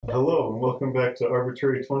Hello and welcome back to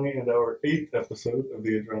Arbitrary 20 and our 8th episode of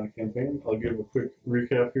the Edjrana campaign. I'll give a quick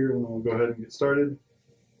recap here and then we'll go ahead and get started.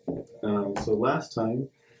 So last time,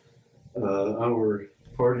 our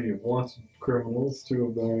party of wanted criminals, 2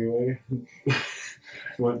 of them anyway,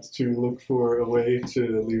 went to look for a way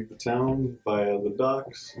to leave the town via the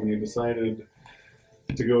docks, and they decided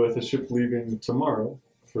to go with a ship leaving tomorrow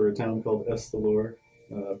for a town called Estalor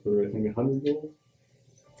for I think 100 gold,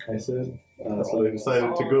 I said. So they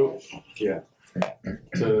decided to go,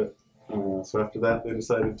 so after that they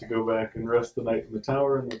decided to go back and rest the night in the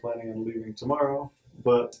tower, and they're planning on leaving tomorrow.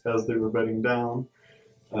 But as they were bedding down,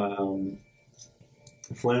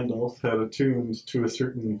 Flandolf had attuned to a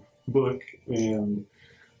certain book, and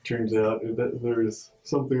turns out that there is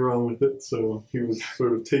something wrong with it, so he was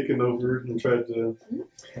sort of taken over and tried to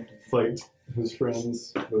fight his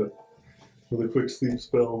friends, but with a quick sleep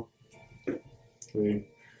spell, they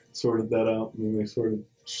sorted that out, and they sort of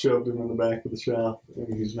shoved him in the back of the shop,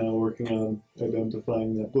 and he's now working on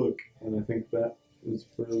identifying that book, and I think that is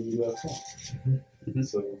where we left off.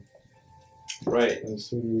 So, right. I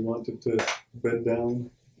assume we wanted to bed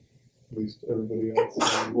down, at least everybody else.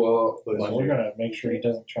 Well, we're gonna make sure he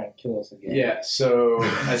doesn't try and kill us again. yeah, so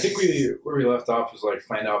I think where we left off was like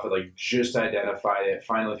Flandolf had like just identified it,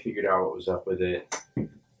 finally figured out what was up with it,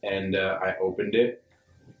 and I opened it.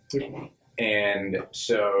 And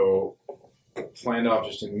so Flandolf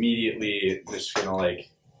just immediately just gonna like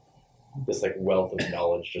this like wealth of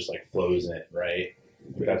knowledge just like flows in it, right?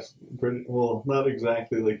 That's pretty, well, not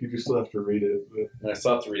exactly, like you just still have to read it. But. And I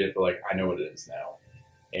still have to read it, but like I know what it is now,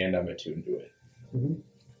 and I'm attuned to it. Mm-hmm.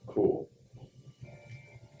 Cool.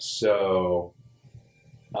 So,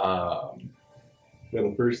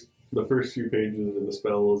 the first few pages of the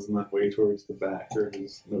spells, and then way towards the back are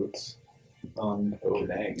his notes. Oh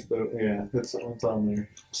dang! So yeah, it's on there.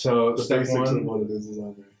 So The step basics of one, what it is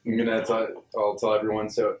on there. I'll tell everyone.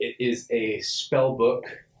 So it is a spell book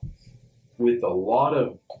with a lot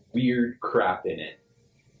of weird crap in it,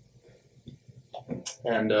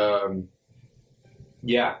 and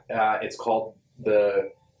it's called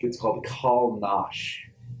Kal Nash.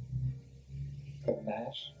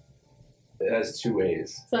 Nash? It has 2 ways.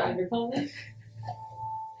 Is that undercalling?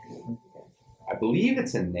 I believe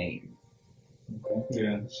it's a name. Okay.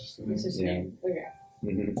 Yeah, it's just It's just name. Okay.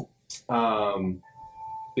 Mm-hmm.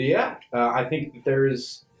 But yeah, I think that there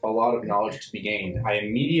is a lot of knowledge to be gained. I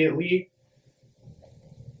immediately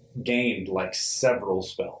gained like several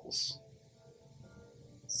spells.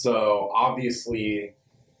 So obviously,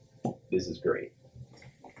 this is great.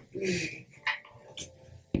 I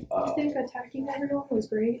think attacking everyone was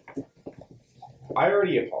great. I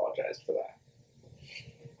already apologized for that.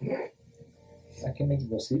 I can make you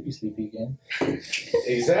go sleepy again.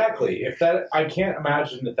 Exactly. If that, I can't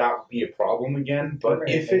imagine that would be a problem again. But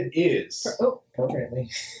if it is, Appropriately.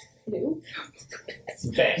 No.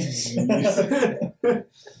 thanks.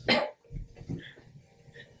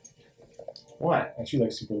 What? Aren't you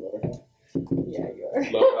like super low? Yeah, you are.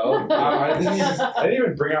 Low health? I didn't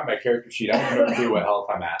even bring out my character sheet. I don't remember what health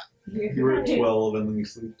I'm at. You were at 12 and then you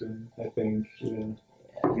slept in, I think. Yeah.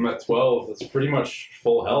 I'm at 12. That's pretty much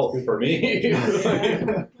full health for me.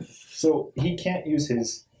 So he can't use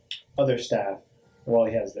his other staff while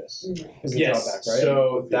he has this. Is the Yes. drawback, right?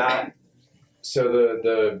 So that. So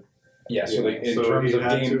in terms he of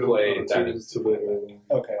had to gameplay, that attune is. to the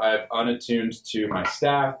Okay. I have unattuned to my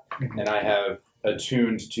staff, and I have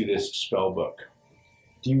attuned to this spell book.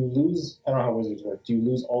 Do you lose? I don't know how wizards work. Do you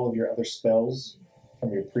lose all of your other spells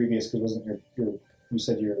from your previous? Because wasn't your you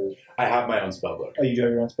said your I have my own spell book. oh you do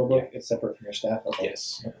have your own spell book? It's separate from your staff. Okay.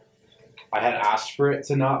 Yes. I had asked for it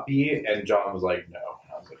to not be, and John was like, "No."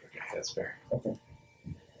 I was like, "Okay, that's fair." Okay.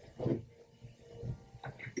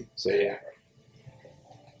 So yeah,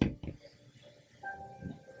 I'm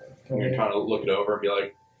gonna kind of look it over and be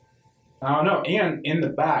like, "I don't know." And in the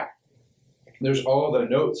back, there's all the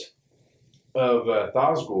notes of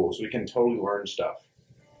Thasgul, so we can totally learn stuff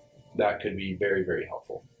that could be very, very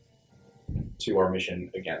helpful to our mission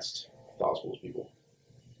against Thasgul's people.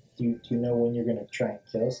 Do you know when you're gonna try and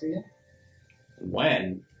kill us again?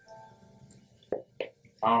 When?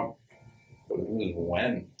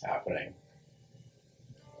 When happening?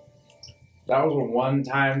 That was a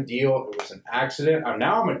one-time deal. It was an accident.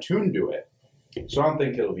 Now I'm attuned to it, so I don't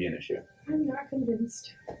think it'll be an issue. I'm not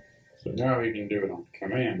convinced. So now he can do it on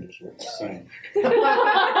command, is what he's saying.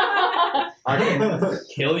 I can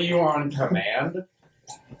kill you on command?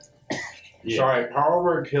 Yeah. Sorry, Power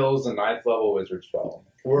Word kills the 9th level wizard spell.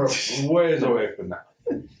 We're ways away from that.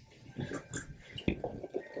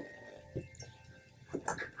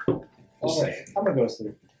 I'm gonna go to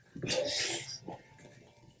sleep.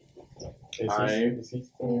 Is I- he I was still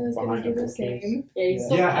gonna behind do a the bookcase? same. Yeah, he's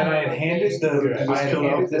still Yeah, and I had behind handed the the Just I had chill out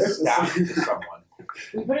handed the there. staff to someone.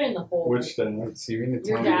 We put it in the hole. Which staff? So you're gonna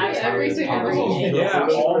Your tell dad, me everything, everything. Yeah,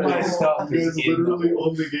 all my stuff You is guys in the literally hole.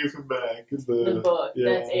 only gave him back The book. yeah,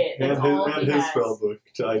 That's it. That's and all his, he and his has. spell book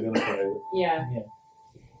to identify it. Yeah. Yeah.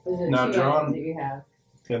 Those are Now, two John- items that you have.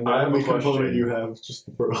 And the I have only a question. component you have is just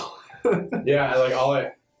the pearl. Yeah,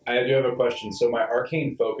 I do have a question. So my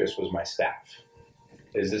arcane focus was my staff.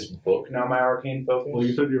 Is this book now my arcane focus? Well,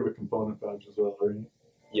 you said you have a component pouch as well, right?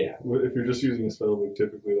 Yeah. Well, if you're just using a spell book,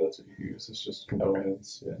 typically that's what you use. It's just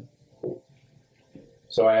components.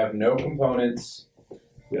 So I have no components.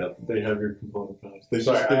 Yeah, they have your component pouch. They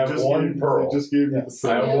Sorry, I have one pearl. They just gave you Yes.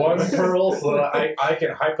 the I pearl. have one pearl so that I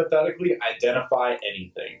can hypothetically identify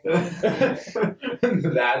anything. That's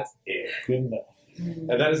it. Good enough. And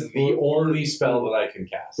that is the only spell that I can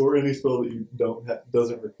cast. Or any spell that you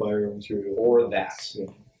doesn't require a material. Or that. Yeah.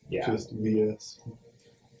 Yeah. Just VS.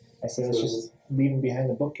 I say let's just leave him behind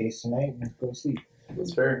the bookcase tonight and go to sleep.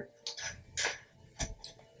 That's fair.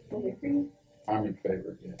 Okay, for you. I'm in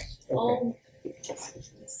favor, yes. I'll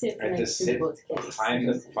sit I have to next to the sit bookcase. behind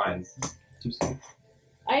the fine. Do sleep.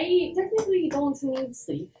 I technically don't need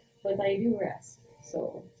sleep, but I do rest.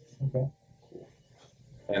 So Okay.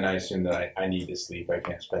 And I assume that I need to sleep. I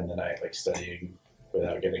can't spend the night like studying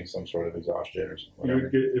without getting some sort of exhaustion or something. You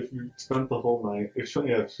would get if you spent the whole night. If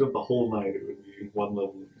you spent the whole night, it would be one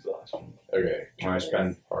level of exhaustion. Okay. Can I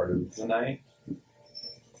spend part of the night?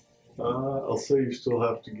 I'll say you still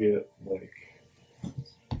have to get like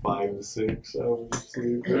 5 to 6 hours of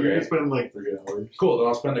sleep. You Okay. can spend like 3 hours. Cool. Then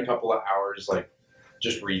I'll spend a couple of hours like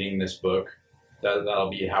just reading this book. That'll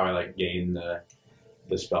be how I like gain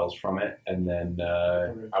the spells from it, and then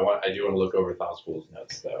I do want to look over Thospool's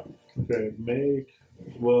notes though. Okay,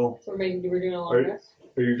 so we're doing a long Alright. rest.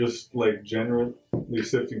 are you just like generally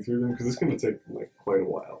sifting through them? Because it's going to take like quite a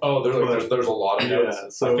while. Oh, there's a lot of notes. Yeah,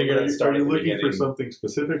 so I figured I'd start are you at the looking for beginning. something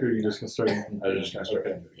specific, or are you just going to start? I was just gonna start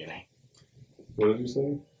at the beginning. What did you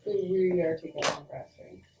say? We are taking a long rest,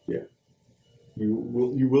 right? You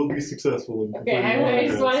will be successful in Okay, completing all I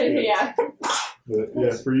just the wanted to, tasks, yeah. But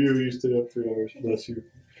yeah, for you stay up 3 hours. Bless you.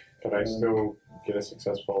 Could I still get a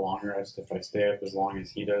successful long rest if I stay up as long as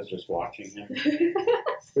he does, just watching him?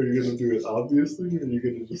 Are you gonna do it obviously, or are you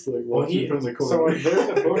gonna just like watch it from the corner? So like, there's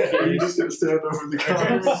a book Or are you here. just gonna stand over the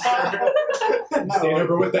counter? Stand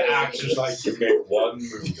over with the axe, just like you make one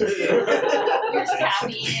move. You're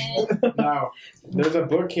tapping it. No, there's a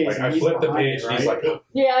bookcase. Like I and he's flip the behind page, it, and he's right? like,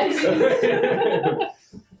 Yeah.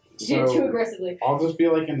 You did too So aggressively. I'll just be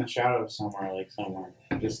like in the shadows somewhere,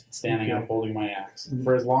 just standing up, holding my axe.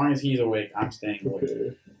 For as long as he's awake, I'm staying awake.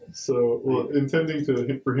 Okay. So, well, intending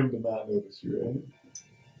for him to not notice you, right?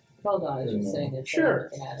 Hold on, I was just saying it.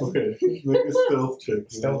 Sure. Okay, make a stealth check.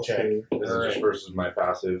 Stealth check. this is just versus my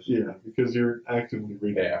passive. Yeah, because you're actively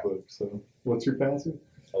reading Yeah. the book. So, what's your passive?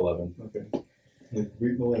 11. Okay,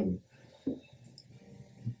 beat 11.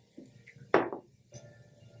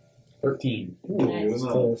 13. Ooh, Nice.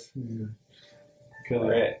 enough. Close. Yeah. Kind of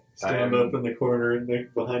Alright. stand up in the corner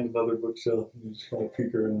behind another bookshelf and just kind of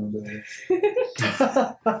peek around.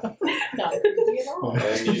 Not creepy at all.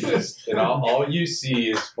 And you just, and all you see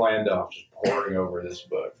is Flandolf just poring over this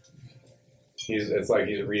book. It's like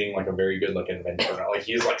he's reading like a very good like adventure. Like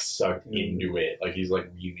he's like sucked into it. Like he's like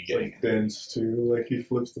really getting Like dense too. Like he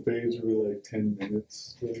flips the page every like 10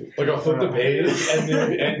 minutes. Like I'll flip the page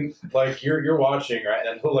and like you're watching, right?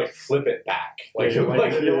 And he'll like flip it back. Like he'll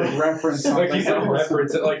like reference like he's something like else.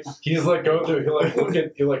 reference it, like he's like going through.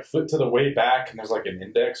 He'll like flip to the way back, and there's like an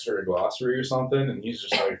index or a glossary or something, and he's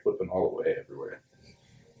just like flipping all the way everywhere.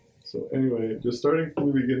 So anyway, just starting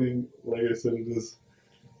from the beginning, like I said, it is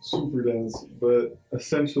super dense. But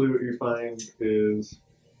essentially, what you find is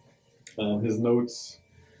his notes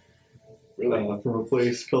from a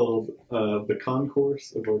place called the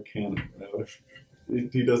Concourse of Arcana. Now,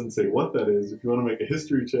 if he doesn't say what that is, if you want to make a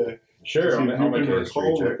history check, Sure, see I'll if make you a can history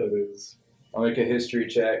recall check. what that is. I'll make a history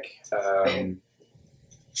check.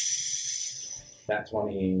 That's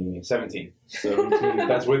 17. 17.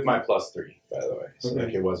 That's with my +3, by the way. So Okay.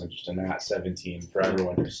 like it wasn't just a nat 17 for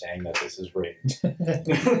everyone who's saying that this is rigged.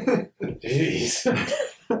 Jeez.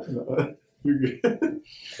 No, you're good.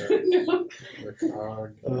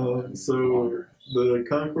 So the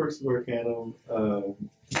Concourse of Arcanum,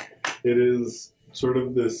 it is sort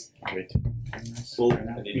of this. Well,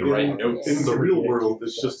 I need to write notes. in the real world,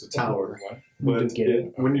 it's just a tower. But did get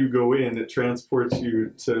it. when you go in, it transports you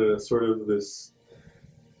to sort of this,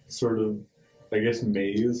 I guess,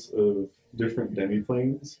 maze of different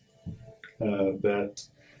demiplanes that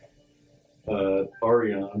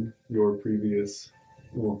Arion, your previous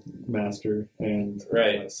master and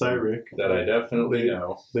Right. Cyric. That I definitely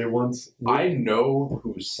know. They once. I know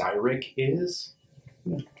who Cyric is.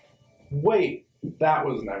 Yeah. Wait, that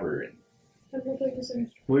was never in.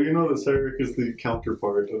 Well, you know that Cyric is the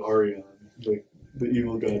counterpart of Arion, like the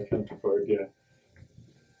evil god counterpart. Yeah.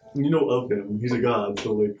 You know of him. He's a god,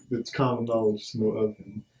 so like it's common knowledge to know of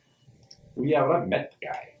him. Well, yeah, but I've met the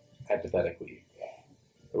guy, hypothetically.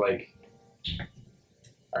 Like,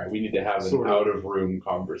 all right, we need to have an Sort of. out-of-room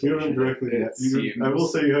conversation. You haven't directly met. I will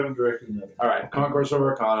say you haven't directly met him. All right, Concourse of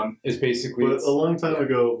Arcanum is basically. But a long time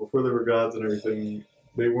ago, before they were gods and everything,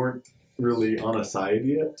 they weren't really on a side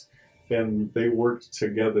yet, and they worked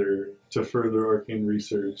together to further arcane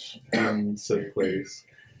research in said place.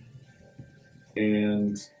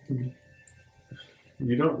 And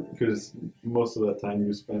you don't, because most of that time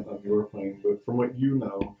you spent on your plane, but from what you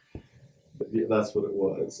know, that's what it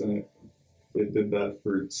was, and it did that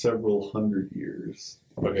for several hundred years.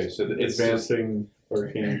 Okay, so it's advancing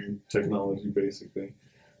arcane technology, basically.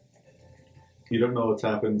 You don't know what's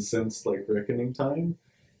happened since like Reckoning time.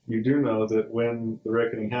 You do know that when the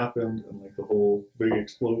Reckoning happened and like the whole big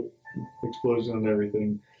explosion and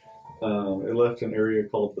everything, it left an area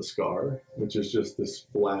called the Scar, which is just this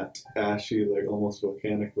flat, ashy, like almost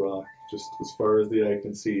volcanic rock, just as far as the eye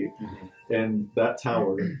can see. Mm-hmm. And that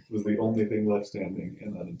tower was the only thing left standing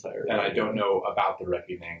in that entire area. And I don't know about the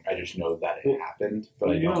Reckoning. I just know that it happened, but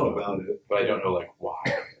I you don't know know about it. But I don't know like why.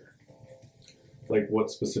 Like what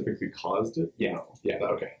specifically caused it? Yeah. No. Yeah.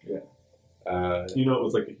 Okay. Yeah. You know, it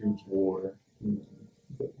was like a huge war.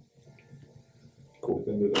 But cool. It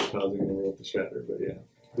ended up causing the world to shatter, but yeah.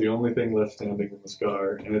 The only thing left standing in the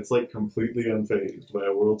Scar, and it's like completely unfazed by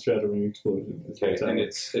a world-shattering explosion. Okay, and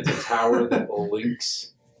it's a tower that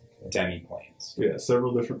links demi-planes. Yeah,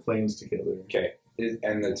 several different planes together. Okay,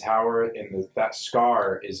 and the tower in that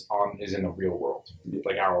Scar is in the real world,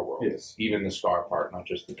 like our world. Yes. Even the Scar part, not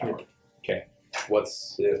just the tower. Yeah. Okay,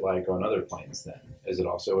 what's it like on other planes then? Is it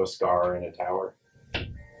also a Scar and a tower?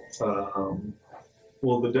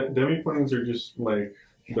 Well, the demi-planes are just like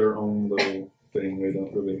their own little thing. They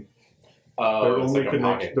don't really. Oh, They're it's only like a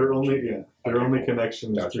pocket. They're only They're Okay, only cool.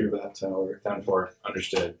 connections Gotcha. through that tower. 10-4,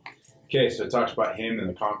 understood. Okay, so it talks about him in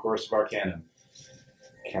the Concourse of Arcanum.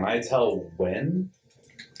 Can I tell when?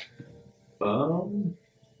 We'll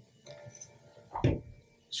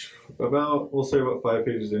say about 5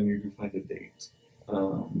 pages in, you do find a date.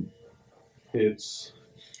 It's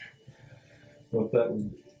what that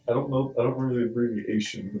would be. I don't know. I don't remember the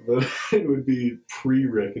abbreviation, but it would be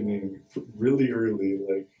pre-reckoning, really early,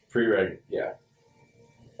 like Pre-reg, yeah.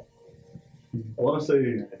 I want to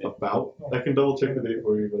say about. I can double check the date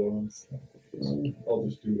for you, but I want to. I'll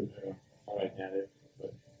just do it now. I might have it,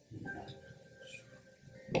 but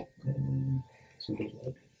So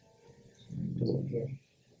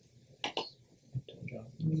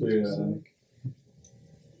yeah,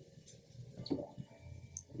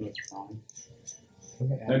 that's fine.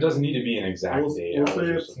 And it doesn't need to be an exact date. I was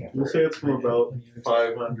just looking we'll for say it. it's from about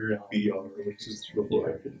 500 BR, which is before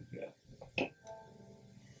reckoning. Yeah.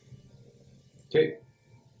 Okay.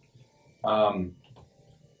 All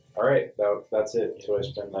right, that's it. So I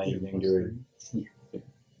spend my evening doing, and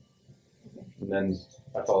then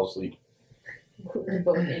I fall asleep. We're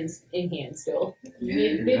both in hand still.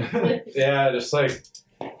 Mid flip. Yeah, just like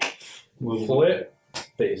flip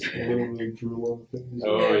face. A little bit of drool on things.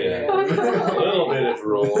 Oh yeah, a little bit of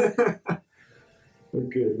drool.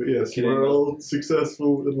 Okay, but yes, Kidding. we're all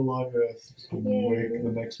successful in the long rest. And Yay. wake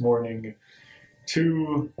the next morning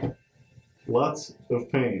to lots of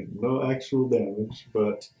pain, no actual damage,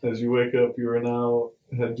 but as you wake up, you are now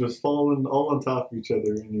had just fallen all on top of each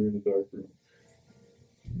other, and you're in a dark room.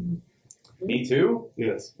 Me too.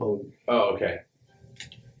 Yes, all of you. Oh, okay.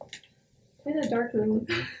 In a dark room.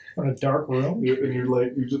 In a dark room? And you're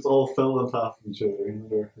like, you just all fell on top of each other in the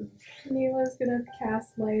dark room. Mila's gonna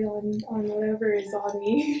cast light on whatever is on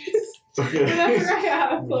me. Okay. Whatever I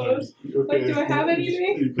have close. Like, do I have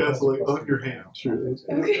anything? You cast light on your hand. Sure. That's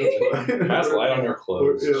Okay. fine. Cast light on your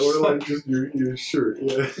clothes. Or like just your shirt.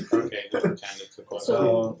 Yeah. Okay, just pretend it's a close.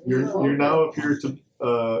 You now appear to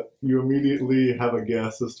you immediately have a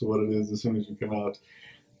guess as to what it is as soon as you come out.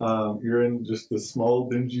 You're in just this small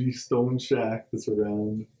dingy stone shack that's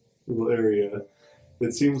around a little area.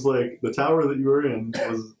 It seems like the tower that you were in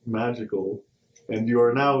was magical, and you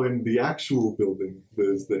are now in the actual building that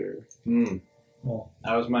is there. That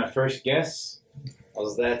was my first guess.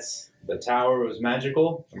 Was that the tower was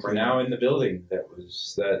magical, and we're now in the building that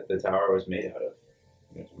the tower was made out of.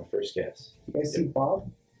 That's my first guess. You guys see Bob?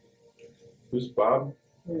 Who's Bob?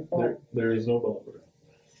 There is no Bob around.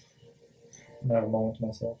 I'm gonna have a moment to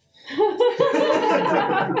myself.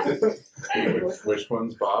 Which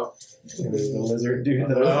one's Bob? It was the lizard dude.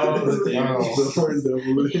 That Oh, The horn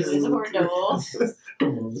devil. It was a horn devil.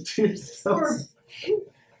 Come on, the tears. Poor.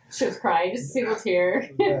 She was crying, just a single tear.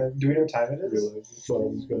 do we know what time it is? Realized I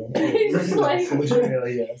was going. He's just like.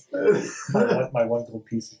 Legitimately, yes. My one gold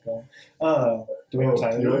piece is gone. Do we know what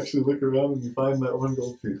time it You is? actually look around and you find that one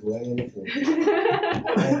gold piece laying on the floor.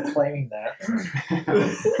 I'm claiming that.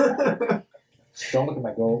 Don't look at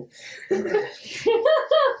my gold.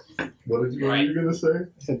 What were you gonna say? I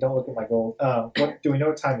said, don't look at my gold. What do we know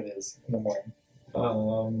what time it is in the morning?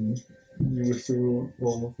 You assume,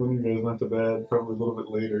 well, when you guys went to bed, probably a little bit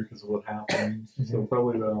later because of what happened. So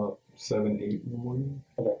probably about 7, 8 in the morning.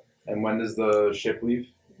 And when does the ship leave?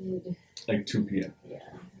 Like 2 p.m. Yeah.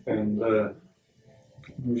 And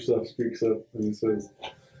Gustav speaks up and he says,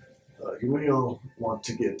 you may all want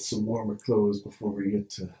to get some warmer clothes before we get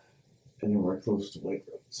to anywhere close to White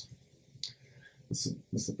Rose. This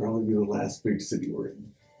will probably be the last big city we're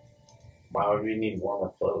in. Why would we need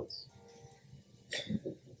warmer clothes?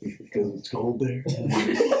 Because it's cold there.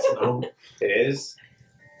 Snow. It is?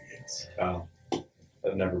 Yes. Oh.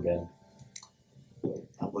 I've never been.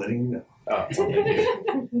 I'm letting you know. Oh.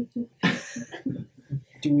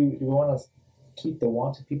 Do we want to keep the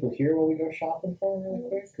wanted people here while we go shopping for them real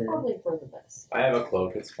quick? Or? Probably for the best. I have a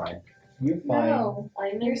cloak, it's fine. You're fine. No,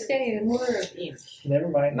 you're staying. More of each. Never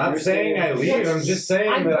mind. I'm not You're saying I leave, I'm just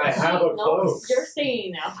saying that I have a No, cloak. you're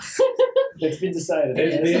staying now. It's been decided.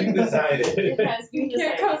 It's been decided. It has been Can't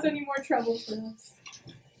decided. cause any more trouble for us.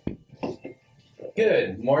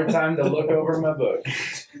 Good. More time to look over my book.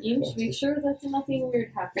 You should make sure that nothing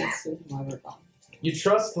weird happens to him while we're gone. You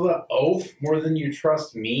trust the oaf more than you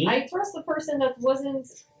trust me? I trust the person that wasn't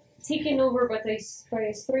taken over by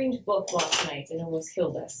a strange book last night and almost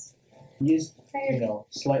killed us. He is,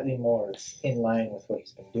 slightly more in line with what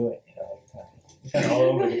he's been doing. He's kind of all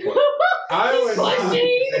over the place.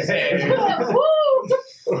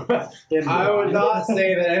 I would not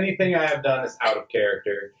say that anything I have done is out of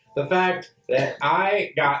character. The fact that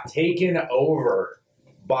I got taken over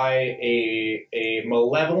by a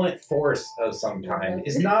malevolent force of some kind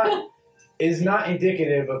is not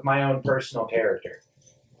indicative of my own personal character.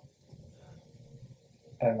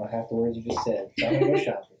 I don't know half the words you just said. So I'm gonna go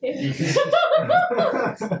shopping.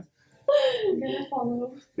 I'm gonna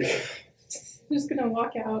follow. I'm just gonna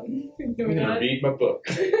walk out. I'm Doing gonna that. read my book.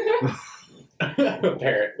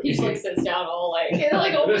 Apparently. He just like sits down all like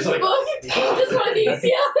opens Just the like- book. Just one of these,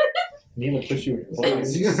 yeah. Neela push you in your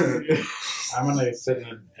place. I'm gonna sit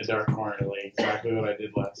in a dark corner like exactly what I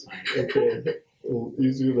did last night. Okay. Well,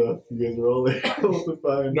 easy enough. You guys are all able to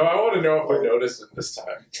find. No, I want to know if I noticed it this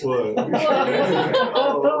time. What?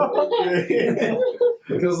 Oh, okay.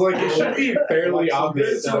 Because, like, it should be fairly So obvious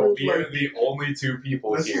this that was we are the only 2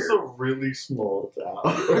 people This here. is a really small town.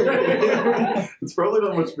 It's probably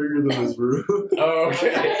not much bigger than this room. Oh,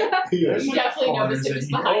 okay. Yeah. You definitely noticed it was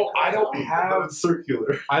behind. Oh, I don't have It's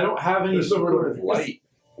circular. any There's no sort of corners. light.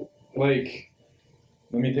 Like,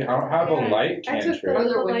 let me think. I don't have a light I took the cantrip. Are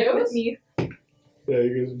there light windows? with me. Yeah,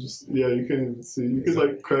 you guys are just. Yeah, you can't even see. You could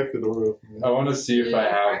like crack the door open. I want to see if I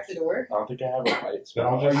have. Crack the door. I don't think I have a light Then spell.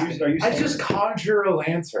 I'll just Are you I just conjure a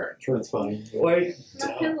lantern. Sure, it's fine. Like, My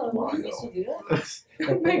pillow. You used to do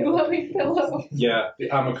that? My glowing pillow. yeah,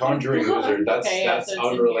 I'm a conjuring wizard. That's Okay, that's so it's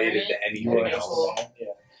unrelated to inherent. anything Right. else. Yeah.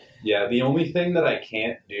 Yeah, the only thing that I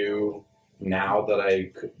can't do now that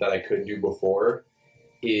I could do before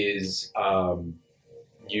is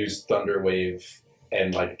use Thunderwave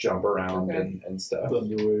and like jump around and stuff.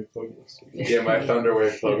 Thunderwave focus. Yeah, my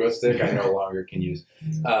Thunderwave Pogo stick I no longer can use.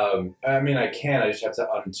 I mean I can, I just have to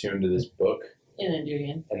untune to this book And then do it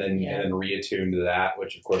again. and then Yeah. reattune to that,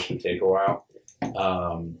 which of course would take a while.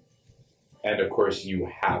 And of course you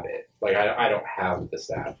have it. Like I don't have the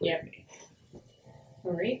staff with Yep. me.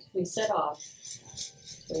 Alright, we set off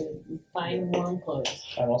to find warm clothes.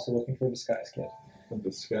 I'm also looking for a disguise kit. The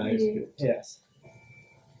disguise Yeah. kit. Yes.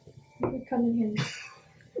 You're coming in.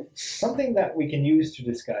 Something that we can use to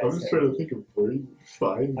disguise I'm just him. trying to think of where you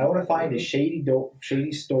find. I want to find a shady store.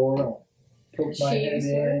 I want to poke my Shady head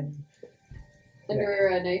store? in. Under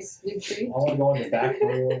a nice big tree. I want to go in the back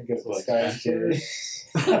room and get a Like disguise kit.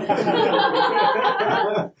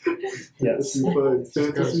 Yes. You find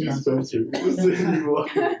Fantasy Spencer. Just then you walk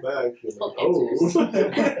back. You're like, oh.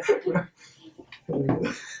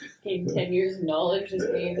 Gain 10 years of knowledge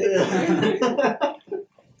just being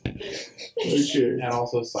Okay. And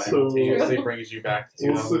also simultaneously brings you back to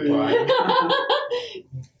We'll see. 2005.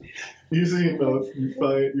 Easy enough.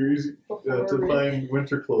 You're easy Before to we- find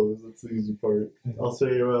winter clothes. That's the easy part. I'll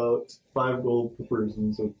say about 5 gold per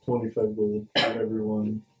person, so 25 gold for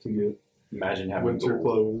everyone to get Imagine having winter gold.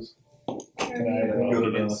 clothes. Can I, Good You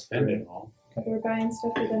didn't enough, spend right? it all. We're buying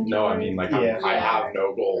stuff for them. to No, I wear. mean like Yeah. I have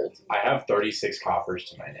no gold. I have 36 coppers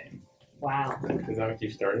to my name. Wow. Is that what you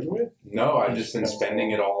started with? No, I've just been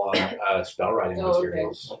spending it all on spell writing Oh, okay.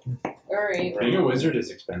 materials. Alright. Being a wizard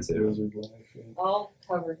is expensive. Wizard life. Yeah. I'll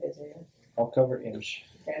cover his area. I'll cover Imsh.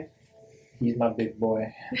 Okay. He's my big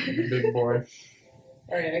boy. Big boy.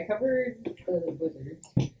 Alright, I covered the wizard.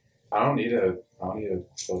 I don't need a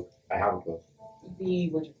cloak. I have a cloak. The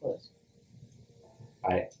winter clothes.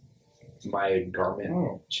 My garment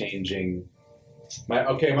Oh. changing. My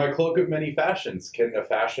cloak of many fashions. Can a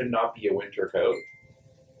fashion not be a winter coat?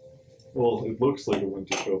 Well, it looks like a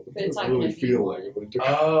winter coat, but But it it's not doesn't really gonna be feel one. like a winter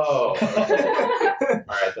coat. Oh.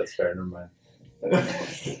 Alright, that's fair. Never mind.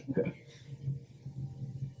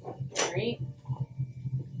 Alright.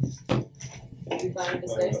 We find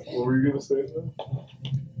this nice. What were you gonna say then?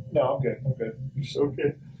 No, I'm good. I'm good.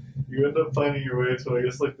 Okay. You end up finding your way to, I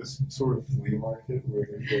guess, like this sort of flea market where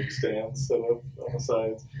there's like stands set up on the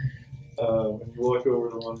sides. And you walk over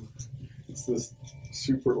to one. It's this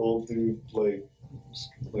super old dude, like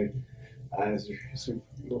eyes are super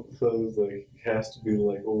closed, like has to be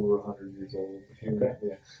like over 100 years old. Okay.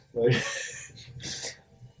 Yeah. Like,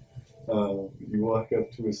 you walk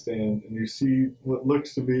up to a stand and you see what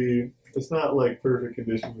looks to be. It's not like perfect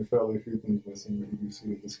condition. There's probably a few things missing, but you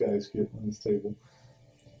see the Skyship on this table.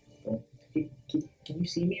 Can you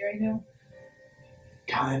see me right now?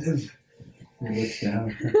 Kind of. He looks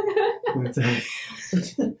down.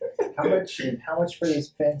 How much for this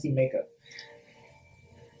fancy makeup?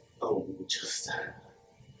 Oh, just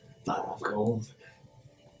 5 gold.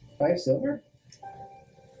 5 silver?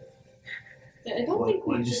 I don't think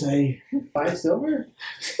we What did you say? 5 silver?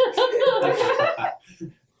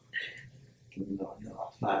 No,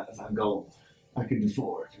 5 gold. I can do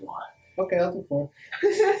 4 if you want. Okay, I'll do 4.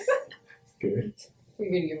 Okay. You're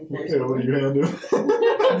gonna give him four Okay, what are you gonna do?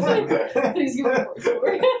 Please give him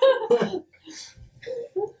four.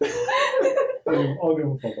 I'll give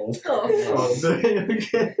him 4 gold. Oh. Oh, dang,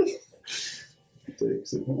 okay.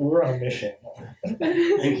 Takes it. We're on a mission.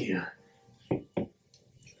 Thank you.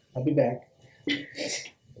 I'll be back.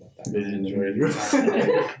 Enjoy it.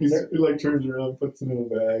 He like turns around, puts it in a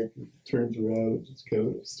bag, turns around, and just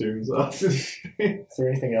kind of stares off. Is there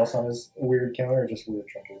anything else on his weird counter or just weird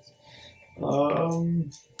trinkets? What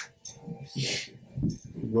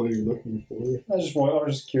are you looking for? I was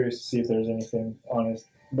just curious to see if there's anything on his.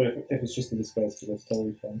 But if it's just a disguise, that's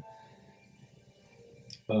totally fine.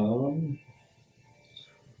 I don't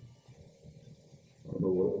know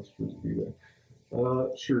what else would be there.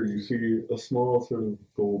 Sure, you see a small sort of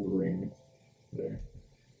gold ring there.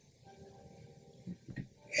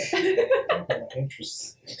 My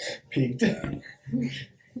interest peaked. And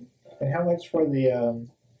how much for the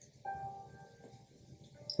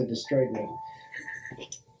destroyed ring?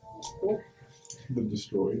 The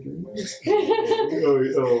destroyed ring?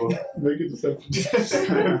 Oh, make a deception test.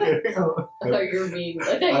 Okay. I thought you were mean. I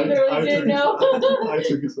thought you I really didn't know. I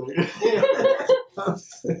took a second.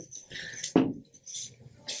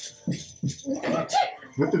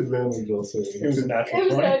 With advantage, I'll say. It was a natural It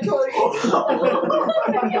was 20. natural.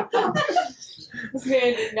 This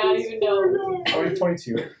man did not even know.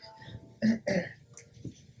 22.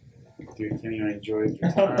 Dude, Kenny enjoys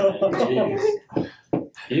retirement. Jeez.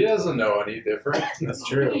 He doesn't know any different. That's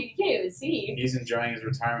true. You can't even see. He's enjoying his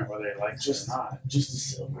retirement whether he likes it or not. Just a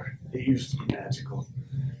silver. It used to be magical.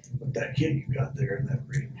 But that kid you got there in that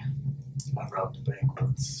ring, I robbed a bank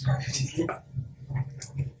once.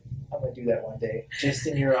 I'm gonna do that one day, just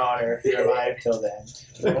in your honor, if you're alive till then.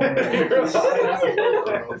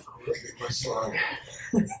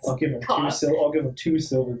 I'll give him Cost. I'll give him 2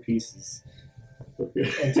 silver pieces Okay.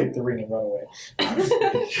 and take the ring and run away.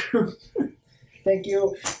 Thank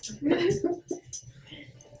you.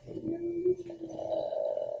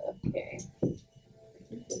 Okay.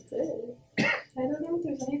 That's it. I don't know if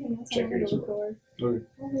there's anything else I Check wanted yours to out. record.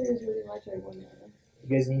 I don't think there's really much I want to know. You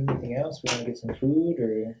guys need anything else? We want to get some food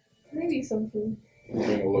or? Maybe some food. I'm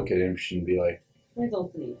gonna look at him and be like, I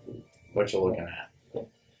don't need food. "What you looking at?"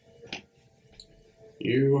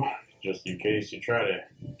 You, just in case you try to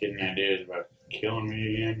get any ideas about killing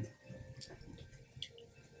me again.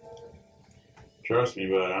 Trust me,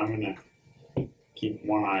 bud, I'm gonna keep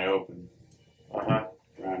one eye open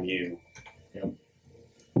around you.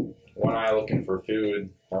 One eye looking for food,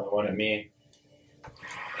 another one at me.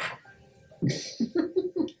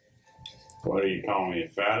 What are you calling me, a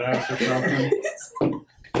fat ass or something?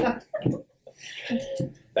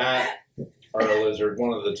 That or a lizard,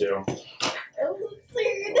 one of the two.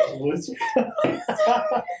 Lizard.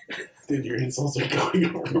 Dude, your insults are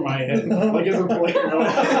going over my head like it's a player.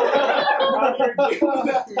 What does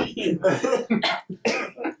that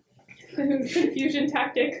mean? Confusion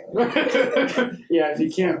tactic. Yeah, if you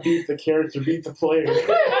can't beat the character, beat the player.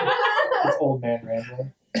 It's old man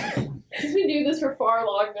rambling. Because we do this for far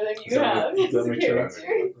longer than you have. Does that as a make sense?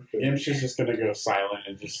 character. Imsh is just gonna go silent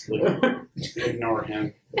and just like, ignore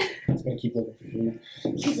him. It's gonna keep looking for food.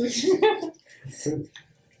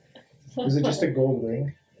 Is it just a gold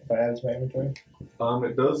ring? If I add it to my inventory?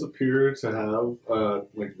 It does appear to have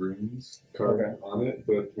like runes carved Okay. on it,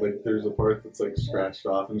 but like there's a part that's like scratched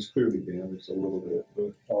off and it's clearly damaged a little bit.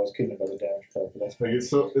 But Oh, I was kidding about the damage part, but that's like it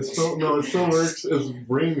still no, it still works as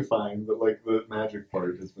ring fine, but like the magic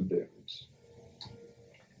part has been damaged.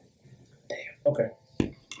 okay.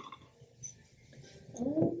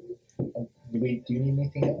 Um, Do you need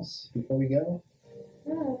anything else before we go? I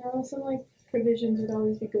don't know. Some like provisions would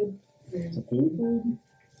always be good. Some food? Food,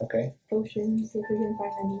 Okay. potions, if we can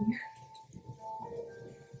find any.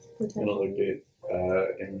 I'm gonna look at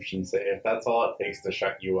Imsh and say, if that's all it takes to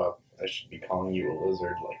shut you up, I should be calling you a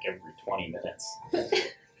lizard like every 20 minutes.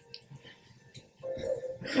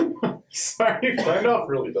 Sorry, Randolph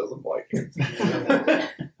really doesn't like it.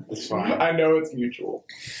 It's fine. I know it's mutual.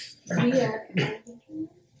 Yeah. At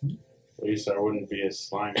least I wouldn't be as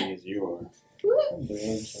slimy as you are.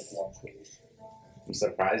 There's like one food. I'm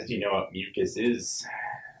surprised you know what mucus is.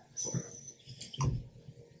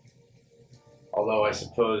 Although I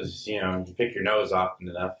suppose, you know, you pick your nose often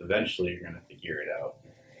enough, eventually you're gonna figure it out.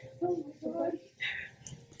 Oh my god.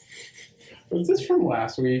 Was this from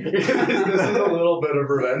last week? This is a little bit of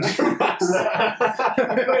revenge from us.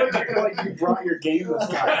 like you brought your game this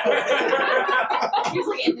time. He was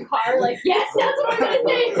like in the car, like, yes, that's what I'm gonna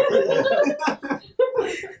say.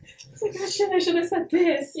 It's like, oh shit, I should have said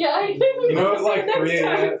this. Yeah, I You know, it's like Next 3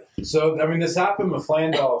 time. a.m. So, I mean, this happened with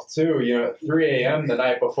Flandolf too. You know, at 3 a.m. the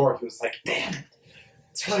night before, he was like, damn it,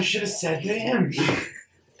 that's what I should have said to him.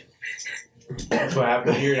 That's what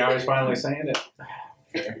happened here. Now he's finally saying it.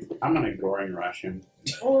 I'm gonna goring rush him.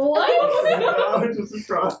 What? No, just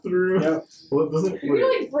across the room. Yep. Well, doesn't You're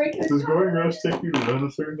wait, like breaking does Goring Rush take you to run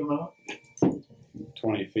a certain amount?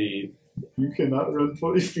 20 feet. You cannot run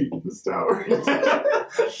 20 feet in this tower.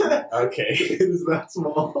 Okay. It is that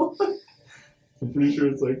small. I'm pretty sure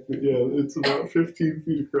it's like, yeah, it's about 15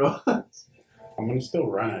 feet across. I'm gonna still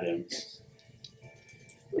run at him.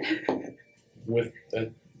 With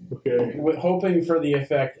Okay, hoping for the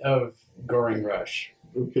effect of goring rush.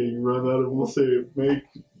 okay, you run out of, we'll say, make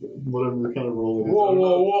whatever kind of roll it is.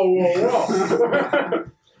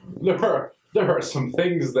 Whoa, there are some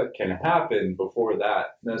things that can happen before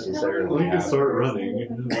that necessarily Well, he can happens. start running.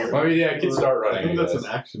 I mean, yeah, I can start I running. think that's yes. an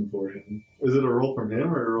action for him. Is it a roll from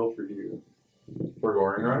him or a roll for you? For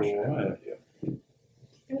Goring Rush? What?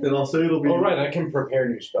 And I'll say it'll be Oh, right, I can prepare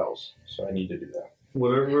new spells, so I need to do that.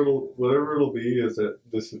 whatever it'll be is at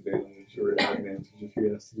disadvantage or advantage if he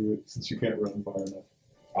has to do it since you can't run far enough.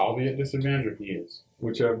 I'll be at disadvantage if he is.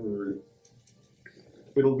 Whichever,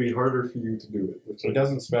 it'll be harder for you to do it. It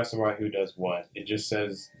doesn't specify who does what. It just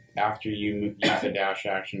says after you use a dash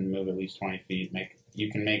action, move at least 20 feet. You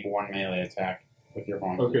can make one melee attack with your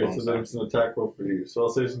horn. Okay, so then it's an attack roll for you. So I'll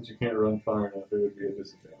say since you can't run far enough, it would be a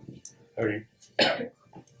disadvantage. Okay.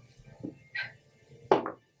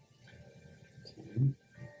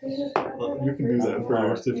 Well, you can do that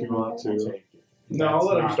first if you want to. No, I'll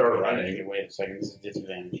let him That's start not good. running. Wait a second, this is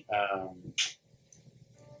disadvantage. So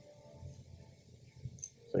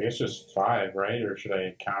I guess just 5, right? Or should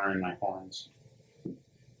I counter in my horns?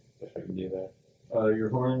 If I can do that. Your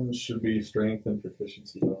horns should be strength and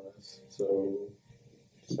proficiency bonus. So,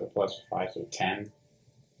 So plus 5, so 10.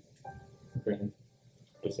 okay.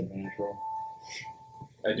 Disadvantage roll.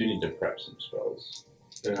 I do need to prep some spells.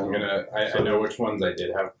 Yeah. I know which ones I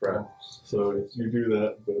did have prepped. So you do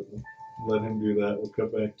that, but let him do that. We'll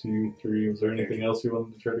cut back to you 3. Was there anything else you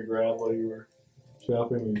wanted to try to grab while you were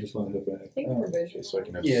shopping, or you just want to head back? I think provision. So I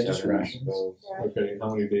can have Yeah, just 7 rations. spells. Okay,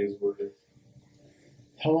 how many days worth of?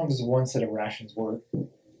 How long does one set of rations work?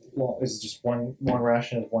 Well, is it just one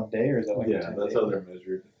ration is one day, or is that like Yeah, 10 that's days? how they're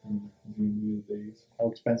measured. You use days.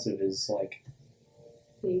 How expensive is like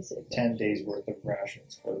Basic. 10 days worth of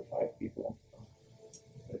rations for 5 people?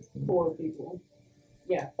 4 people.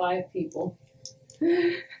 Yeah, 5 people.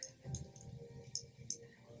 I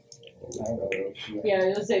don't know. Yeah,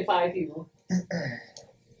 you'll say 5 people.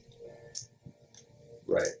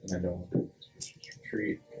 Right, and I don't want to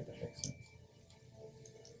retreat. Okay, that makes sense.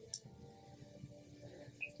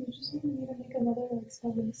 You just We need to make another like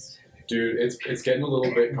spell list. Dude, it's getting a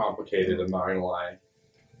little bit complicated. I'm not gonna lie.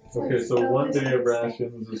 It's Okay, like so spell 1 list day of and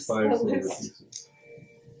rations is 5 spell silver list. pieces.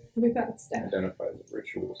 Without staff. Identify the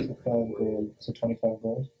rituals. So 5 gold. So 25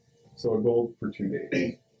 gold. So a gold for 2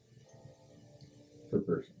 days. Per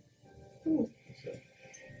person.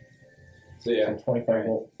 So yeah, So 25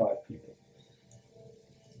 gold for 5 people.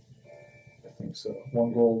 I think so.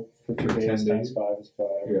 1 gold for 2 For 10 days times days? 5 is 5.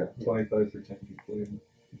 Yeah, 25 for 10 people. And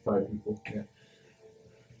 5 people. Yeah.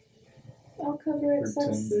 I'll cover it For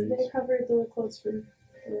 10 since days. they covered the clothes for the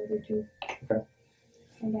other 2. Okay.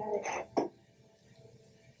 I got it.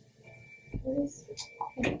 What is?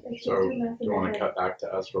 I can't So, do math do in you my want head. to cut back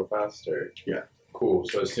to us real fast, or? Yeah. Cool.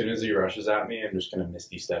 So as soon as he rushes at me, I'm just gonna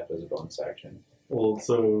Misty Step as a bonus action. Well,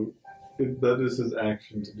 so that is his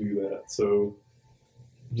action to do that. So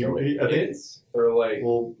I think. It's or like.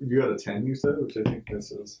 Well, you got a 10, you said, which I think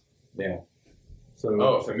misses. Yeah. So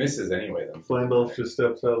Oh, if it misses anyway, then. Flandolf just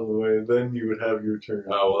steps out of the way, then you would have your turn.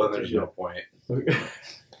 Oh well, then there's no point. Okay.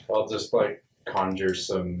 I'll just like conjure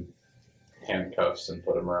some handcuffs and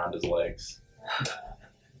put them around his legs.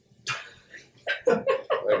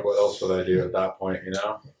 Like what else would I do at that point? You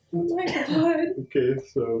know. Oh my god. Okay,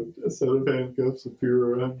 so a set of handcuffs appear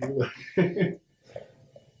around you.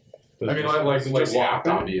 I mean, like just locked,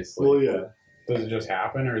 happen? obviously. Well, yeah. Does it just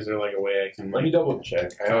happen, or is there like a way I can Let me like double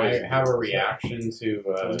check. can I have a reaction to?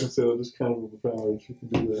 I was gonna say that just kind of overpowered. You can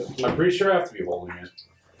do that. I'm pretty sure I have to be holding it.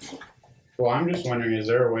 Well, I'm just wondering, is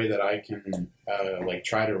there a way that I can like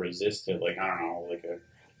try to resist it? Like I don't know, like a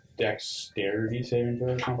dexterity saving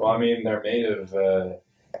throw or something. Well, I mean, they're made of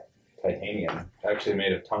titanium. Actually,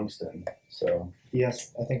 made of tungsten. So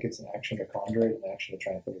Yes, I think it's an action to conjure it, an action to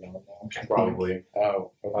try and put it on now. probably.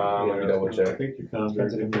 Oh, okay. Let me double I check. think you conjured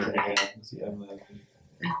Depends in if your it's hands. Yeah, and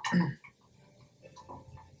then-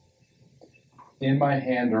 In my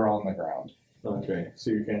hand or on the ground. Okay, so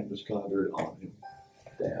you can't just conjure it on him.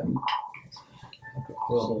 Damn.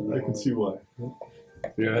 Well, I can see why.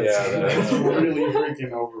 Yeah, Yeah, that's really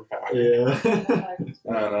freaking overpowered. Yeah.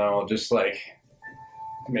 I don't know. I'll just like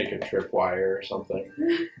make a tripwire or something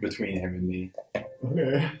between him and me,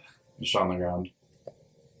 Okay. just on the ground.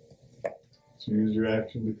 So use your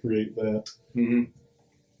action to create that. Mm-hmm.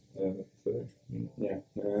 Yeah, that's it. Yeah,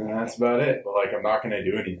 that's about it. But like, I'm not gonna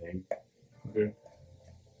do anything. Okay.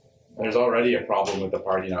 There's already a problem with the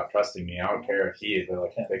party not trusting me. I don't care if if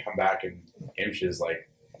they come back and Imsh is like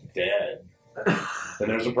dead, then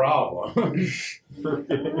there's a problem.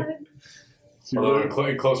 So Although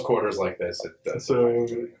in close quarters like this, it does. So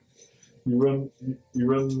you run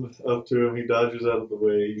up to him. He dodges out of the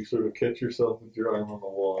way. You sort of catch yourself with your arm on the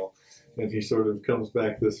wall, and he sort of comes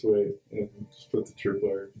back this way and just put the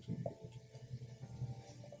tripwire between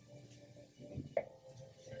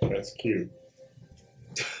you. That's cute.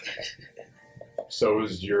 So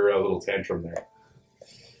was your little tantrum there.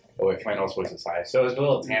 Oh wait, my nose voice is high. So was a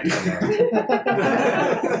little tantrum there.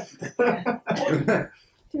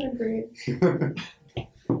 Doing great.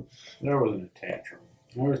 There wasn't a tantrum.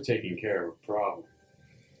 I was taking care of a problem.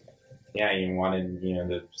 Yeah, you wanted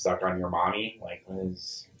to suck on your mommy. Like, what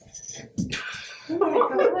is? Oh my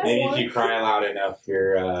god. Maybe if you cry loud enough,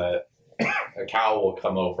 your a cow will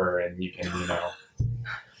come over and you can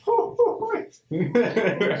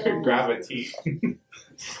grab a teeth.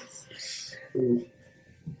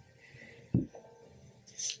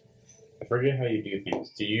 I forget how you do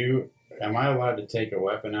things. Am I allowed to take a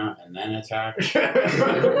weapon out and then attack? Which one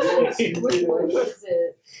is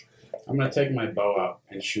it? I'm gonna take my bow out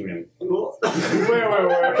and shoot him. Wait.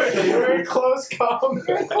 Very close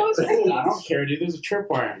combat. I don't care, dude. There's a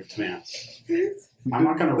tripwire in between us. I'm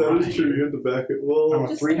not gonna That run is at true. you. You had to back it. I'm Well, a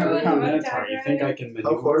Just 300-pound throw it minotaur. on You that think guy. I can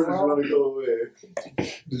how far did you maneuver? want to go away?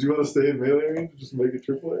 Did you want to stay in melee range? Just make a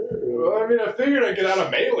tripwire? Well, I mean, I figured I'd get out of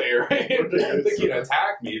melee range. I didn't think he'd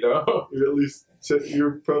attack me, though. You're at least we'll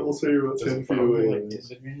say you're about Does 10 it feet probably away. like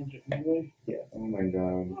disadvantage at melee? Oh my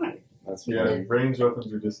god. Why? That's Yeah, range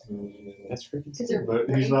weapons are disadvantaged. That's freaking Is there- But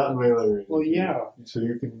he's not in melee range. Well, yeah. So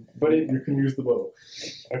you can, But you can use the bow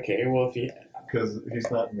Okay, well if you because he's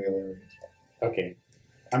not in melee range. okay,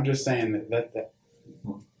 I'm just saying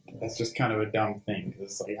that's just kind of a dumb thing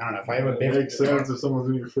because like I don't know if I have a It big makes sense if someone's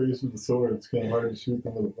in your face with a sword. It's kind of hard to shoot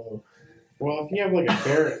them with a bow. well if you have like a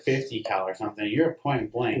Barrett 50 cal or something, you're at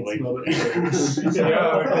point blank. It's Like not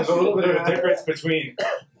Yeah, there's a little bit of a difference between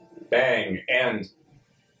bang and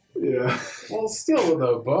Yeah. well, still with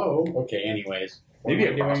a bow. Okay, anyways, what maybe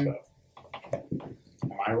am a I doing? crossbow.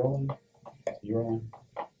 Am I rolling? You rolling?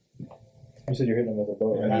 You said you're hitting him with a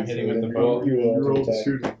bow, Yeah, right? I'm hitting with the Well, bow. you You rolled to attack.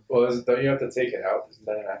 shoot him. Well, don't you have to take it out? Isn't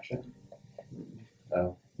that an action?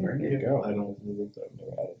 No, Where did it go? I don't remember that. I've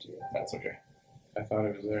never added to it. That's okay. I thought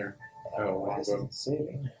it was there. Oh, Why long isn't ago. it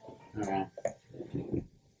saving? Oh.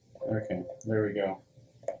 Okay, there we go.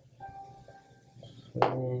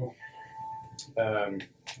 So,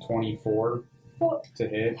 24 to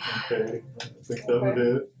hit. Okay, I think that would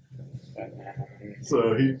hit. And then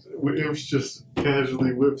So Imps just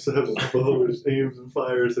casually whips out his bow, just aims and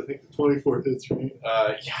fires. I think the 24 hits right.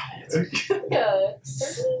 Yeah, it's Yeah.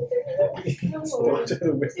 No more.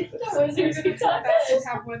 No wizards can talk. I should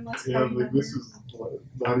have one less Yeah, party like this is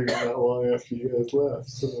not even that long after you guys left.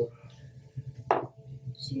 So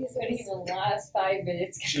Jesus. Not even the last 5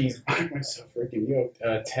 minutes. jeez, why am I so freaking yoked?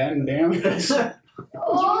 10 damage.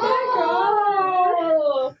 Oh!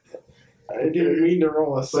 I didn't mean to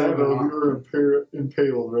roll a 7. you were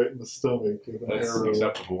impaled right in the stomach with an that's arrow,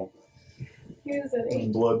 acceptable. He was at and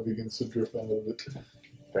 8. blood begins to drip out of it,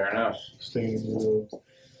 Fair enough. staining your robes.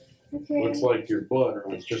 Okay. Looks like your blood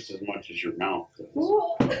runs just as much as your mouth does.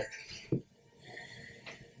 Whoa.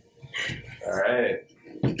 All right.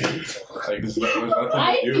 Like there's nothing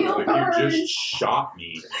I to do. feel Like you burned. just shot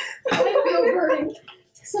me. I feel burning.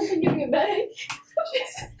 Something give me a back.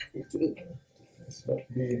 It's about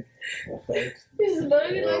to be a fight. This is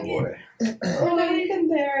better than I Oh boy. We're not even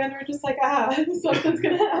there, and we're just like, something's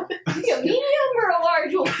gonna happen. think a medium or a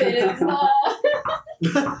large will fit in.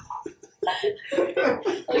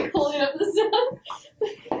 Like holding up the sun.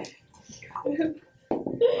 Okay.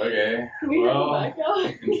 We Well, have to back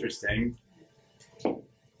out. interesting.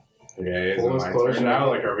 Okay, is Full it my disclosure. turn now?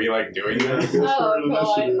 Like, are we like doing this? Oh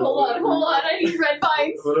god, hold on, I need red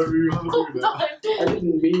vines. Whatever you want to Hold do now. on. I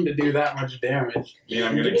didn't mean to do that much damage. I mean,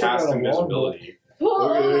 I'm You gonna took cast out a invisibility.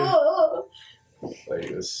 Oh. Like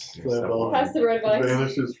this. Well, Pass the red vines.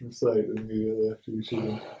 Vanishes from sight immediately after you shoot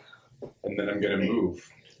him. And then I'm gonna move.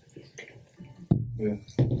 You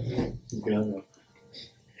got it.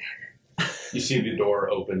 You see the door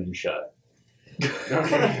open and shut.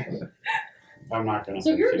 Okay. I'm not gonna.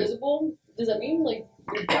 So if you're succeed. invisible, does that mean like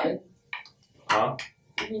you're dead? Huh?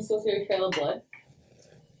 Can you still see a trail of blood?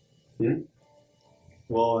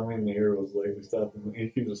 Well, I mean, the arrow's likely stopping. You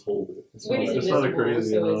can just hold it. It's, But not, he's it's not a invisible,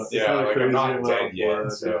 crazy so amount. it's- It's Yeah, not a like I'm crazy not amount dead of yet,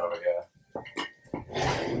 blood. so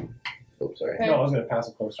yeah. Oh, sorry. Okay. No, I was going to pass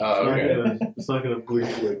it closer. Oh, okay. It's not gonna bleed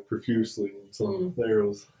like profusely until the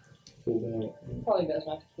arrow's pulled out. Probably best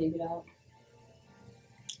not to take it out.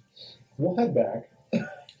 We'll head back.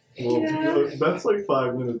 Well, Yeah. that's like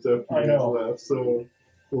 5 minutes after I you guys know. left. So,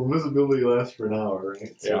 well, invisibility lasts for an hour,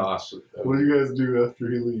 right? So Yeah, awesome. what do you guys do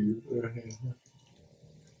after he leaves?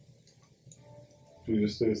 Do you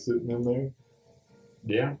just stay sitting in there?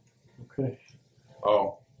 Yeah, Okay.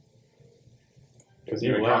 Oh, because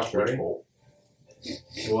you're you gonna left, cast Witch right? Bolt.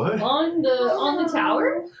 What? On the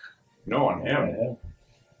tower? No, on him. Yeah.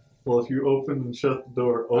 Well, if you open and shut the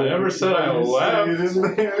door, I never said I you left. stayed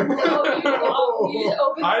in there. Oh, you just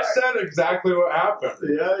open the I door. said exactly what happened.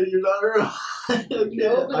 Yeah, you're not wrong. You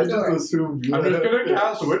open I the just door. assumed you I'm just had- gonna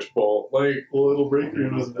cast Witch Bolt. Like, Well, it'll break your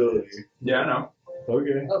invisibility. yeah, I know.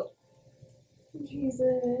 Okay.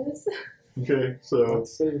 Jesus. Okay, so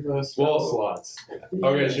Let's save spell Well, slots.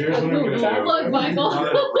 Okay, so here's what I'm gonna do. Good luck, Michael. Now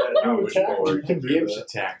that I've read how You Witch attacked Bolt you works, can do Imps that.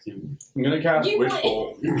 attacked him. I'm gonna cast You Witch might-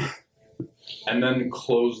 Bolt and then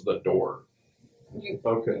close the door.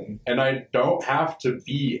 Okay, And I don't have to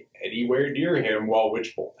be anywhere near him while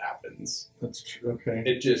Witch Bolt happens. that's true. Okay.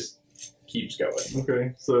 It just keeps going.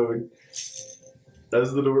 Okay, so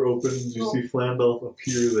as the door opens, you see Flandolf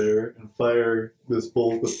appear there and fire this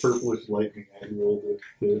bolt of purplish lightning at you. Roll to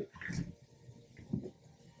hit.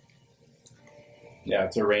 Yeah,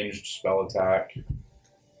 it's a ranged spell attack.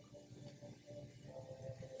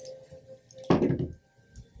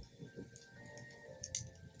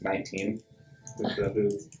 $19. I think that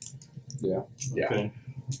is. Yeah. Yeah. Okay.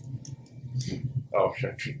 Oh,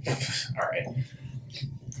 shit. Alright.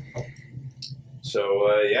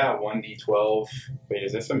 So, yeah, 1d12. Wait,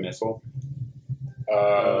 is this a missile?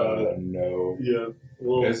 No. Yeah.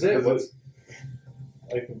 Well, Is it? What's...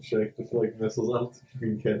 I can check if like missiles. I don't think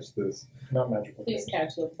you can catch this. Not magical. Please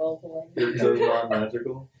catch the bolt away. It says not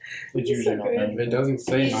magical. It's He's usually so not good. magical. It doesn't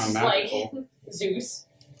say He's non-magical. like Zeus.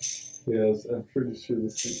 Yes, I'm pretty sure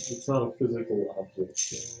it's not a physical object.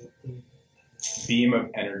 Beam of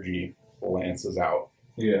energy lances out.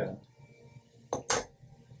 Yeah. You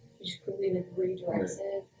just quickly like redirects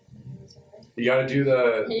it. You gotta do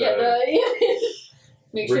the... Yeah,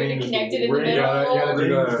 make sure to connect it in the you middle. gotta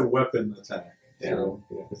do Range is a the... weapon attack. Yeah. So,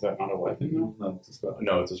 Is that not a weapon though? no, it's a spell.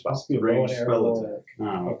 No, it's a spell. Must be a Range bow and spell arrow attack.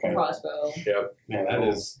 Oh, okay. Crossbow. Yep. Yeah, that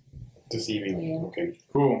is deceiving. Yeah. Okay.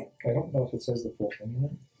 Cool. I don't know if it says the full thing in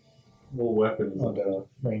it. Well, weapon is Oh, the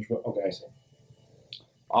range. Okay, I see.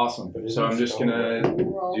 Awesome. But So I'm just gonna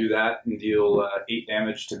Roll do that and deal 8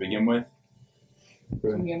 damage to begin with.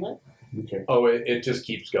 to begin with. Okay. Oh, it just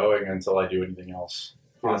keeps going until I do anything else.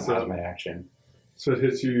 Yeah, As my action. So it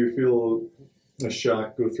hits you. You feel a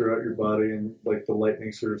shock go throughout your body, and like the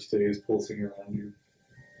lightning sort of stays pulsing around you.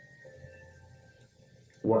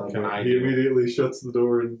 What can I He do? immediately shuts the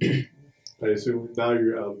door, and I assume now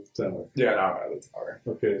you're out of the tower. Yeah, no, I'm out of the tower.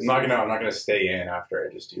 Okay. I'm not gonna stay in after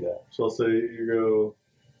I just do that. So I'll say you go,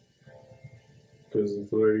 because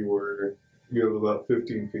of where you were, you have about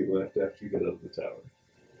 15 feet left after you get out of the tower.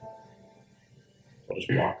 I'll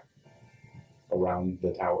just walk around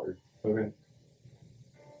the tower. Okay.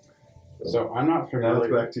 So I'm not Now it's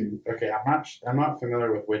familiar. back to you. Okay, I'm not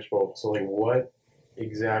familiar with Witch Bolt. So like, what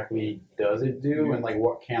exactly does it do, and like,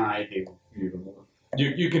 what can I do? You don't know.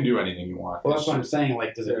 You can do anything you want. Well, that's what I'm saying.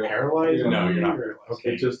 Like, does it Yeah. paralyze? Yeah. me, No, you're not or- paralyzed.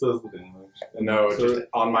 Okay. It just does the damage. No, So- just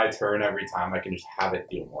on my turn every time I can just have it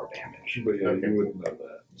deal more damage. But yeah, Okay. you wouldn't know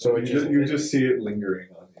that. So it you just see it lingering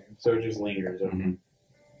on you. So it just lingers. Okay. Mhm.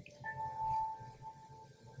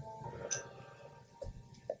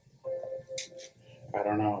 I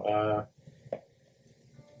don't know.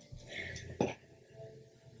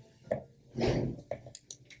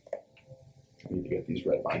 I need to get these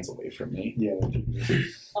red vines away from me. Yeah.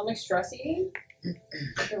 How much stress eating?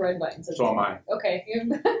 The red buttons. So am I. Okay.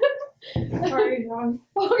 Sorry, John.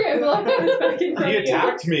 Okay, well, I was back in front He of you.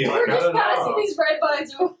 attacked me. We're Like, I just don't passing know. these red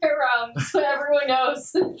vines around so everyone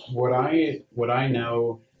knows. Would I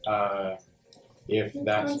know if that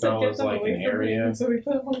John said spell get is them like away an from me, area? So we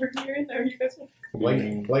put them over here, and there you guys are. Like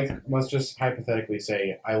let's just hypothetically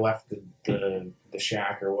say I left the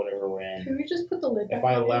shack or whatever we're in. Can we just put the lid back If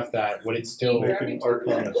I on it? left that, would it still? Yeah. Make an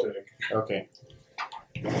Arcana check. Okay.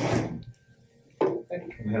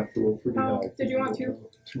 And have to roll pretty Oh, high. did you want to?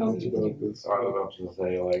 Too much about this. I was about to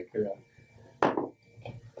say, like,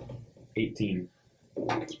 18.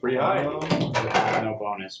 it's pretty high. No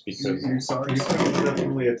bonus because. You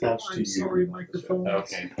definitely attached to you. sorry, microphone.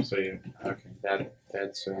 Okay, so you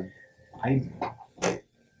that's I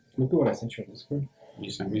look at what I sent you on Discord. you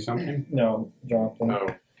sent me something. No, Jonathan. Oh.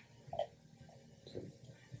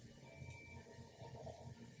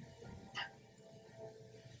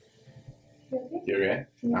 You okay?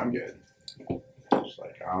 You okay? I'm good. Just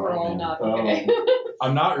like, oh, We're all man. not okay.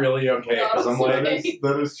 I'm not really okay because I'm like,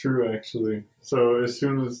 That is true, actually. So as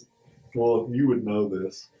soon as, well, you would know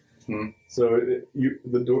this. Hmm. So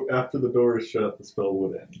the door after the door is shut, the spell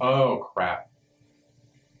would end. oh crap.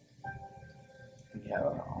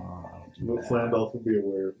 Yeah. But Flandolf would be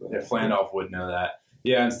aware of that. Yeah, Flandolf would know that.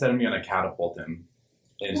 Yeah, instead I'm gonna catapult him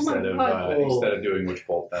instead of God. instead of doing witch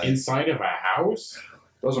bolt. Then Inside of a house?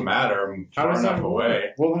 doesn't matter. I'm How far does enough that away. work?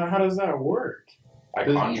 Well, then how does that work? I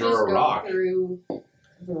You conjure just a go rock. through the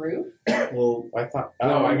roof. Well, I thought.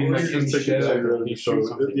 No, I mean, you like, just take instead it of- out, you so shoot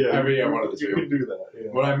something. yeah, I mean, yeah, one of the you two. can do that.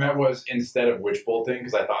 Yeah. What I meant was instead of witch bolting,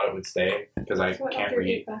 because I thought it would stay, because I So what, can't after you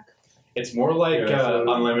read. get back? It's more like Yeah,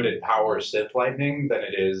 so- unlimited power Sith lightning than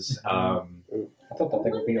it is. I thought that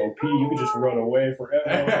thing would be OP. You could just run away forever.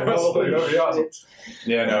 Absolutely, that would be awesome. shit.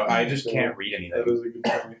 Yeah, no, I just can't read That anything. is a good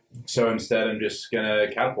point. So instead, I'm just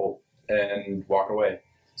gonna catapult and walk away.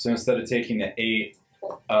 So instead of taking the 8,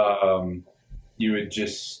 you would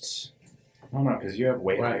just. I don't know, because you have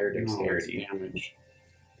way higher dexterity. No, it's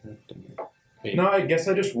damage. No, I guess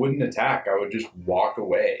I just wouldn't attack. I would just walk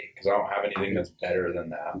away because I don't have anything that's better than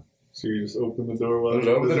that. So you just open the door while I'll just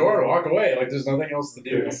open the door and walk away. Like there's nothing else to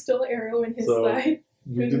do. There's still arrow in his So- side.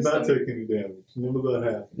 You did not take any damage. None of that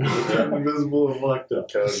happened. You got invisible and locked up.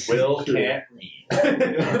 Because Will Sure. can't read.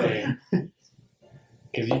 Okay.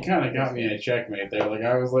 Because you kind of got me in a checkmate there. Like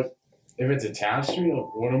I was like, if it's attached to me,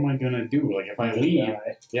 like, what am I gonna do? Like if I leave,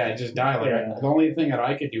 yeah, I just die. Like Yeah. the only thing that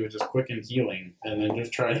I could do is just quicken healing, and then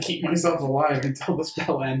just try to keep myself alive until the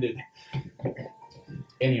spell ended.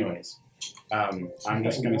 Anyways, I'm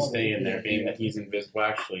just gonna stay in there, being that he's invisible.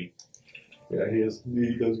 Actually, Yeah, he does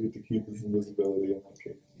get to keep his invisibility in that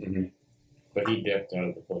case. Mm-hmm. but he dipped out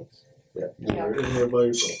of the place. Yeah, you're in there by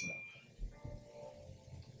yourself now.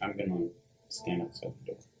 I'm gonna stand outside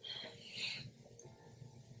the door.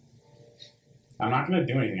 I'm not gonna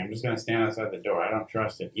do anything. I'm just gonna stand outside the door. I don't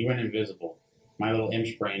trust it. He went invisible. My little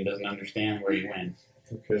imp brain doesn't understand where he went.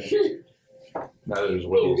 Okay. Neither does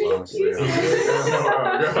Will's, honestly.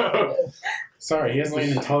 Sorry, he has like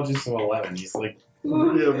an intelligence of 11. He's like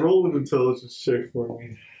Yeah, roll an intelligence check for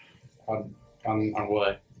me. on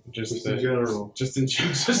what? Just in general. Just in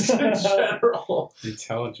Just in general.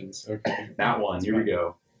 intelligence. Okay. That one. Here we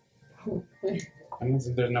go. And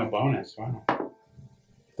there's no bonus. Wow.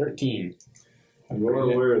 13. You are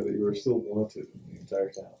aware that you are still wanted in the entire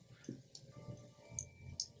town.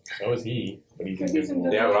 So is he, but he's He's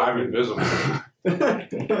invisible. Yeah, but I'm invisible.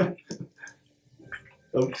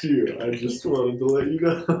 Up to you. I just wanted to let you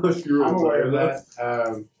know if you were I'm aware of aware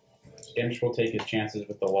that. Imsh will take his chances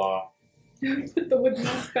with the law. Put the wood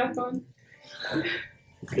mask back on.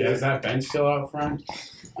 Yeah, is that bench still out front?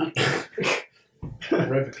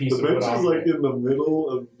 Rip a piece The of wood bench off is like it. in the middle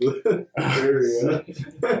of the area.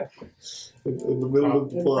 in the middle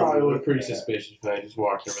of the It plaza. probably looked pretty suspicious if I just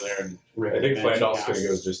walked over there and ripped I think the bench Flandolf's down. gonna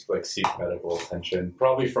go just like seek medical attention,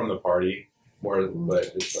 probably from the party, more,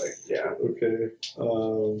 but just like yeah. Okay.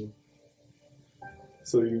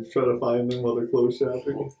 So you try to find them while they're clothes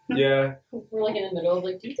shopping? Yeah, We're like in the middle of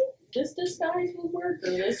like, do you think this disguise will work or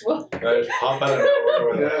this will? I just pop out of nowhere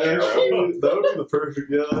with Yeah, an arrow. actually, that would be the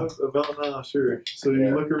perfect. Yeah, about now, sure. So you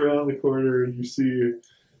Yeah. look around the corner and you see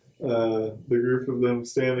the group of them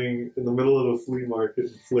standing in the middle of a flea market.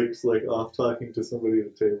 And Flick's like off talking to somebody at a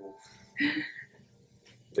table.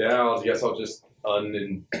 Yeah, I guess I'll just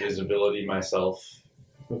uninvisibility myself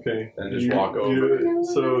Okay. and just walk over.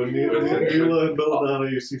 So Neela and Belladonna,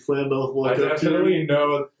 you see Flandolf I walk up to you. definitely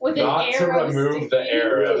know With an not to arrow remove the sticking.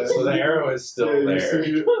 arrow, so the arrow is still Yeah, there.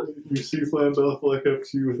 you see Flandolf walk up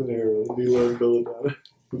to you with an arrow. Neela and Belladonna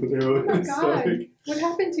with an arrow Oh in my his god. stomach. What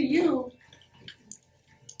happened to you?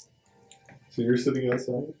 So you're sitting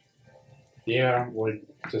outside? Yeah, we're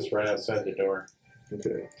just right outside the door.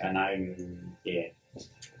 Okay. And I'm, yeah.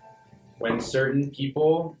 When certain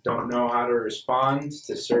people don't know how to respond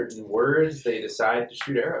to certain words, they decide to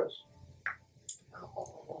shoot arrows.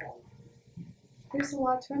 There's a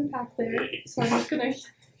lot to unpack there, so I'm just gonna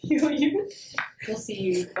heal you. We'll see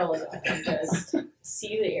you fellas just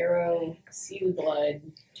see the arrow, see the blood,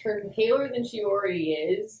 turn paler than she already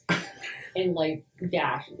is, and like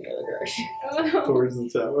dash in the other direction. Oh no. Towards the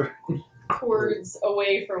tower. Towards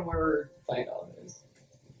away from where Flandolf is.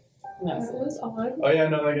 That That's it. was odd. Oh yeah,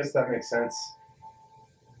 no, I guess that makes sense.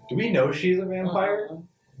 Do we know she's a vampire?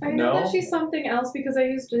 I know No. that she's something else because I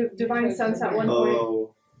used divine sense at one point.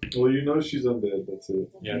 Oh. Well, you know she's undead, that's it.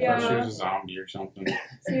 Yeah, I Yeah. thought she was a zombie or something.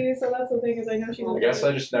 See, so that's the thing is I know she's. I guess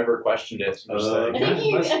I just never questioned it. I'm just Uh, like, I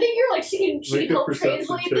think you're like she Make a helped perception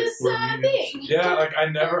translate check this for me. thing. yeah, like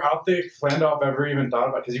I don't think Flandolf ever even thought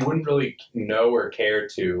about it because he wouldn't really know or care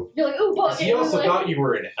to. You're like, oh, but He also thought you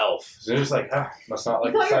were an elf. So it was like, must not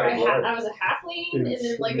like you the thought you were side a of ha- blood. I was a halfling, and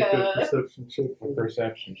then like Make a. perception check. My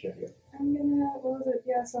perception check. I'm gonna. What was it?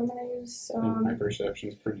 Yeah, so I'm gonna use My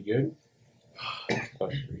perception's pretty good.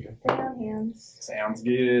 Plus 3. down hands. Sounds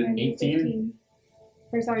good. And 18? 15.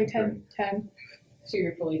 Or sorry, 10. 10. So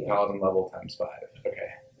you're fully. Paladin level times 5.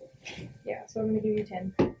 Okay. Yeah, so I'm gonna give you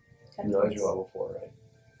 10. 10 You realize points. you're level 4, right?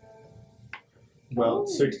 About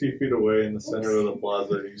 60 feet away in the center of the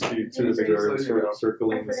plaza, you see two of the guards sort of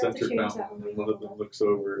circling I the forgot to center change fountain, that one. and one of them looks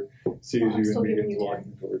over, sees I'm you, and still giving begins you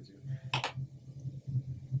walking towards you.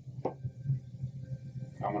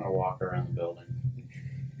 I'm gonna walk around the building.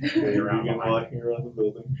 You around begin behind. walking around the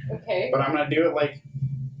building. Okay. But I'm gonna do it like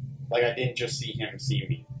I didn't just see him see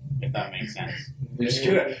me, if that makes sense.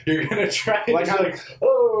 You're gonna try Like to how- like,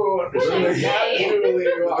 oh, What should I like, say? casually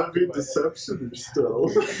Would walk that be by. deception or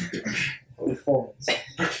stealth? Performance.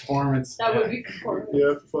 Performance. That would be performance.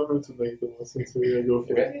 Yeah, performance would make the most sense, so yeah, go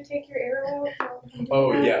for it. Can you take your arrow out?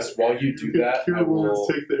 Oh yes, while you do that, Cure I will. wounds,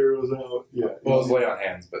 take the arrows out. Yeah, Well, it's lay on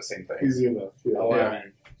hands, but same thing. easy enough. Yeah.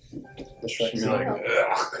 11. The Shrek She'd be scene. like, ugh.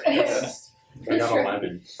 I got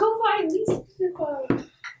 11. Go find Lisa.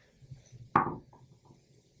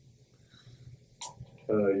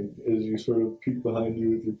 As you sort of peek behind you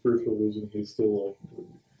with your peripheral vision, he's still walking toward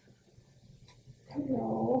you.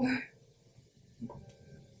 No.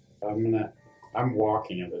 I'm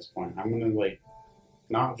walking at this point. I'm gonna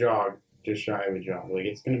not jog, just shy of a jog.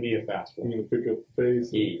 It's gonna be a fast I'm one. going to pick up the pace.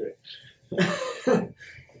 Yeah. Okay.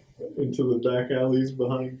 Into the back alleys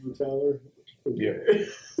behind the tower. Okay.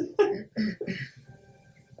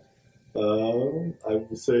 I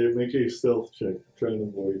will say make a stealth check. Try and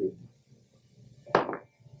avoid it.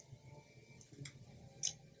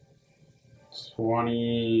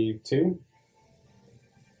 22.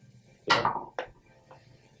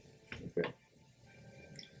 Okay.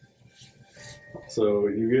 So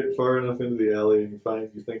you get far enough into the alley and you find,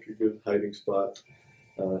 you think, a good hiding spot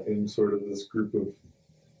in sort of this group of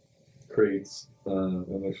crates,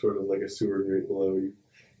 and there's sort of like a sewer grate below you.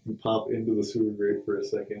 You pop into the sewer grate for a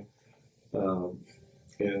second,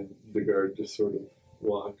 and the guard just sort of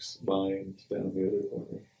walks by and down the other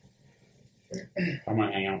corner. I'm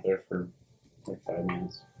gonna hang out there for 5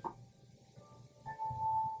 minutes.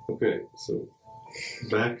 Okay, so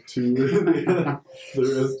back to the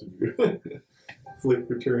rest of you. Flick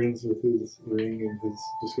returns with his ring and his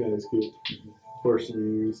disguise kit. partially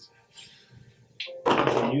used.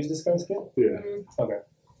 Did you use disguise kit? Yeah. Okay.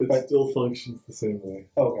 It But- still functions the same way.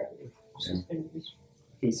 Okay.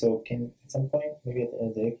 Okay, so can at some point, maybe at the end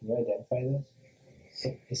of the day, can you identify this?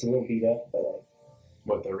 It's a little beat up, but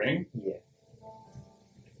What, the ring? yeah.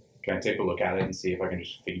 Can I take a look at it and see if I can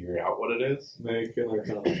just figure out what it is? Make an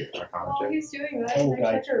arcana check. Arcana While check. he's doing that, Oh, can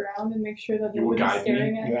I guide check around and make sure that You will nobody's guide me?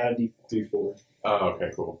 staring at You him? add a D4. Oh,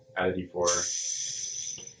 okay, cool. Add a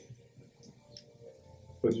d4.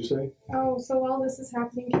 What'd you say? Oh, so while this is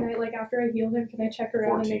happening, can I, like, after I heal him, can I check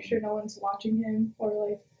around and make 14. sure no one's watching him or,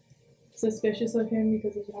 like, suspicious of him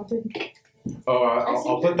because he's wanted? Oh, I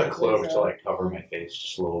I'll think put the it cloak was, to like cover my face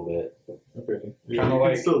just a little bit. Okay. Kinda you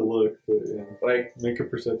like- can still look, but yeah. Like, Make a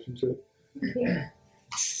perception check.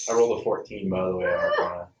 I rolled a 14, by the way. on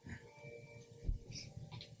Arcana.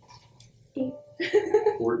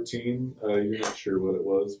 14. You're not sure what it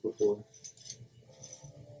was before.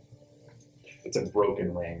 It's a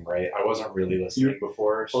broken ring, right? I wasn't really listening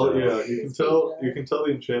before, so. Oh yeah, you can tell. You can tell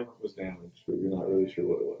the enchantment was damaged, but you're not really sure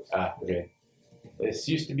what it was. Ah, okay. This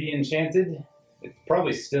used to be enchanted. It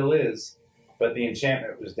probably still is, but the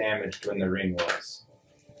enchantment was damaged when the ring was.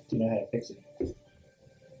 Do you know how to fix it?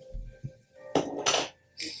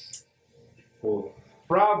 Well,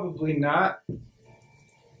 Probably not.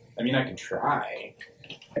 I mean, I can try.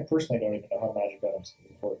 I personally don't even know how magic items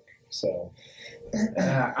work, so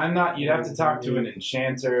I'm not. You'd have to talk to an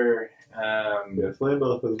enchanter. yeah,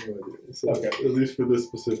 Flandolf has no idea. So Okay. at least for this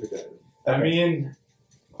specific item. I mean,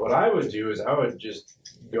 what I would do is I would just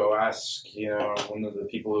go ask, one of the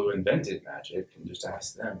people who invented magic and just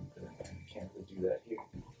ask them. But I can't really do that here.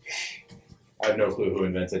 I have no clue who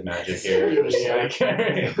invented magic here. Just like,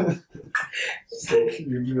 So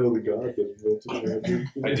you do know the god that invented magic.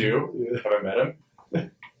 I do? Yeah. Have I met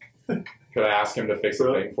him? Could I ask him to fix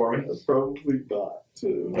the thing for me? Probably not.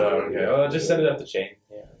 Oh, okay. Well, just send it up the chain.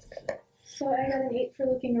 Yeah. So I got an 8 for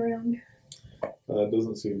looking around. It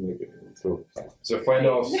doesn't seem like it. So So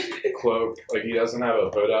Flandolf's cloak, like he doesn't have a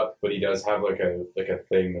hood up, but he does have like a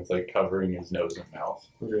thing that's like covering his nose and mouth,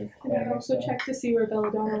 okay. And I also checked to see where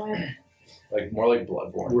Belladonna went. like more like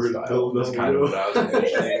Bloodborne Where did style. That's Belladonna kind of go? what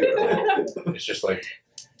I was envisioning. It's just like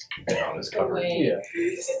on his cover. Away.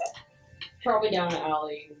 yeah. Probably down an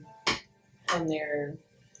alley from there.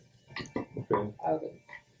 Okay. Out of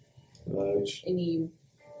anywhere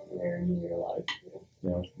near a lot of people.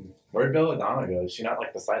 Yeah. Where'd Belladonna go? Is she not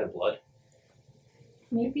like the sight of blood?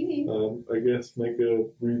 Maybe. I guess were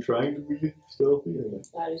you trying to be stealthy or not?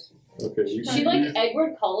 That is. Okay. You She like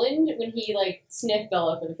Edward Cullen when he like sniffed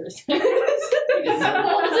Bella for the first time. He just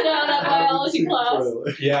holds it out at biology class.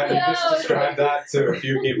 Yeah, you Yeah, just described that to a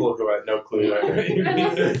few people who had no clue what you mean.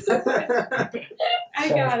 I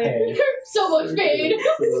got it. So much pain.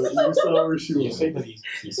 You saw where she You was. say that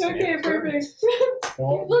he's Okay, perfect.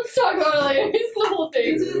 Well, Let's talk about it later. It's the whole thing.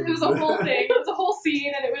 It was a whole thing. It was a whole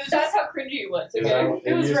scene, and it was That's just. how cringy it was. Is Okay, that,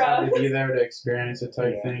 It was you just have rough. to be there to experience it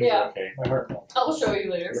type Yeah. thing? Yeah. Okay. my heart melts. I'll show you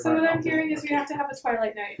later. So what I'm hearing is we have to have a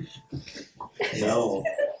Twilight night. No.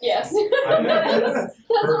 Yes. I'm That's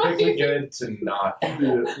perfectly why- good to not.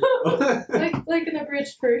 Yeah. Like an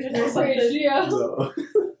abridged version or something. Yeah. No.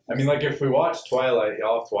 I mean, like if we watch Twilight,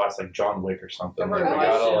 y'all have to watch like John Wick or something. Like, we Oh,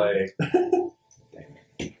 gotta shit.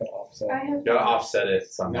 like I have. gotta offset it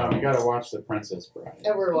somehow. No, you gotta watch The Princess Bride.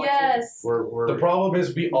 And we're watching. Yes. We're The problem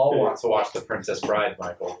is we all want to watch The Princess Bride,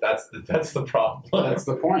 Michael. That's the problem. that's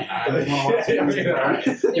the point. I just want to watch I The mean,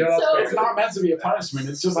 Princess Bride. you know, So- It's not meant to be a punishment.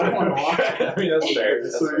 It's just I want to watch it. I mean, that's fair.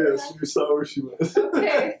 That's So fair. yes, you saw where she was.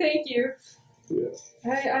 Okay, thank you. Yeah.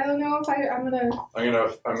 I don't know if I'm gonna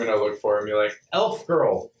I'm gonna look for her and be like, Elf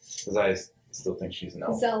Girl, because I still think she's an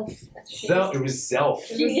elf. Zelf. Zelf. It was Zelf.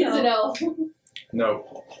 She is an elf.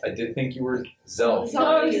 No, I did think you were Zelf. No,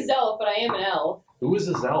 I was a elf, but I am an elf. Who was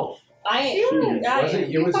a Zelf? I She am. was. I Was am. it?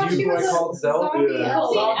 It was thought you she who I was a called Zelf. zombie Yeah.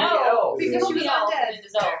 elf. Zombie elf. Because she was Zombie elf undead. and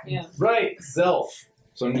a elf, yeah. Right, Zelf.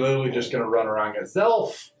 So I'm literally just gonna run around and go,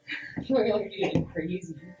 Zelf. You're getting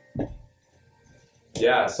crazy.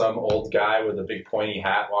 Yeah, some old guy with a big pointy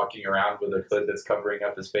hat walking around with a hood that's covering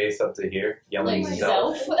up his face up to here, yelling Like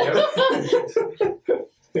Zelf. self.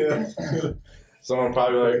 Yeah. Someone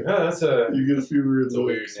probably like, oh, that's a You get a few weird It's a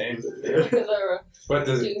weird looks. name. Yeah. Because of but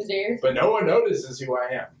does Doomsday. but no one notices who I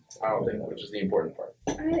am. I don't think, which is the important part.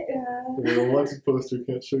 The Alexa poster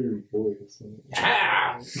can't show your voice.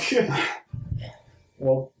 Ah!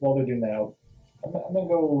 Well, while they're doing that, I'm gonna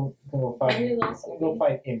go find. I'm gonna go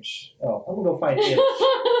find Imsh. Oh, I'm gonna go find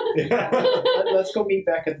Imsh. Let's go meet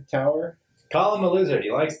back at the tower. Call him a lizard. He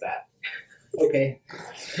likes that. Okay.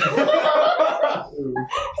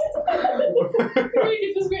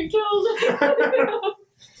 We could just get killed.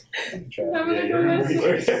 I'm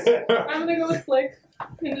gonna go with Flick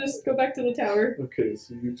and just go back to the tower. Okay,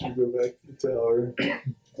 so you two go back to the tower.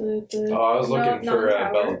 Oh, I was looking for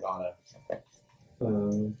Belladonna. Oh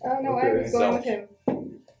no, I Okay. was going with Zelf.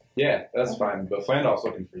 him. Yeah, that's fine. But Flandol's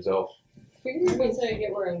looking for Zelf. Figure once I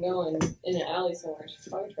get where I'm going in an alley somewhere, she's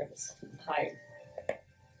probably trying to hide.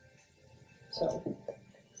 So,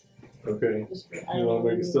 Okay. just, You want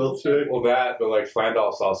to make a stealth check? Well, that, but like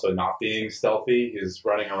Flandol's also not being stealthy. He's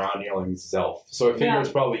running around yelling Zelf. So I figure Yeah. it's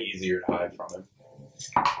probably easier to hide from him.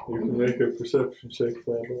 You can make a perception check,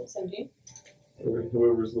 Flandel. 17? Or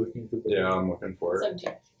whoever's looking for that. Yeah, I'm looking for it. 17.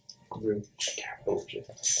 Okay. Oh, shit.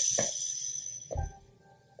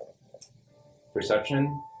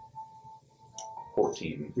 Perception?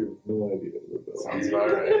 14. You have no idea what that Sounds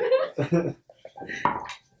about right.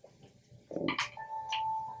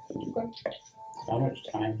 How much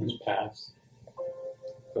time has passed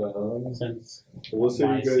since Well, let's say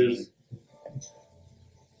my you guys. scene?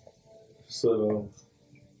 So,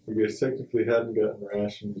 you guys technically hadn't gotten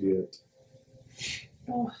rations yet.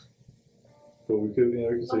 Oh. But we could, we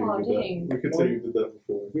could say Aw, you did dang. that. We could say you did that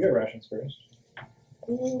before. We got rations first.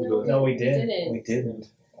 No, We didn't. didn't. We didn't.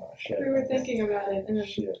 Oh shit. We were thinking about it, and then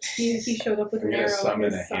Shit. he showed up with We're an gonna arrow and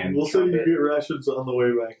summon his a son. hand. We'll say you trumpet. get rations on the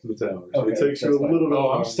way back to the tower. So Okay, it takes you a that's fine. little bit Oh, I'm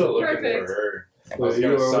longer. still looking Perfect. for her. I was You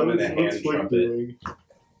gonna are- summon a what's hand Flick trumpet. doing?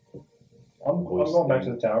 I'm going back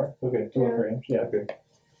to the tower. Okay. To look for him. Yeah. Okay.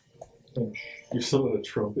 You summon a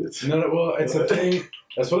trumpet. No, well, it's a thing.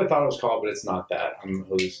 That's what I thought it was called, but it's not that. I'm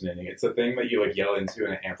hallucinating. It's a thing that you like yell into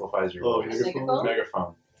and it amplifies your Oh, voice. Megaphone?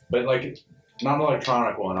 Megaphone. But like, not an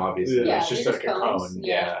electronic one, obviously. Yeah. It's just they're like just a cones. cone.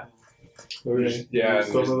 Yeah. Okay. Yeah, You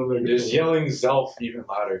summon a megaphone. Just yelling Zelf even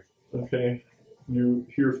louder. Okay. You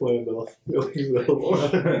hear Flandel yelling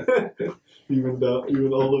Zelf.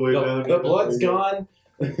 even all the way down. The blood's gone.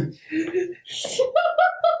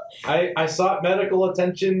 I sought medical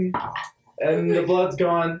attention, and the blood's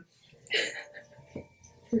gone.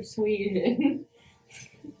 Persuasion.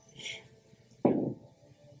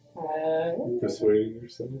 Persuading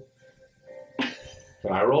yourself.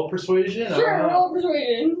 Can I roll persuasion? Sure, roll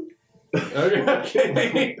persuasion.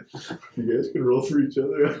 Okay. You guys can roll for each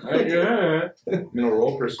other. Okay. I'm gonna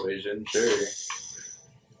roll persuasion, sure.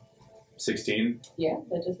 16. Yeah,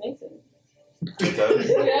 that just makes it. It does.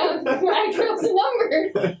 Yeah, I trust the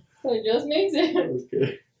number. So it just makes it.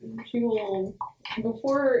 Okay. She will,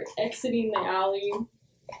 before exiting the alley,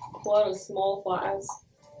 pull out a small flask,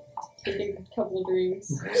 take a couple of drinks.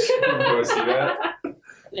 You want to see that?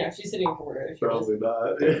 Yeah, she's sitting forward. She just Probably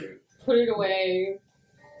not. put it away,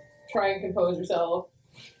 try and compose herself.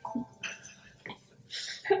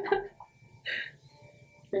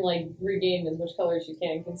 And like regain as much color as she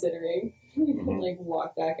can, considering. Mhm. Like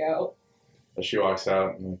walk back out. As she walks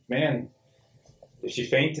out, I'm like, man, if you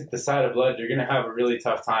faint at the sight of blood, you're gonna have a really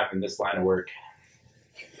tough time in this line of work.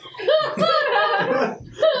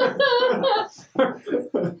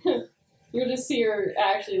 You'll just see her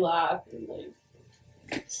actually laugh and like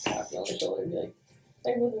tap you on the shoulder and be like,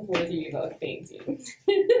 I wasn't forward to you about fainting. Like,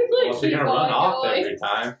 Well, if you're gonna run off going. every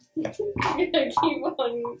time, You're gonna keep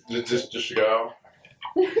on. just go.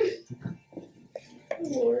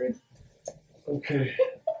 Lord, Okay.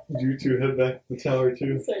 You two head back to the tower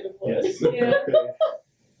too. sight of blood. Yes. Yeah.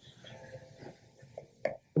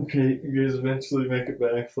 Okay, you guys eventually make it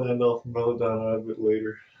back. Flandolf and Belladonna a bit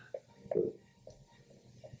later. I'm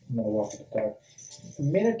gonna walk to the tower.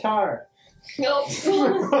 Minotaur! Nope.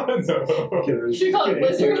 Okay, there's, She called it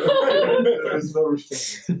Blizzard. there's no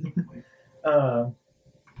response.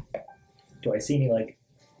 Do I see any like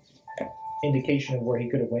indication of where he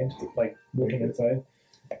could have went? Like looking inside?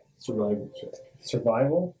 Survival check.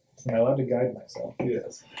 Survival? Am I allowed to guide myself?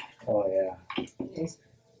 Yes. Oh yeah.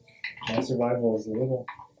 My survival is a little.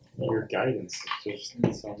 Your guidance is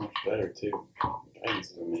just so much better too.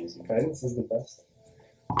 Guidance is amazing. Guidance is the best.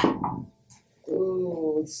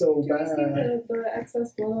 Ooh. It's so Do we see the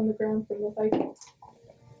excess blood on the ground from the fight?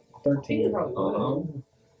 13. Probably.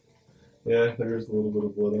 Yeah, there's a little bit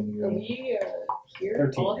of blood on the Are ground. we here?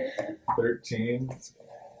 13. All here? 13.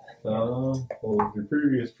 Well, with your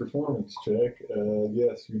previous performance check,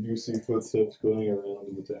 yes, you do see footsteps going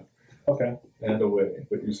around the town. Okay. And away,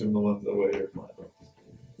 but you assume the ones away are fine.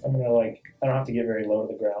 I'm gonna like. I don't have to get very low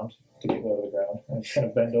to the ground to get low to the ground. I'm just gonna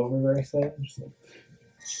bend over very slowly. Just like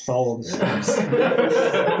follow the steps.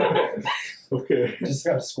 Okay. Just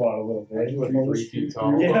gotta squat a little bit. Like 3 feet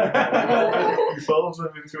tall. Yeah. You follow them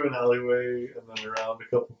into an alleyway and then around a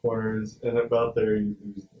couple corners, and about there you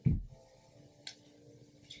lose them.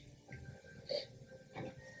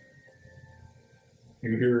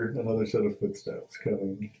 You hear another set of footsteps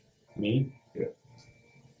coming. Me? Yeah.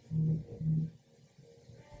 I'm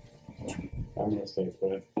gonna stay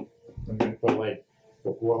put. Okay. But like,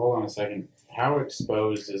 well, hold on a second. How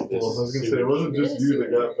exposed is this? Well, I was gonna say it sewage? wasn't just you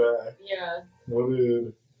that got back. Yeah. What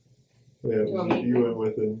did? Yeah, You want me? you went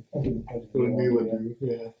with him. I didn't What did Mila do?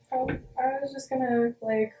 Yeah. I was just gonna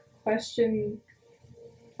like question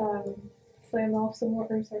Flamolf some more.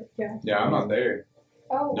 Or sorry, yeah. Yeah, I'm not there.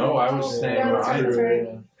 Oh. No, I was saying Yeah, that's right. That's right.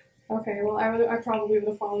 Yeah. Okay. Well, I probably would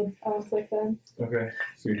have followed Flick then. Okay.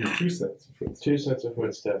 So you hear 2 sets of footsteps. 2 sets of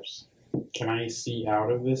footsteps. Can I see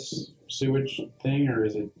out of this sewage thing, or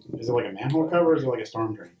is it like a manhole cover, or is it like a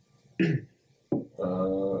storm drain? I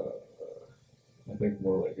think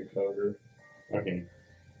more like a cover. Okay.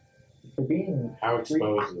 For being How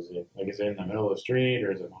exposed is it? Like, is it in the middle of the street,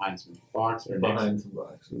 or is it behind some boxes? Or Behind some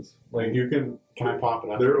boxes. Like you can. Can I pop it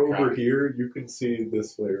up? They're like a over crack? here. You can see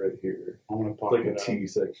this way right here. I'm gonna pop Like it a up. T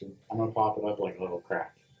section. I'm gonna pop it up like a little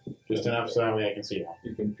crack, just enough so that way I can see out.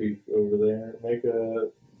 You can peek over there. Make a.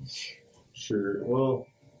 Sure. Well,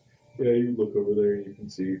 yeah, you look over there and you can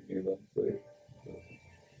see eventually.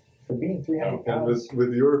 for being 300 And pounds.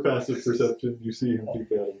 with your passive perception, you see him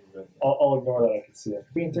peek out of the vent. I'll ignore that I can see it.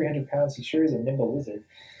 For being 300 pounds, he sure is a nimble lizard.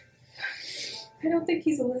 I don't think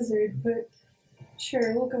he's a lizard, but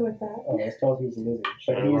sure, we'll go with that. Oh, I was told he was a lizard.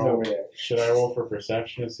 But I he's roll? over there. Should I roll for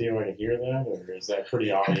perception to see if I can hear that, or is that pretty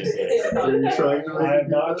obvious? That Are you trying to make I am it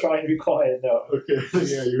not hear trying to be quiet, no. that? Okay,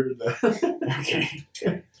 yeah, you heard that. okay.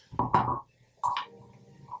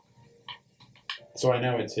 So I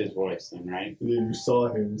know it's his voice then, right? Yeah, you saw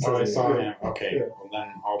him. Oh, I say, saw yeah. him. Okay, Yeah. well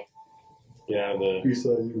then I'll get out of the He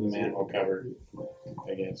saw you. manhole cover,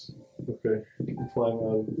 I guess. Okay, you climb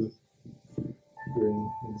out of the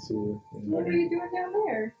drain and sewer. What are you doing down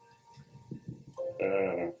there?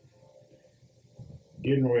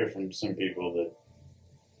 Getting away from some people that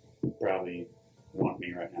probably want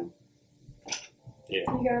me right now. Yeah,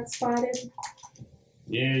 You got spotted.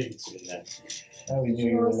 yeah, you can see that. I always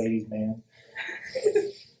knew you were a ladies' man.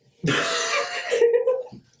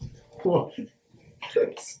 What?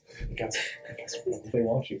 They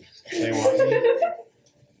want you. They want me.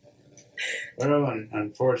 Well,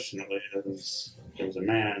 unfortunately, there was a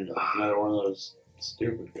man, another one of those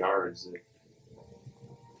stupid guards that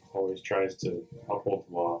always tries to uphold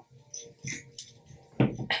the law.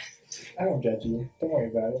 I don't judge you. Don't worry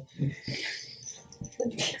about it.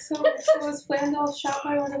 So was Flandel shot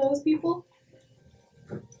by one of those people?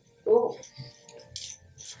 Oh.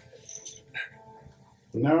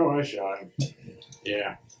 No, I shot him.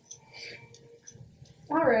 Yeah,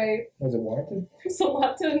 Alright. Was it warranted? There's a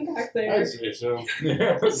lot to unpack there. I'd say so.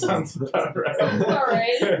 Yeah, that sounds about right. Sounds about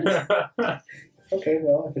right. Okay,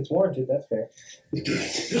 well, if it's warranted, that's fair.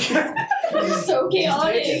 This is so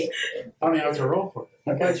chaotic. I don't have to roll for it.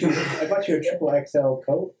 I got you a triple XL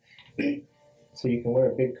coat, so you can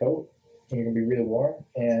wear a big coat, and you're gonna be really warm.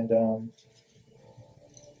 And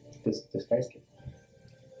this guy's kit.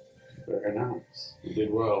 Very nice. You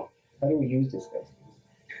did well. How do we use this guy?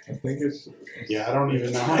 I think it's. Yeah, I don't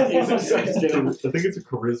even know how to use a sex I kit. think it's a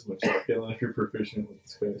charisma check. I don't know if you're proficient with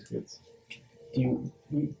Sky's kids. Do you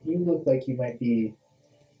look like you might be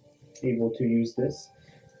able to use this?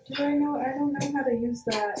 Do I know? I don't know how to use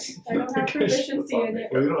that. I don't have proficiency in it.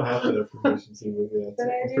 Well, you don't have to have proficiency, but yeah, But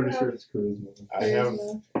I I'm do pretty have- sure it's charisma. I have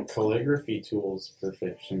Charisma. calligraphy tools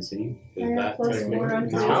proficiency. Is I have that plus technically- 4 on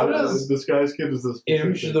No. How does this guy's kid is this?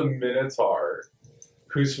 Imsh the Minotaur,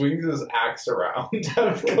 who swings his axe around,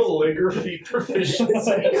 have calligraphy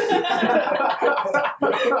proficiency?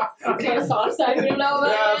 Okay, soft side, we don't know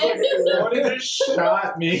about Yeah, it's it. like, one just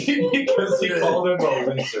shot me because he called him a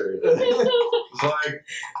wizard. It's like,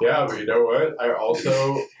 yeah, but you know what? I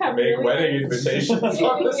also make wedding invitations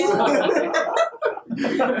on the side.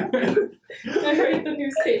 I read the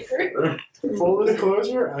newspaper. Full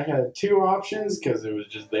disclosure, I had 2 options because it was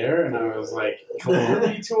just there, and I was like,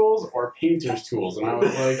 calligraphy tools or painter's tools, and I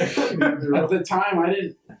was like, at the time, I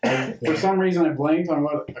didn't. For some reason, I blanked on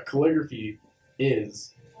what a calligraphy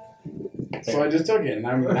is, so I just took it, and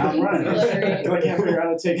now I'm running it. 'Cause I can't figure out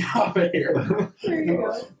how to take it off of here. There you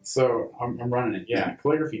go. So I'm running it. Yeah,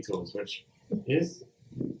 calligraphy tools, which is.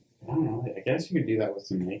 I don't know. I guess you could do that with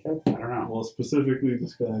some makeup. I don't know. Well, specifically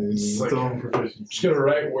disguise its own proficiency. Just gonna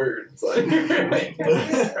write words. Like, Can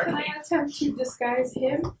I attempt to disguise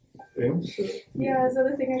him? Imsh? Yeah, is that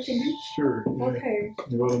a thing I can do? Sure. Yeah. Okay.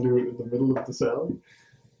 You want to do it in the middle of the sally?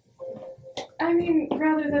 I mean,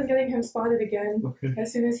 rather than getting him spotted again, Okay.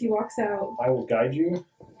 as soon as he walks out. I will guide you,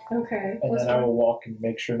 Okay. and Let's then I go. will walk and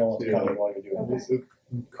make sure no one's Yeah. coming while you're doing Okay. this. You're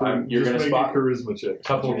Just gonna make spot a charisma check. a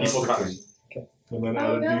couple people coming. And then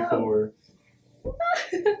Oh, add a no.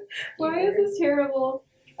 d4. Why is this terrible?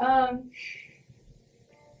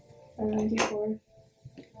 D4.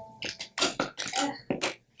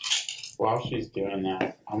 While she's doing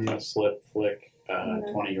that, I'm gonna flick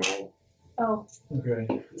 20-year-old Oh, Okay.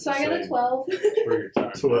 so I got a Same. 12. for your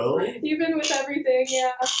time. 12. Even with everything,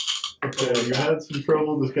 yeah. Okay, you had some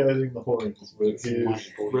trouble disguising the horns, but It's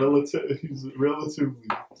he's relatively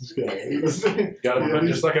disguised. Got Yeah, him at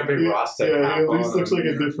just like a big Yeah, Rasta yeah, cap he at least on looks him. like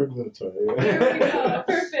a different Minotaur. Yeah. There we go.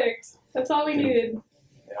 Perfect. That's all we needed.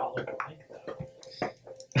 They all look alike though.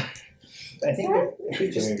 I think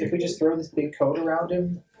if we just throw this big coat around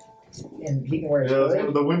him, and he can wear his Yeah,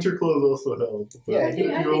 hood, the winter clothes also help. But Yeah, I think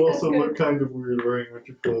you will also that's look kind of weird wearing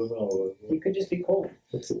winter clothes and all of he that. could just be cold.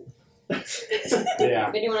 That's it. Yeah.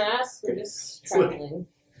 If anyone asks, we're just It's like- traveling.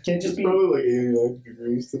 Can it It's just be probably like 89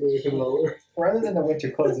 degrees today in Lower. rather than the winter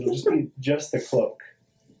clothes? It'll just be just the cloak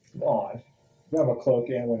on. You have a cloak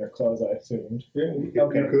and winter clothes, I assumed. Yeah,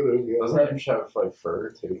 Okay. you could have. Yeah. Doesn't Imsh have like fur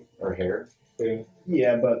too, or hair? Yeah.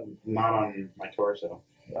 Yeah, but Not on my torso.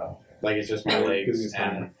 No. Like it's just my Because legs he's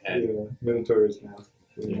and head. Yeah, Minotaur is now.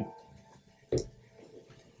 Yeah.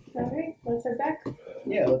 Alright, let's head back.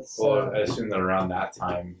 yeah, let's. Well, I assume that around that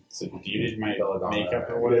time, So do you did my Belladonna. makeup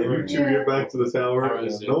or Yeah, whatever? you two get back to the tower. How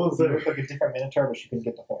is No one's She there. looked like a different minotaur, but she couldn't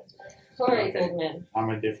get the horns. Alright, Okay. old man. I'm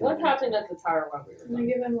a different. What happened at the tower while we were I'm gone? gonna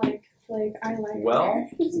give him like eyeliner. Well-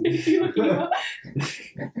 You know?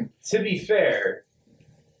 To be fair,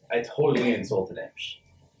 I totally insulted Imsh.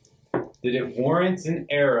 Did it warrant an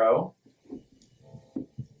arrow?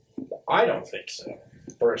 I don't think so,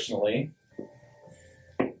 personally.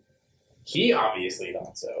 He obviously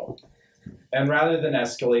thought so. And rather than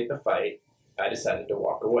escalate the fight, I decided to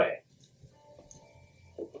walk away.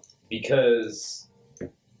 Because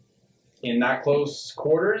in that close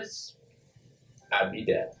quarters, I'd be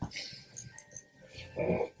dead.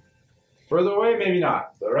 Further away, maybe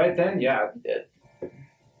not. But right then, yeah, I'd be dead.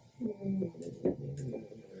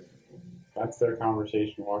 That's their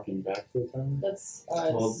conversation walking back to the town. That's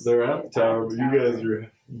Well, they're at the tower, but you guys are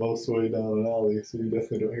most of the way down an alley, so you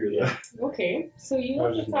definitely don't hear that. Okay, so you I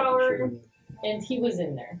left was the just making tower sure. and he was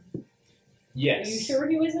in there. Yes. Are you sure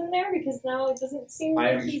he was in there? Because now it doesn't seem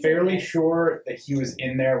I like am he's fairly in there. sure that he was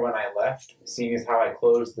in there when I left, seeing as how I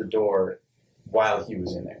closed the door while he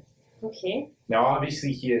was in there. Okay. Now,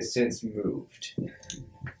 obviously, he has since moved,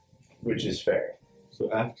 which is fair.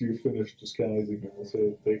 So after you finish disguising him, we'll say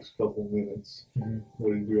it takes a couple minutes. Mhm.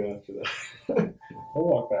 What do you do after that? We'll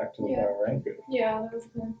walk back to the Yeah. tower, right? Okay. Yeah, that was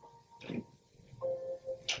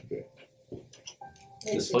good.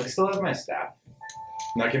 Does Flick still have my staff?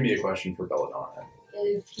 And that can be a question for Belladonna.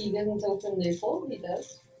 If he doesn't open the hole, he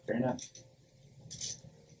does. Fair enough.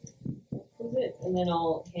 That's it. And then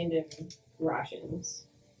I'll hand him rations.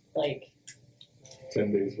 Like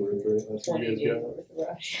 10 days worth, right? That's what 20 you days guys worth of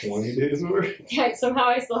rations. got? 20 days worth? Yeah, somehow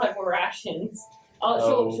I still have more rations.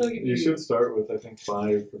 She'll give you should start with, I think,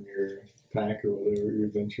 5 from your pack or whatever, your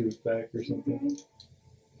adventures pack or something.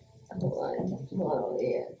 Hold on. Well,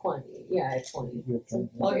 yeah, 20. Yeah, 20.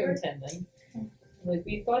 I'll give him 10 then. Like,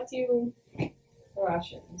 we've got you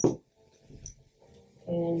rations.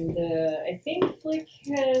 And I think Flick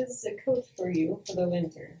has a coat for you for the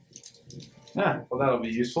winter. Ah, well, that'll be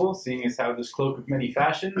useful, seeing as how this cloak of many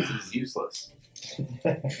fashions is useless.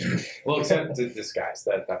 Well, except the disguise.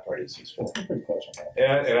 That part is useful. Pretty close on that.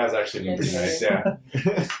 Yeah, it has actually been pretty nice, yeah.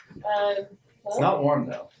 Well, It's not warm,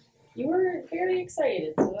 though. you were very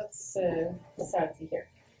excited, so that's sad to hear.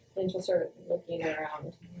 Then she'll start looking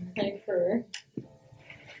around, like for.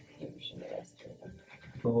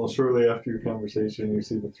 Well, shortly after your conversation, you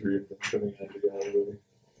see the 3 of them coming out of the alleyway.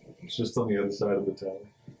 It's just on the other side of the tower.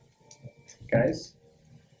 Guys,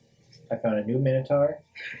 I found a new minotaur.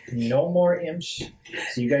 No more imps,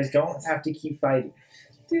 so you guys don't have to keep fighting.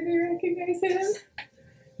 Do they recognize him?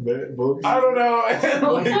 Both I don't know.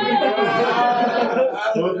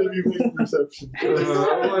 both of you make perception. Beat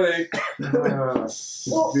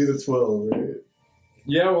a 12, right?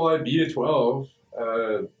 Yeah, well, I beat a 12.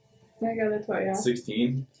 I got a 12, yeah.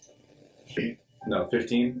 16. No,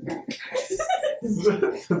 15.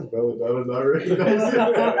 Belladonna not recognize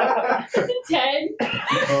It's a 10.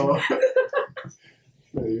 Oh.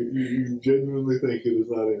 You genuinely think it is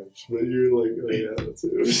not Imsh, but you're like, oh yeah, that's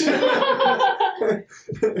it.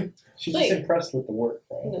 She's Wait. just impressed with the work,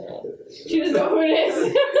 right? No. She doesn't know who it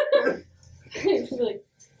is. She's like,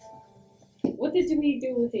 what did we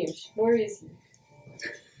do with him? Where is he?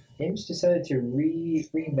 Imps decided to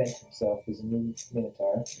reinvent himself as a new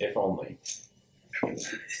minotaur. If only.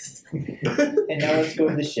 And now let's go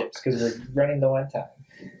to the ships, because we're running low on time.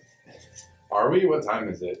 Are we? What time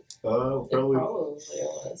is it? Probably. It probably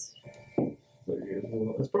was.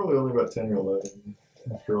 It's probably only about 10 or 11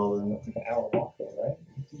 after all that. Like an hour walk though, right?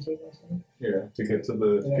 you said last time? Yeah, to get to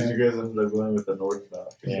the because you guys ended up going with the north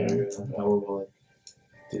dock. Yeah. So, yeah, hour long.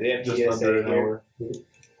 Do they have Just TSA under an here? hour.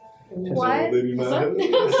 What? They do not have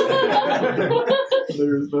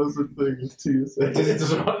There is no such thing as TSA.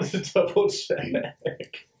 Just wanted to double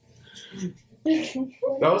check.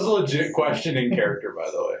 That was a legit question in character, by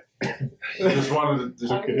the way. Just wanted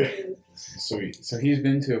to. Okay. So he's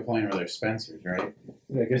been to a point where there's Spencer's, right?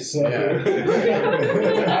 I guess so. Yeah.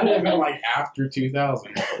 That would have been like after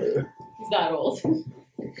 2000. He's that old.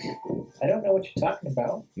 I don't know what you're talking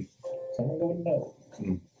about. Someone go know.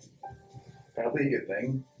 Probably a good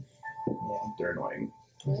thing. Yeah, They're annoying.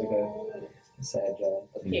 it's like a sad job.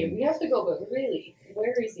 Okay, we have to go, but really,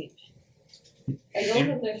 where is he? I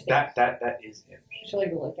don't understand. That is him. Should I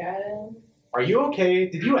go look at him? Are you okay?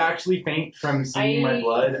 Did you actually faint from seeing my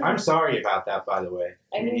blood? I'm sorry about that, by the way.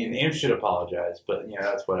 I mean, The imp should apologize, but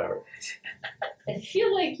that's whatever. I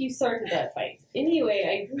feel like you started that fight. Anyway,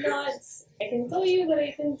 I can tell you that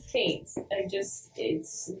I didn't faint.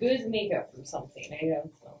 It's good makeup or something. I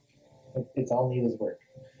don't know. It's all Neela's work.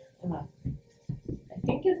 I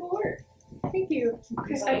think it will work. Thank you.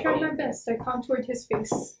 Because I tried my best. I contoured his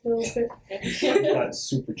face a little bit. Not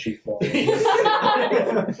super cheap though. Yes,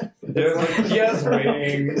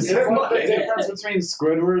 wings. It's like the difference between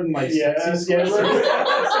Squidward and like sexy Squidward.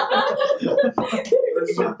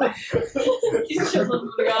 He's chiseled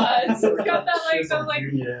for the gods. It's got that like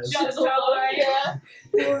Yes. just outline. Yeah.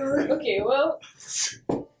 Okay, well,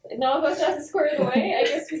 now that that's squared away, I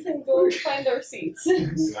guess we can go find our seats.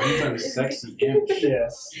 I'm a sexy imp.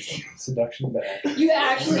 Yes. Seduction bad. You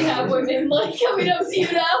actually have women like coming up to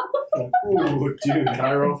you now. Ooh, dude, can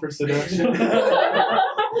I roll for seduction?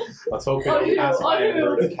 Let's hope Oh, it you pass know, by a oh,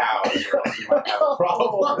 herd of cows, or else you might have a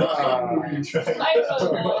problem. I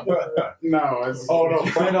don't know. No, it's Oh no,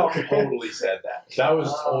 Flandel totally said that. That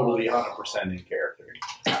was totally 100% in character.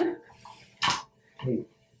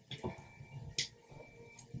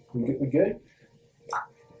 We good?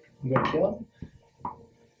 You gonna kill him?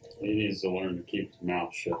 He needs to learn to keep his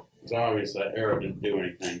mouth shut. It's obvious that arrow didn't do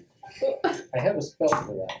anything. I have a spell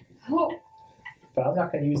for that, Oh, but I'm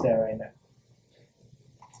not gonna use that right now.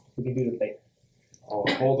 We can do it later. I'll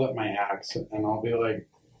hold up my axe and I'll be like,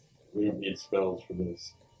 we don't need spells for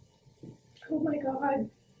this. Oh my god.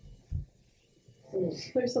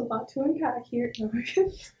 There's a lot to unpack here. For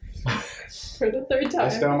the third I time.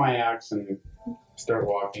 stow my axe and start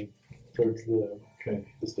walking towards the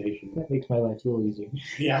station. That makes my life a little easier.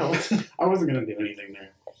 Yeah, I wasn't gonna do anything there.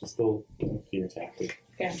 Just a little fear tactic.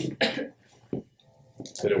 okay.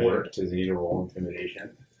 Did it work? Does he need to roll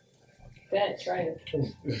intimidation? Good, try it.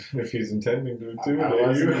 If he's intending to I intimidate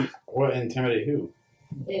wasn't- you. What intimidate who?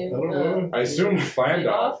 If, I don't know. I assumed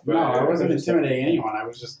Flandel. No, I wasn't intimidating anyone. I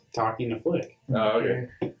was just talking to Flick. Oh, okay.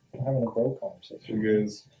 We're having a bro conversation. You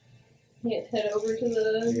guys, Yeah, head over to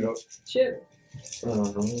the you know, ship. I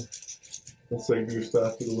don't know. Let's say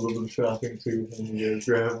Gustav did a little bit of shopping too, and you guys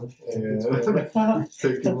grab him and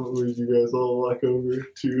take him where you guys all walk over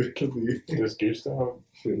to the. Does Gustav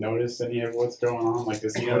notice any of what's going on? Like,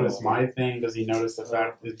 does he notice my thing? Does he notice the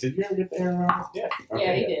fact that, did you ever get the arrow? Yeah.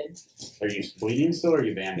 Yeah, he did. Are you bleeding still or are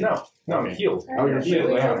you bandaged? No, I'm healed. Oh, you're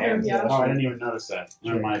healed. Yeah. Oh, I didn't even notice that.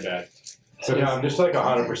 Oh, my bad. So yeah, I'm just like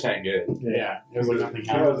 100% good. Yeah, it was like nothing He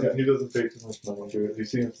happened. doesn't pay too much mind to it. He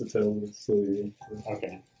seems to tell that it's still you.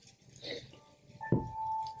 Okay.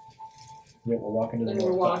 Yeah, we're walking to the And we're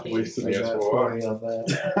north. walking. Wasted Yes, that we'll 20 on that.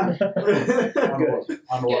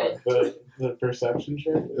 On what? The perception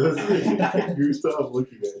check? Gustav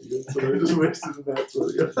looking at you, so I just wasted that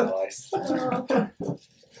 20. Nice.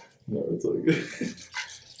 No, it's all good.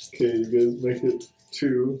 Okay, you guys make it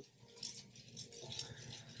to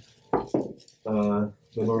the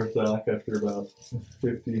North Dock after about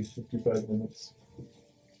 55 minutes.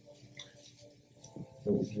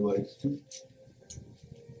 What would you like to do?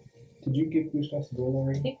 Did you give Gustav the gold I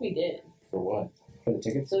already think we did. For what? for the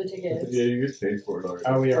tickets? So the tickets. Yeah, you get paid for it already.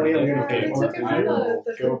 Oh, we already yeah, did. we Okay, already took it I from will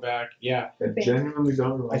the- go back. Yeah, I genuinely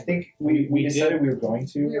don't remember. I think we We decided did. we were going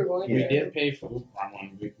to. We were going we to. did pay for wrong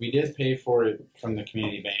one. We did pay for it from the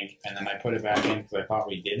community bank, and then I put it back in because I thought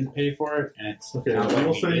we didn't pay for it, and it's Okay, now that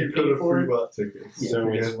we'll we say you did could pay have for free it. bought tickets. So if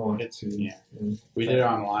you it's- guys want it's- to. yeah. We did it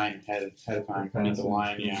online ahead of time. It's a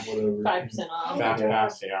line, yeah. Whatever. 5% off. Fast Yeah.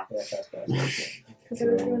 pass, yeah. Yeah, fast. Because they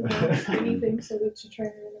were doing anything so that to try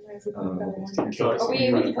and minimize the contact. So Are we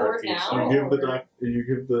able to board now? You give the doc. You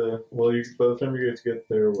give the. Well, you by the time you guys get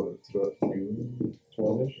there, what? It's about noon.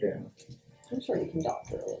 12-ish? Yeah. I'm sure we can dock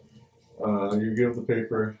early. You give the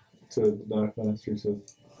paper to the dock master. He says,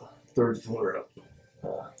 "Third floor up,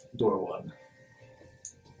 door one,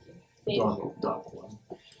 Thank you. dock one."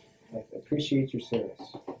 I appreciate your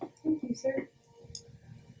service. Thank you, sir.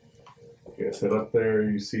 Okay, set up there.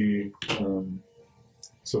 You see,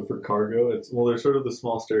 so for cargo, there's sort of the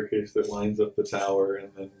small staircase that lines up the tower, and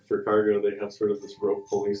then for cargo, they have sort of this rope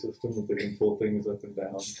pulley system that they can pull things up and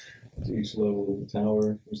down to each level of the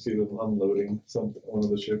tower. You see them unloading one of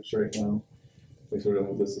the ships right now. They sort of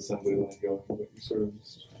have this assembly line going, but you sort of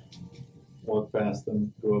just walk past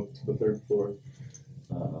them, go up to the third floor.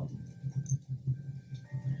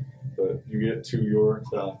 But you get to your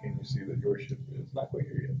dock and you see that your ship is not quite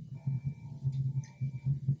here yet.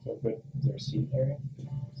 So good. Is there a seat area?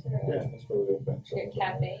 Yeah, that's probably a bench. Is there a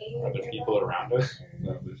cafe? Are there people around us?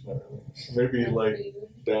 No, there's not really. Maybe like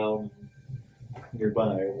down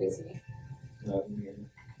nearby, but not near. Is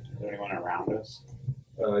there anyone around us?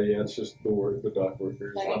 Yeah, it's just the dock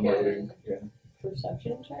workers Like unloading. Yeah.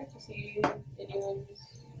 Perception check to see if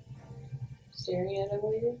anyone's staring at him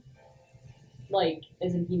later? Like,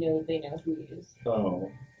 as if they know who he is. Oh,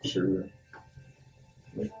 sure.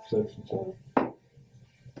 Like perception check.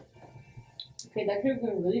 Okay, that could have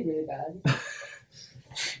been really, really bad.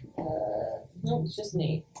 No, it's just an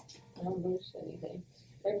 8. I don't notice anything.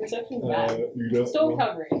 My perception's bad. You don't. Still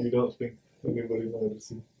covering. You don't think anybody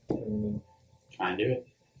noticed it? Try and do it.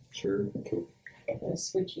 Sure. Cool. I'm gonna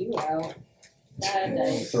switch you out. Bad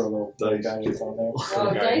dice. Throw a little Dice. guidance on there.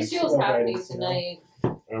 Oh, dice feels No happening guidance, tonight.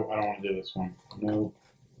 Oh, I don't want to do this one. No.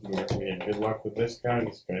 We had good luck with this guy.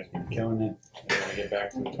 This guy's been killing it. We're going to get back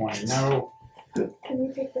to the 20. No. Can we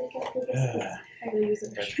take break after this? I'm gonna use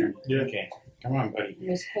it. That's true. Yeah. Okay. Come on, buddy.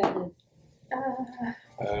 Misfolded.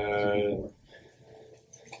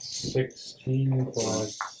 16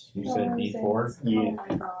 plus, you said D4? Oh my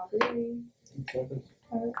god. Really?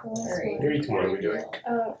 Alright. Very What are we doing?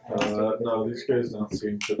 No, these guys don't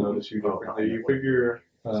seem to notice you differently. You figure,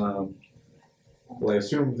 well, I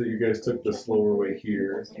assume that you guys took the slower way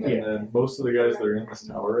here, and then most of the guys that are in this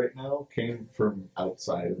tower right now came from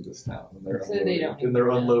outside of this town, and they're So they unloading, don't and they're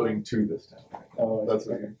know. unloading to this town. Right now. Oh, That's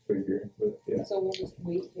what you figure. But yeah, So we'll just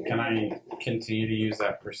wait here. Can I continue to use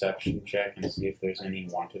that perception check and see if there's any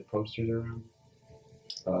wanted posters around?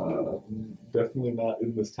 definitely not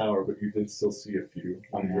in this tower, but you did still see a few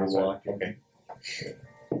On the you're outside? walking. Okay.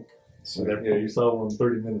 So yeah, you saw one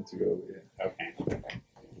 30 minutes ago. Yeah. Okay.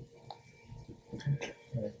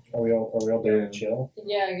 Are we all there to chill?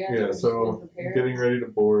 Yeah, I guess. Yeah, we're just so gonna prepare. getting ready to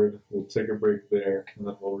board. We'll take a break there, and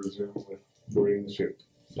then we'll resume with boarding the ship.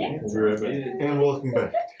 So Yeah. we'll be right back. And welcome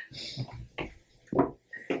back.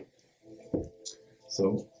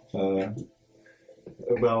 So,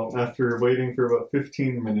 after waiting for about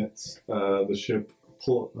 15 minutes, the ship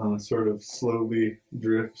sort of slowly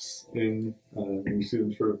drifts in. You see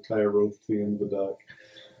them sort of tie a rope to the end of the dock.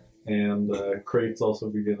 And crates also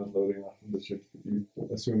begin unloading off of the ship that you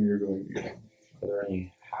assume you're going to get on. Are there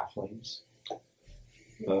any halflings?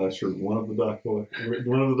 Sure, one of the dock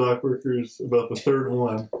workers, about the third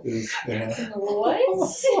one, is What?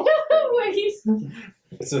 Wait.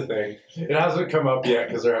 It's a thing. It hasn't come up yet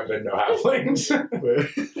because there have been no halflings.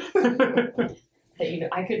 Hey,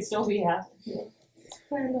 I could still be half.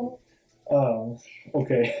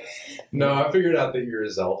 Okay. No, I figured out that you're a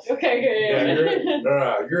elf. Okay, good.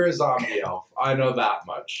 Yeah, you're a zombie elf. I know that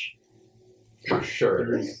much. For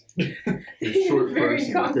sure. You're short Very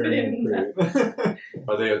person confident in carrying a crate.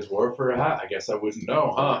 Are they a dwarf or a hat? I guess I wouldn't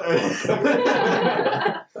know, huh?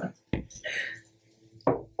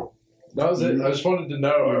 That was it. I just wanted to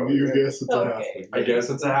know. You guess it's a Okay. halfling. I guess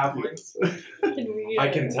it's a halfling. Can we, I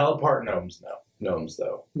can teleport gnomes now. Gnomes,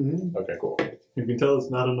 though. Mhm. Okay, cool. You can tell it's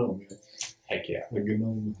not a gnome yet. Heck yeah. A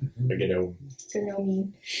gnome. A gnome.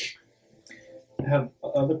 Gnome. Have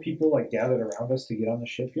other people like gathered around us to get on the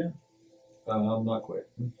ship yet? Not quite.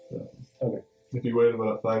 So, Okay. if you wait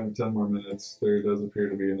about 5 to 10 more minutes, there does appear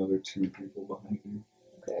to be another 2 people behind you.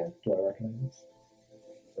 Okay. Do I recognize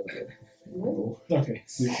Okay. them? Okay.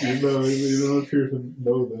 You don't appear to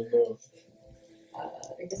know them, no.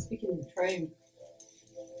 I guess we can try and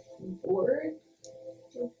board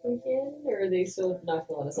if we can, or are they still not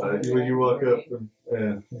going to let us on? When you walk up,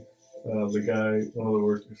 and the guy, one of the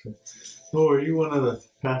workers says, "Oh, are you one of the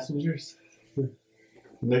passengers for the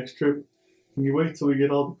next trip? Can you wait till we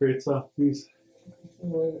get all the crates off, please?" By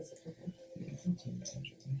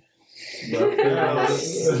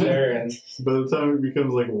the time it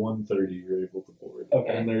becomes like 1:30, you're able to board.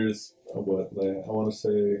 Okay. And there's I want to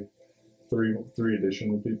say three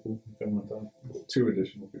additional people who come on top. 2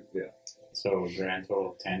 additional people. Yeah. So grand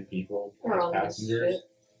total of 10 people We're as on this passengers. ship.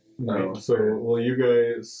 No. So you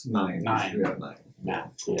guys 9. 9. Yeah, 9. Nah,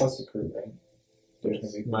 cool. Plus the crew, right? There's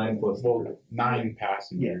gonna be 9 plus. Well, the 9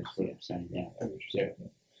 passengers, Yeah. what I'm saying, yeah. I understand.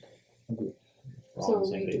 Agreed. We're all So on the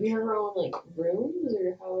same do page. we have our own like rooms,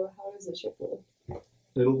 or how does the ship look?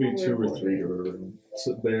 It'll be Oh, 2 or we're 3 to a room.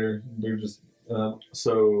 So they're just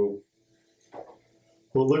so.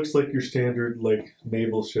 Well, it looks like your standard like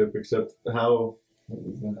naval ship, except how. What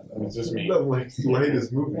was that? It's just me. No, like light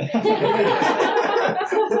is moving.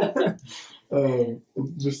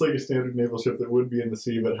 Just like a standard naval ship that would be in the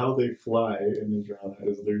sea, but how they fly in Edjrana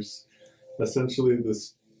is there's essentially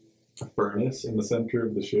this furnace in the center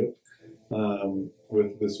of the ship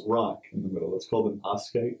with this rock in the middle. It's called an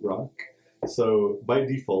Skyship rock. So by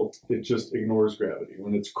default, it just ignores gravity.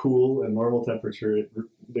 When it's cool and normal temperature, it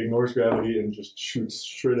ignores gravity and just shoots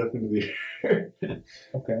straight up into the air.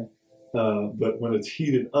 Okay. But when it's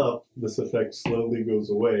heated up, this effect slowly goes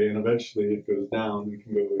away, and eventually it goes down and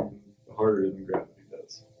can go even harder than gravity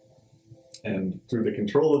does. And through the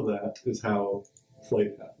control of that is how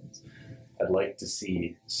flight happens. I'd like to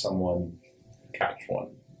see someone catch one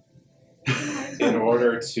in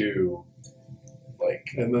order to, like,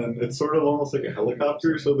 And then it's sort of almost like a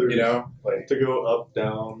helicopter, so there's, you know, like, to go up,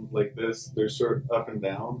 down, like this, there's sort of up and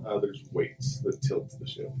down, there's weights that tilt the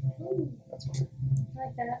ship. that's fine. I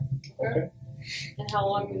like that. Okay. And how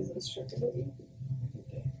long is this trip gonna be?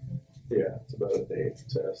 Yeah, it's about a day to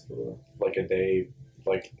test the, Like a day,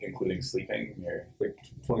 like including sleeping, or like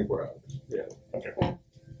 24 hours. Yeah. okay.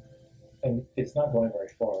 And it's not going very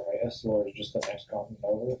far, right? Essilor is just the next continent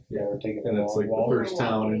over. Yeah. We're taking And a it's long like walk. the first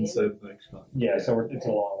town inside the next continent. Yeah, so it's a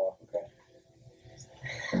long walk.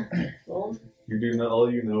 Okay. Well, You do know,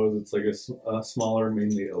 all you know is it's like a smaller,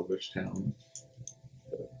 mainly elvish town.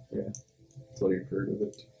 But, yeah, that's all you've heard of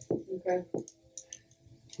it. okay.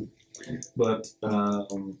 But,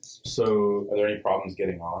 so, Are there any problems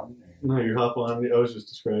getting on? no, you hop on, I was just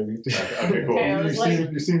describing it. Okay, cool. Okay, I was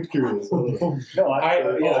like- You seemed curious. No, I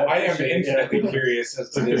am appreciate it, infinitely yeah. curious as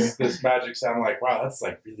to this magic sound. Like, wow, that's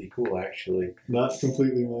like really cool, actually. Not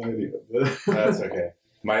completely my idea, but That's okay.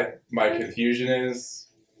 My confusion is,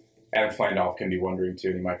 and Flandolf can be wondering too,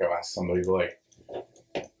 and he might go ask somebody, but like,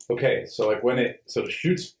 okay, so like when it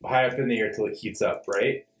shoots high up in the air till it heats up,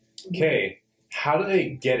 right? Okay, how do they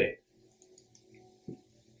get it?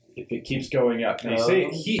 If it keeps going up, now you say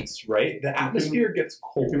it heats, right? The atmosphere gets you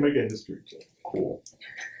cold. can make a history check. Cool.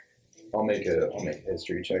 I'll make a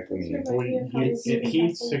history check. Let me. Well, it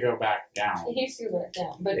heats to go back down. It heats you back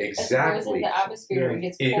down, but as Exactly. far as the atmosphere, it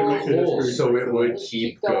gets You It can cold. make a cold, history so check it for would that.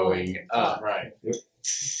 keep going up. Right.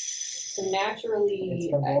 So naturally, It's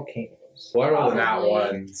from volcanoes. Well, I rolled a nat Probably.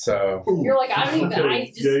 one, so you're like, I don't even. I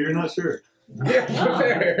just. Yeah, you're not sure. yeah,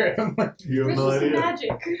 fair. You have It's no just idea.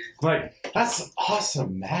 magic. Like, that's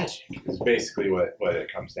awesome magic is basically what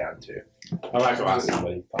it comes down to. I might go ask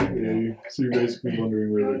somebody. Yeah, so you're basically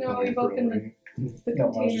wondering where Oh, they're no, coming we've from. opened right? The No, I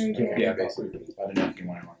was container just again. Yeah, basically. I don't know if you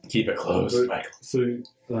want to keep it closed, But- Michael. So,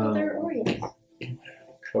 Oh, they're Oreos.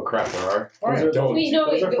 Oh crap, there are. All right, Don't. We know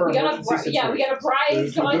Those are for we got a emergency yeah, we got a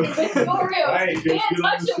prize going with the Oreos. Right, you You guys can't get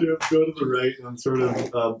on touch the them. ship, go to the right, and sort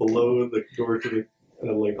of below the door to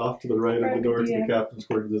the, like off to the right of the door to the Yeah. captain's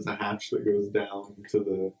quarters, there's a hatch that goes down to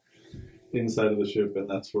the inside of the ship, and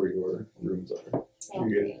that's where your rooms are.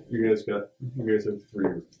 You guys have 3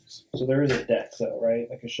 rooms. So there is a deck, though, right?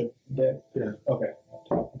 Like a ship deck? Yeah. Okay.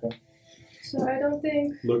 Okay. So I don't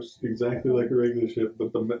think. Looks exactly like a regular ship,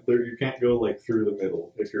 but there you can't go like through the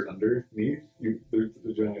middle. If you're underneath, there's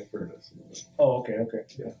a giant furnace. In the middle. Oh, okay, okay.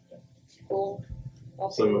 Cool. I'll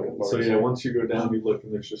take So it. yeah, once you go down, you look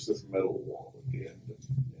and there's just this metal wall at the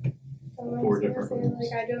end. I was 4 gonna different say, rooms.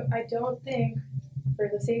 like, I don't think, for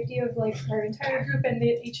the safety of like our entire group and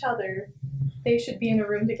each other, they should be in a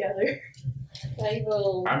room together. I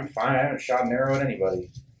will. I'm fine. I haven't shot an arrow at anybody.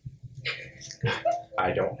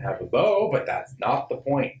 I don't have a bow, but that's not the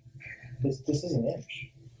point. This is an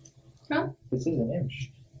inch. Huh? This is an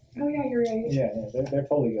inch. Oh yeah, you're right. Yeah, they're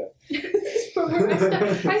totally good.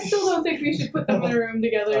 But I still don't think we should put them in a room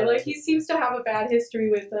together. Like he seems to have a bad history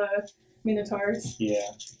with minotaurs. Yeah.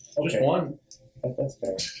 Okay. Just one. That's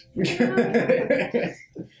fair.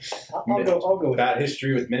 I'll go with Bad that.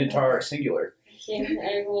 history with Minotaur singular. Yeah,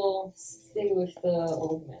 I will stay with the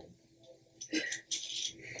old man.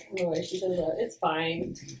 No way, she says that. It's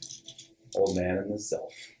fine. Old man and the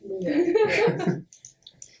self. Yeah.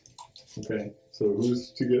 Okay, so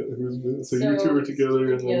who's together? So you So, 2 are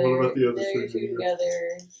together, and then what about the other They're 3? two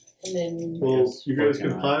together, and then Well, you guys Flick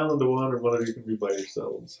can and I. pile into one, or one of you can be by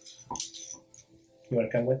yourselves. You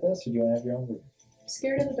want to come with us, or do you want to have your own room?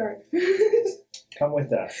 Scared of the dark. Come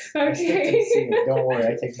with us. I stick to the Okay. ceiling. Don't worry,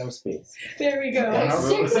 I take no space. There we go. like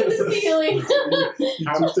sticks in the ceiling. You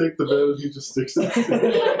just take the bed and he just sticks it.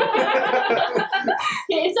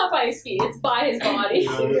 It's not by his feet, it's by his body.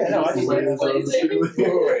 Yeah, no, I just Right, like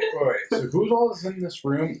Wait. So who's all in this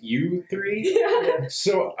room? You three? Yeah.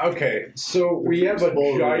 So we have a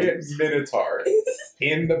giant minotaur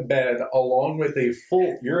in the bed along with a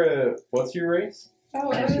full. What's your race? Oh,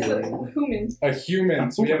 I was a human. A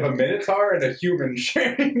human. So we have a minotaur and a human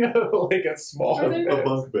sharing a small Are there- A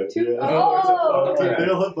bed. bed. Two- Yeah. Oh! Okay. They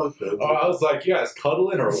all have bunk beds. Oh, I was like, you guys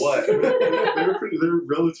cuddling or what? They're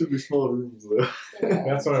relatively small rooms though.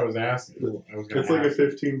 That's what I was asking. I was gonna It's like a ask.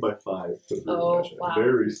 15 by 5. Oh, wow.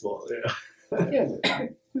 Very small. Yeah. Yeah,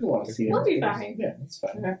 we don't want to see it. We'll be fine. Yeah, that's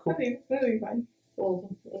fine. Yeah, cool. That'll be fine. Well,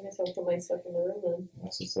 I guess I'll put my stuff in the room then.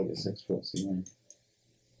 Unless it's like a 6-foot ceiling.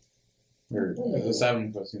 Or like a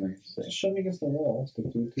 7-foot ceiling. Just shove me against the wall. That's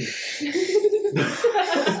good too.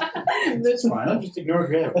 That's fine. I'll just ignore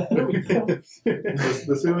gravity.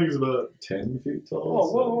 The ceiling is about 10 feet tall.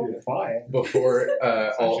 Oh, well, so, yeah. fine. Before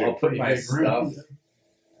Actually, I'll put pretty my big room. stuff,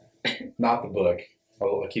 not the book.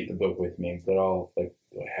 I'll keep the book with me, but I'll do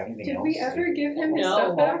I have anything Did else? we ever give him his No.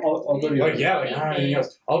 stuff back? I'll go to your Like yeah, like anything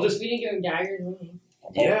else. I'll just We didn't give him daggers. did we?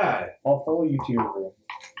 yeah. I'll follow you to your room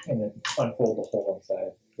and then unfold the hole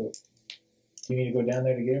inside. So, do you need to go down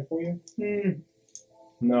there to get it for you?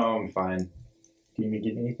 No, I'm fine. Do you need to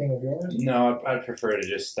get anything of yours? No, I'd prefer to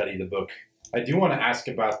just study the book. I do want to ask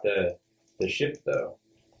about the ship though,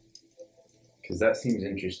 because that seems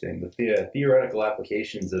interesting. The theoretical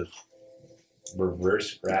applications of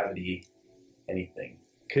reverse gravity, anything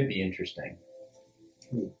could be interesting.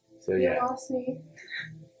 So You yeah, lost me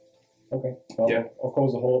Okay. Well, Yeah. I'll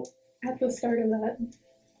close the hole. at the start of that.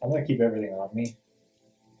 I'm gonna keep everything on me.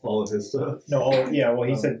 All of his stuff. No, yeah. Well,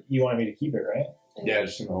 he said you wanted me to keep it, right? yeah,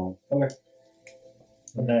 just in the home.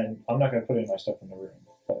 And then I'm not gonna put any of my stuff in the room,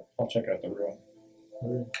 but I'll check out the room.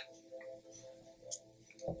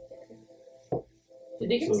 Did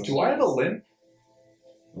they give So us Do I have a keys? limp?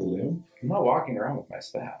 A limp? I'm not walking around with my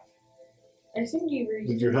staff. I assumed you were.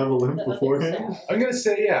 Did you have a limp the other beforehand? staff. I'm gonna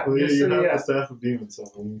say yeah. Well, yeah, I'm gonna you say have yeah. the staff of demon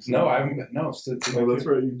summoning. So. No, I haven't. No, Oh, that's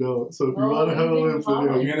right, you don't. So if you Oh, want to have a you limp, didn't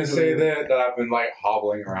then I'm gonna say that I've been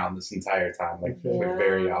hobbling around this entire time, like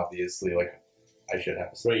very Yeah. obviously, I should have.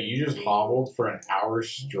 Wait, you just hobbled for an hour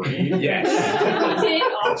straight? Yes. Did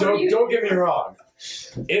offer you- Don't get me wrong.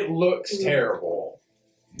 It looks terrible.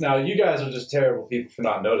 Now you guys are just terrible people for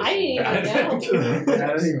not noticing. I didn't even know. I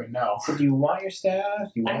don't even know. So do you want your staff?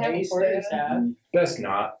 Do you I want have a a quarter staff. Best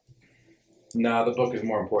not. No, the book is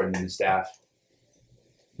more important than the staff.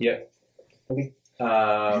 Yep. Okay.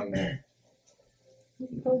 I'll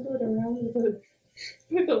go around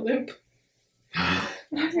with a limp.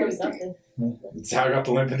 Or something. That's how I got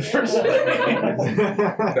the limp in the first place.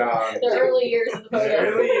 The early years of the The photo.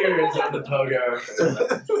 early years of the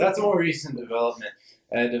pogo. That's a more recent development.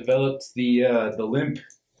 I developed the limp.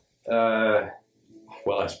 Well,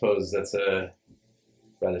 I suppose that's a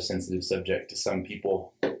rather sensitive subject to some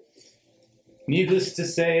people. Needless to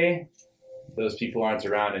say, those people aren't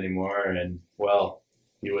around anymore, and well,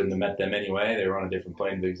 you wouldn't have met them anyway. They were on a different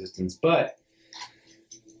plane of existence. But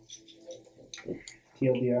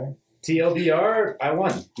TLDR. TLDR, I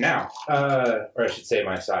won now, or I should say,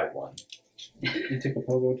 my side won. You took a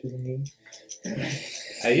pogo to the knee.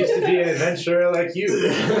 I used to be an adventurer like you.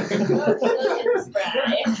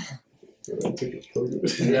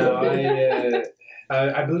 No,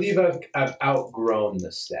 I believe I've outgrown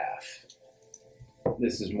the staff.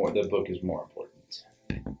 This is more. The book is more important.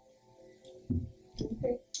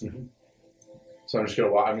 Mhm. So I'm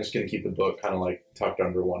just gonna keep the book kind of tucked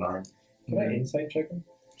under one arm. Can I insight check him?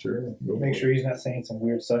 Sure. Go Make for sure he's not saying some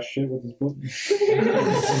weird sus shit with his book.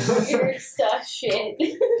 You're such shit.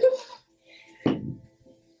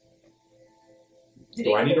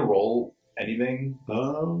 Do I need to roll anything?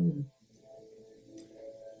 it.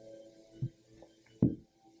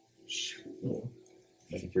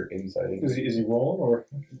 Like if you're insighting, Is he rolling or?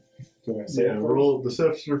 Do you want to say Yeah, it first? roll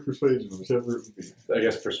deception or persuasion, whichever it would be. I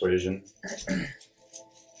guess persuasion,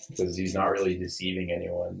 because he's not really deceiving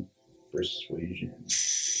anyone. Persuasion.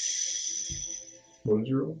 What did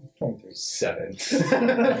you roll? 23. 7.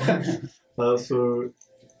 So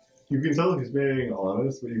you can tell he's being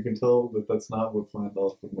honest, but you can tell that that's not what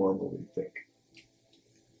Flandolf would normally think.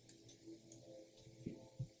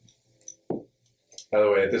 By the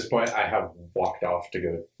way, at this point, I have walked off to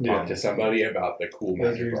go talk to somebody about the cool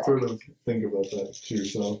As magic you rock. sort of think about that to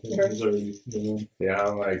yourself, he's already, Yeah,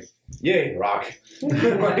 I'm like, yay, rock.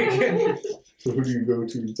 Like, So who do you go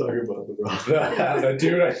to talk about the rock? the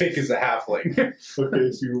dude I think is a halfling. Okay,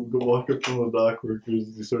 so you go walk up to one of the dock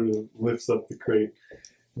workers, he sort of lifts up the crate.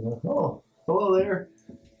 You're like, oh, hello there.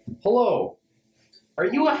 Hello. Are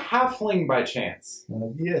you a halfling by chance?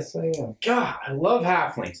 Yes, I am. God, I love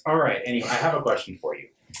halflings. All right. Anyway, I have a question for you.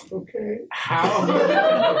 Okay.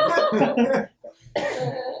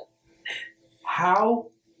 How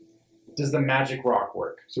does the magic rock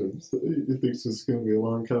work? So he thinks this is going to be a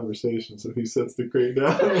long conversation, so he sets the crate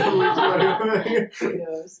down and leaves right away. Who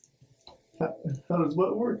knows? How does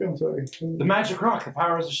what work? I'm sorry. The magic rock, the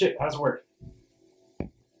powers the ship. How does it work?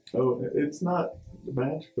 Oh, it's not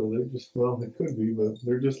magical. They're just, well, it could be, but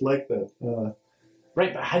they're just like that.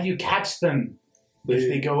 Right, but how do you catch them if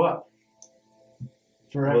they go up?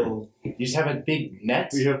 Forever. Well, You just have a big net?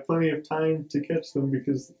 we have plenty of time to catch them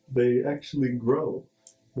because they actually grow.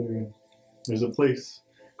 There's a place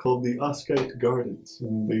called the Skyship Gardens,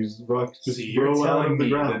 and these rocks just So you're grow out telling of the me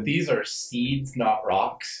ground. that these are seeds, not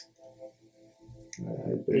rocks?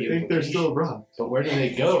 I think they're still rocks. But where do they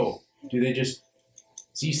go? Do they just...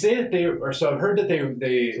 So you say that they... Or so I've heard that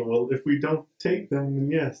they So, well, if we don't take them,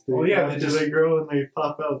 then yes. They, Oh, yeah, after they just- they grow and they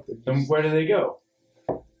pop out, they then just where do they go?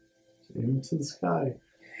 into the sky.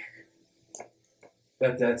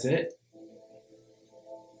 That's it?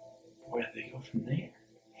 Where do they go from there?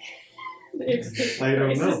 I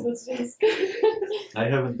don't know. I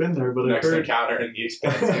haven't been there, but I've Next heard. encounter in the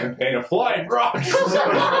Expanse campaign, a flying rock!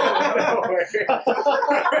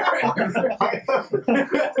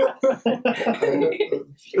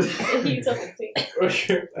 It heats up and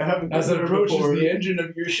sinks. I haven't been As it there approaches before. the engine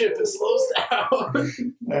of your ship, it slows down.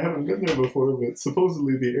 I haven't been there before, but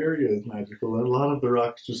supposedly the area is magical, and a lot of the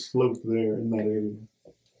rocks just float there in that area.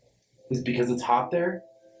 Is it because it's hot there?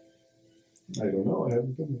 I don't know. I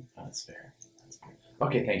haven't been Oh, that's fair.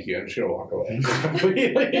 Okay, thank you. I'm just gonna walk away.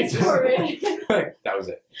 Completely. It's horrid. That was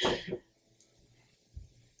it.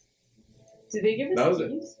 Do they give us That was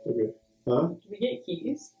keys? there. Okay. Huh? Do we get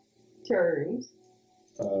keys to our rooms?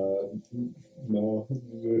 No.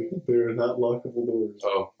 They're not lockable doors.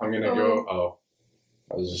 Oh, I'm gonna go. Oh,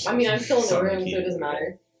 I was just. I mean, I'm still in the summoning room, so key. it doesn't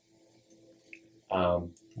matter.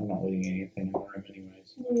 I'm not leaving anything in the room,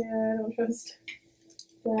 anyways. Yeah, I don't trust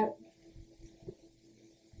that.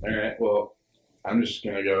 All right. Well, I'm just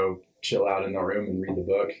gonna go chill out in the room and read the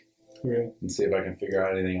book Okay. and see if I can figure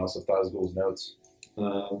out anything else with Thazgul's notes.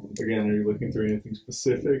 Again, are you looking through anything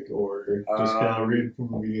specific, or just kind of read from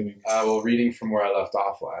the beginning? Well, reading from where I left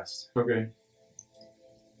off last. Okay.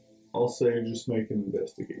 I'll say just make an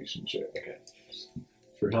investigation check. Okay.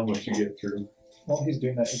 For how much you get through. While he's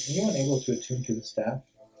doing that, is anyone able to attune to the staff?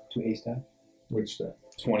 To a staff? Which step?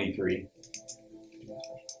 23.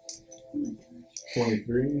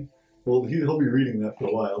 23? Well, he'll be reading that for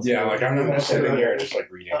a while. So Yeah, like I'm not sitting here just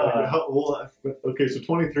like reading. Okay, so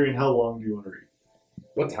 23, and how long do you want to read?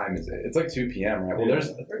 What time is it? It's like 2 p.m., right? Well, there's.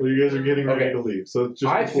 Well, you guys are getting ready Okay. to leave, so it's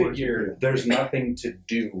just I before figure there's nothing to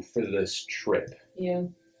do for this trip Yeah.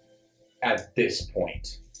 at this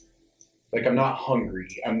point. Like, I'm not hungry.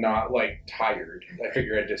 I'm not, like, tired. I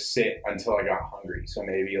figure I'd just sit until I got hungry. So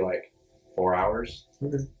maybe, like, 4 hours.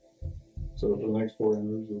 Okay. So for the next 4 hours,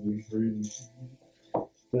 you'll be reading.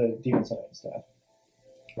 The demon summoning staff.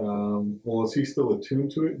 Well, is he still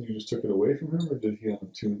attuned to it, and you just took it away from him, or did he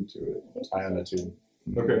unattune to it? I don't know, too.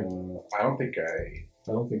 Okay. I don't think I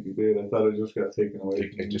I don't think you did. I thought it just got taken away.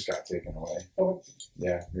 think it just got taken away. Oh.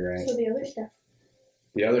 Yeah, you're right. So the other stuff.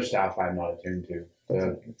 The other staff I'm not attuned to.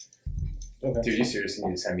 Okay. Dude, you seriously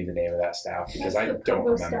need to send me the name of that staff because I That's the don't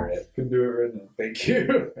Pogo remember staff. it. Can do it right now. Thank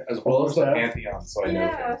you. As well as the Staff? Pantheon, so I know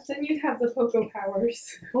Yeah, things. then you'd have the Poco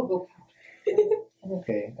powers. Pogo. I'm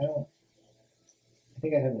okay. I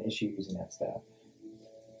think I have an issue using that staff.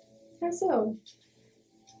 How so?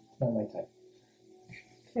 It's not my type.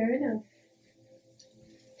 Fair enough.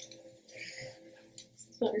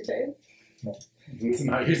 It's not your type. It's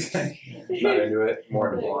not your thing. Not into it.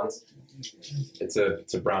 More into blondes. It's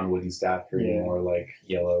a brown wooden staff. You're Yeah. more like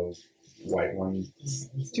yellow, white one.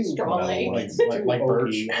 It's too Straw metal, legs. like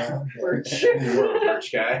birch. oaky, yeah. Birch. You're a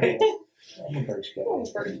birch guy. I'm a birch guy. Oh,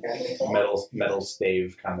 birch guy. Metal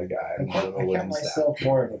stave kind of guy. I More count, of a I count wooden staff. myself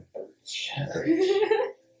more of a birch.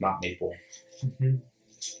 Not maple.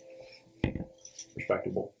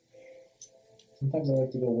 Respectable. Sometimes I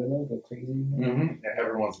like to go willow, go crazy. You know? Mm-hmm. Yeah,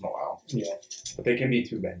 every once in a while. Yeah, But they can be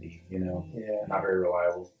too bendy, you know? yeah. Not very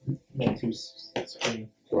reliable. Not too springy.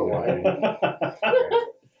 Reliable.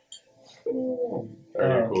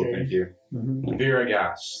 Very cool, okay. thank you. Mm-hmm.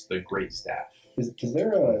 Viragas, the great staff. Is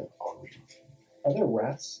there a? Are there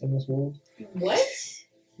rats in this world? What?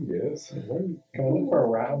 Yes. Can I look for a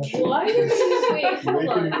rat on the ship? Why did we wait? Hold Make an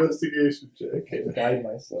on. investigation check. I can't guide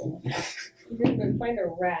myself. You're gonna find a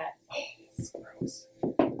rat. It's gross.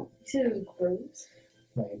 You said it was gross.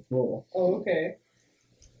 My roll. Oh, okay.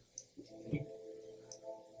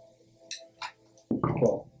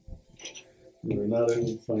 12. You're not able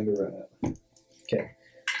to find a rat.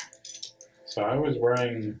 So I was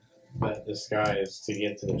wearing that disguise to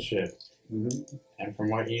get to the ship. Mm-hmm. And from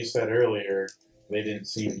what you said earlier, they didn't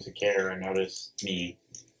seem to care or notice me.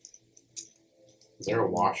 Is there a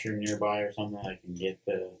washroom nearby or something I can get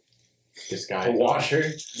the disguise? A washer?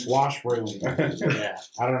 Washroom. Yeah.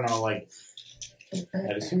 I don't know, like,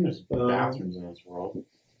 I'd assume there's bathrooms in this world.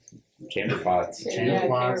 Chamber pots. Chamber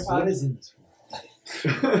pots. Chamber What is in this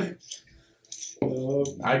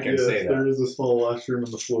I can yes, say that. there is a small washroom in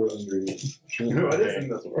the floor under you. What is in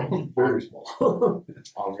this world? Very small.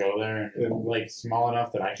 I'll go there and, like, small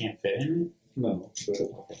enough that I can't fit in it. No, but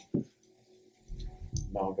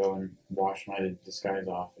I'll go and wash my disguise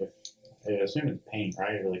off. If I assume it's paint,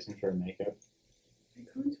 right? Or like some sort of makeup.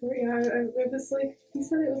 Contour, yeah. I was like, he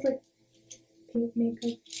said it was like pink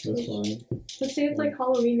makeup. that's fine. Let's say it's like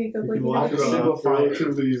Halloween makeup. You Like can you wash have it to off simplify it.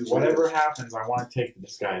 relatively easily. Whatever happens, I want to take the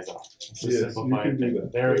disguise off. It's a Yes, you simplified can do thing.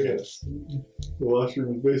 that. There we go. Yes. The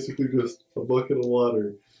washroom is basically just a bucket of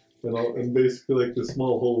water and basically like this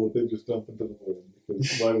small hole that they just dump into the void.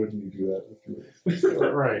 Because why wouldn't you do that if you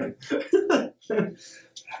were? Right.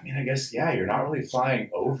 I mean, I guess, yeah, you're not really flying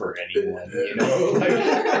over anyone, you know?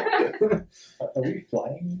 Like, Are we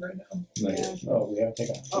flying right now? Not yet. Oh, we haven't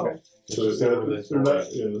taken off. Oh. Okay. So Just over this they're void.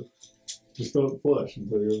 not, yeah. Just don't flush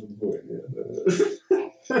until you're over the void.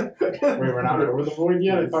 Yeah. Wait, we're not over the void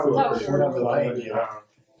yet? I thought we Oh, were we're not flying yet. yet.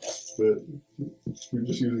 But we're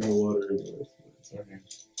just using the water anyway. Okay.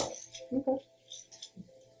 Okay.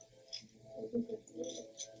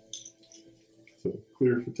 So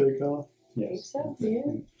clear for takeoff. Yes. So, Yeah.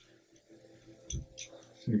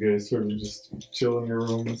 So you guys sort of just chill in your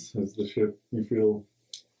rooms as the ship, you feel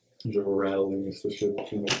there's a rattling as the ship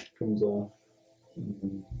kind of comes off.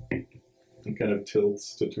 And it kind of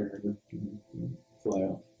tilts to turn and fly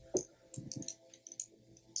off.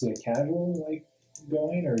 Is it casual, like,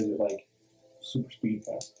 going, or is it, like, super speed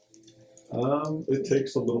fast? It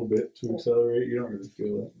takes a little bit to accelerate. You don't really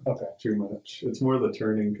feel it Okay. too much. It's more the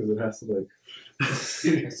turning because it has to like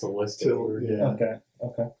It's a list tilt. Yeah. Okay.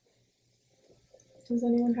 Okay. Does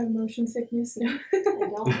anyone have motion sickness? No. I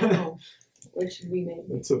don't know. What should we make?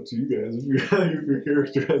 It's up to you guys. If your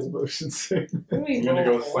character has motion sickness. What do we I'm gonna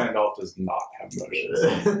go roll? with Flandolf does not have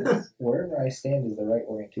motions. Wherever I stand is the right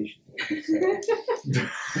orientation.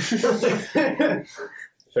 So,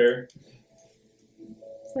 Fair.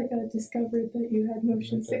 It's like I discovered that you had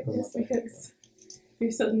motion sickness because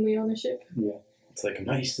you're suddenly on a ship. It's like, I'm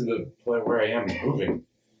not used to the point where I am moving.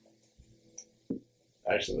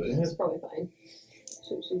 Actually, It's probably fine.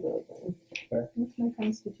 She's really fine. What's my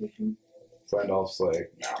constitution? Flandolf's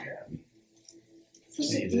like, nah, man.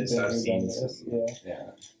 See this, I've seen this. Yeah.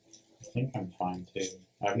 Yeah. I think I'm fine too.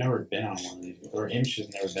 I've never been on one of these, or Imsh has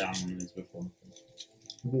never been on one of these before.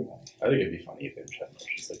 I think it'd be funny if they had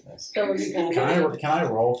motion sickness. So you kind of Can I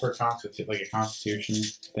roll for like a constitution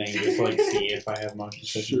thing, just like see if I have motion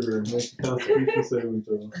sickness? Sure. Make a constitution saving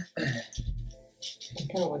throw. I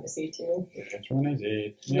kind of want to see too. Which one is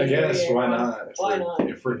it? I guess, Yeah, why not? If why we're, not?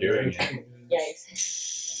 If we're doing it. Yikes.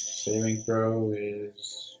 Saving throw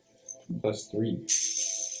is +3.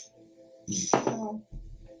 Oh,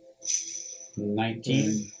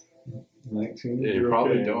 19. 19. You You're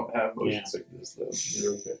probably okay. don't have motion Yeah. sickness, though.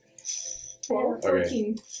 You're okay. 12, Okay.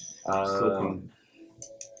 14. Still fine.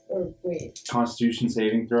 Or wait, Constitution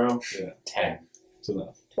saving throw? Yeah. 10. It's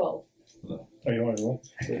enough. 12. Oh, you want to roll?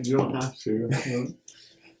 You don't have to. No.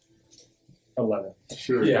 11.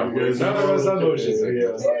 Sure. Yeah, you guys none of are us have okay. motion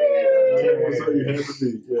sickness. That's what you have to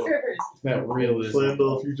be. Yeah. Rivers. That realism.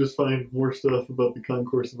 Flandolf, you just find more stuff about the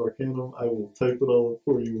Concourse of Arcanum. I will type it all up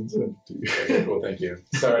for you and send it to you. Okay, cool, thank you.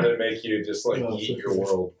 Sorry to make you just like No, eat it's your okay.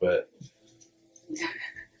 world, but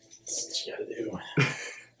it's what you gotta do.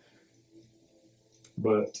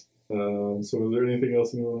 But, so is there anything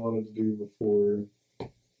else anyone wanted to do before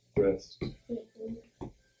rest?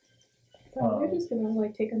 We're just gonna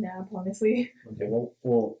like take a nap, honestly. Okay,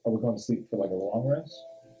 well, are we going to sleep for like a long rest?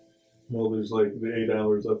 Well, there's like the 8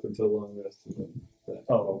 hours up until long rest. And then that.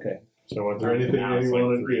 Oh, okay. So is there anything Now it's anyone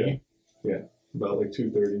like wanted 3. Yeah, about like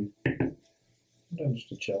 2:30. I'm doing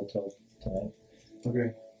just a chill till tonight.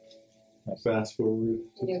 Okay. Fast forward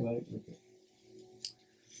to Yeah. tonight.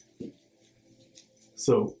 Okay.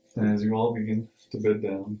 So, as you all begin to bed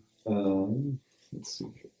down, let's see.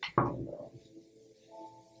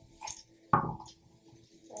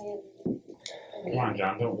 Come on,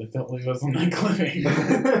 John, don't leave us on that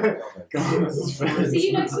cliffhanger. Come on, this is fun. See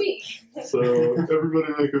you next week. So,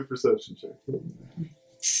 everybody make a perception check.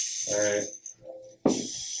 Alright.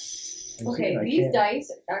 Okay, I these can't-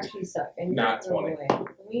 dice actually suck. I need Not to throw 20. them away.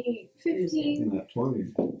 Let me 15. Not 20.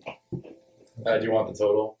 Do you want the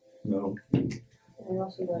total? No. I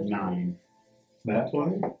also got 9. Not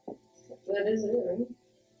 20? That is it, right?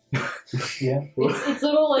 Yeah, It's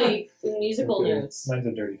little like musical Okay. notes. mine's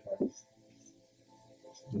a dirty 20.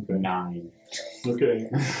 Okay. 9. Okay,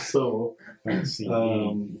 so Let's see.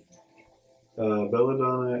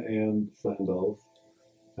 Belladonna and Flandolf.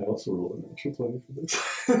 I also rolled an extra 20 for this.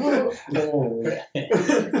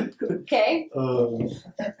 Okay.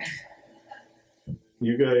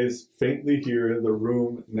 You guys faintly hear the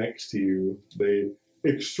room next to you. They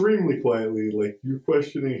extremely quietly, like you're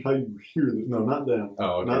questioning how you hear this. No, not them.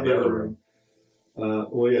 Oh, okay. Not The that other room.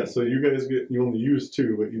 Well, yeah. So you guys you only used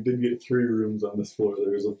 2, but you did get 3 rooms on this floor.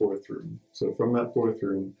 There is a 4th room. So from that 4th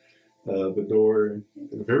room, the door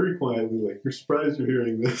very quietly, like you're surprised you're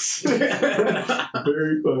hearing this,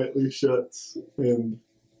 very quietly shuts, and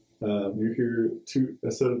you hear a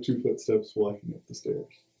set of 2 footsteps walking up the stairs.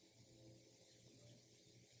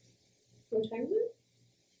 What time is it?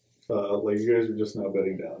 Like you guys are just now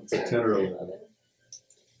bedding down. It's like 10 or 11.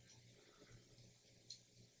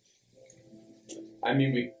 I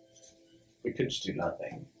mean, we could just do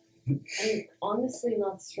nothing. I'm honestly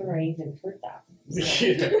not sure I even heard that.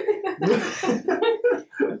 Did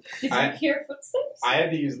you I- hear footsteps? I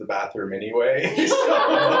had to use the bathroom anyway. So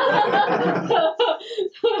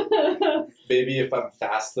maybe if I'm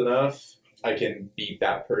fast enough, I can beat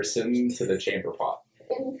that person to the chamber pot.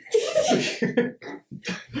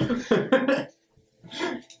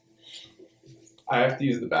 I have to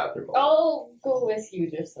use the bathroom. I'll go with you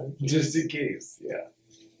just in case. Just in case, yeah.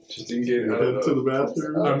 Just in case. I Head don't to know. the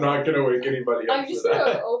bathroom. I'm not gonna wake anybody up I'm just for that.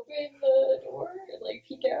 gonna open the door and like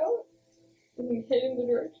peek out and head in the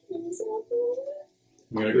direction of the bathroom.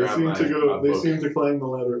 I'm gonna They grab seem my, to go. my They book. seem to climb the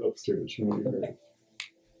ladder upstairs. From what you heard.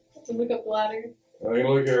 To look up the ladder. I'm gonna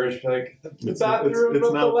look at her and be like, the It's- bathroom it's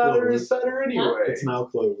up the now ladder closed. is better anyway. It's now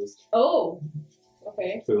closed. Oh.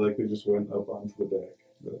 Okay. So like they just went up onto the deck.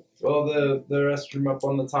 But Well, the restroom up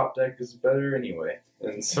on the top deck is better anyway,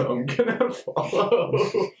 and so I'm gonna follow.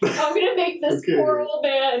 I'm gonna make this Okay. poor old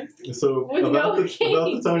man. So With about no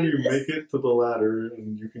the time you keys. make it to the ladder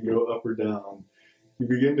and you can go up or down, you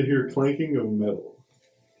begin to hear clanking of metal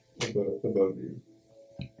above you.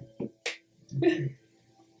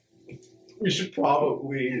 We should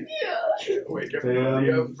probably Yeah. wake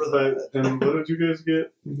everybody up for that. And what did you guys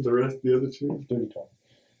get? The rest, the other 2? Dirty 20.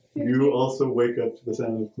 You also wake up to the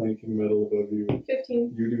sound of clanking metal above you.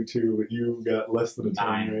 15. You do too, but you got less than a 10,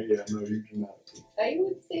 9. right? Yeah, no, you do not. I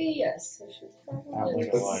would say yes. I should I'm probably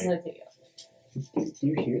like a liar. let it Do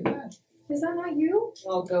you hear that? Is that not you? go.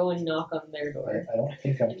 I'll go and knock on their door. I don't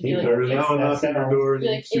think I'm Be like, keeping There is it. now a knock at your door. and Be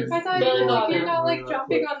you like, see- it's- I thought No, you no, like, you're no. not like No,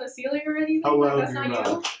 jumping on the ceiling or anything. How Like, loud that's do you not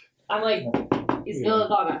you. knock? I'm like, it's Yeah.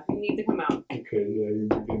 Belladonna. You need to come out. Okay, yeah, you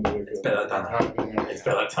begin to wake up. It's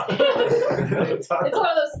Peloton. It's one of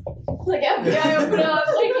those, like, FBI, open up.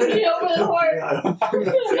 Like, you need to open the door. I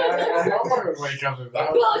know I would wake up with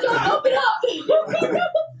that. Belladonna, open up.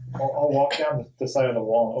 I'll walk down the side of the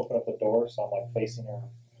wall and open up the door so I'm like facing her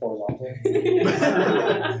horizontally.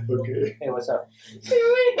 Okay. Hey, what's up?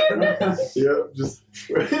 Yeah, just.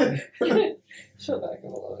 Shut back up a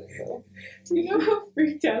little bit. Do you know how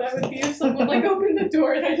freaked out I would be if someone like opened the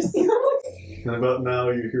door and I just And about now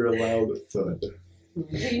you hear a loud thud. We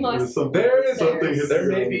There's must. something, There is something hits there the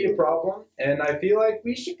may ground. be a problem, and I feel like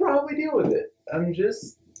we should probably deal with it. I'm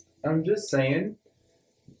just saying.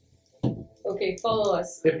 Okay, follow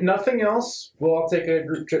us. If nothing else, we'll all take a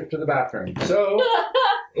group trip to the bathroom. So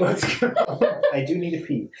let's go. I do need a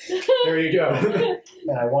pee, There you go.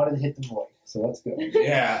 and I wanted to hit the void, so let's go.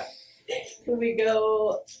 Yeah. Can we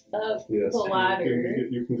go up Yes, the ladder?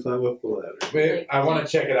 you can climb up the ladder. Wait, I want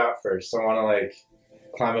to check it out first. I want to like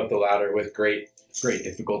climb up the ladder with great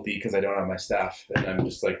difficulty because I don't have my staff, and I'm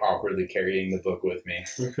just like awkwardly carrying the book with me.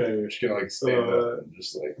 Okay, I'm just gonna like stand up and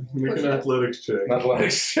just like make an athletics check.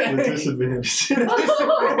 athletics. With disadvantage.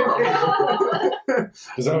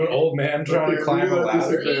 Because I'm an old man trying to climb a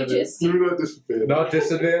ladder. Aegis. Do not disadvantage. Not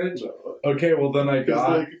disadvantage. No. Okay, well then I Because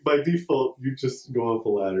got. like by default you just go up the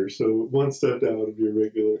ladder, so one step down would be a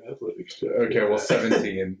regular athletics check. Okay, well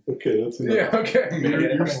 17. Okay, that's enough. Yeah. Okay.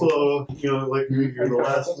 You're slow, like me. You're the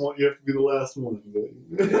last one. You have to be the last one.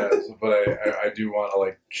 But Yeah, but I do want to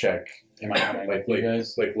like check, Am I coming like with you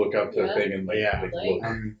guys? like look up the Yeah. thing and But yeah, like like- look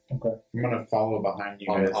I'm gonna follow behind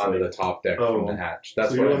you on, guys. onto like, the top deck Oh. from the hatch. That's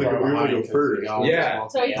So you what wanna I go- thought. you wanna go because first. we all Yeah.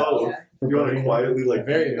 just So walk I out. Oh. yeah. you want to quietly like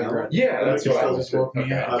Very hang out? aggressive. Yeah, that's what I was. Okay. woke me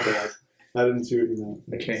Okay. up. My bad. I didn't see what you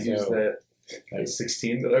meant. I can't So- use that. That was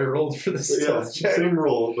 16 that I rolled for the Yeah, stealth check. same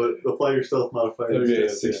roll, but apply your stealth modifier. Okay,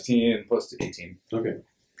 instead, 16 plus 18. Okay.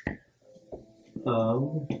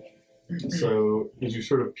 So as you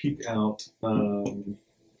sort of peek out,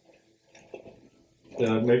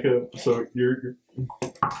 make a so you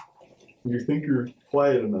think you're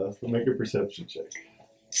quiet enough, but make a perception check.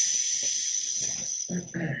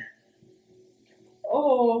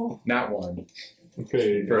 Oh. Not 1.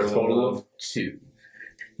 Okay, For a total of 2.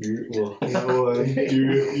 You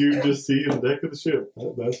just see the deck of the ship.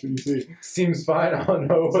 That's what you see. Seems fine. I don't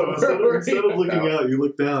know. So instead of looking out, you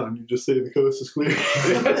look down and you just say the coast is clear.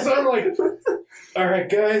 So I'm like, all right,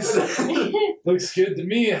 guys, looks good to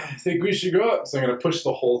me. I think we should go up. So I'm gonna push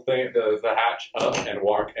the whole thing, the hatch up, and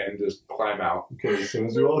walk and just climb out. Okay, so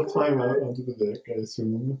as you all climb out onto the deck, I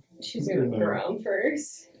assume. She's gonna look around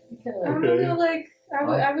first. I'm gonna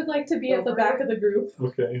I would like to be at the back of the group.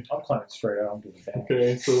 Okay. I'll climb straight out onto the back.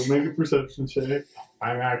 Okay, so make a perception check.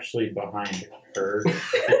 I'm actually behind her.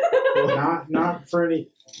 not for any.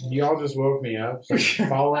 Y'all just woke me up. So I'm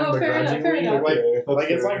following Oh, fair enough, begrudgingly. fair enough. Like, Okay, like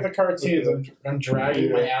it's fair. like the cartoons. Okay. I'm dragging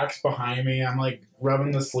Yeah. my axe behind me. I'm like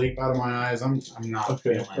rubbing the sleep out of my eyes. I'm not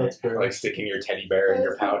Okay, feeling that's it. fair. Like sticking your teddy bear in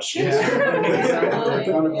your pouch. Yeah,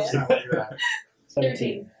 exactly. 100% like that.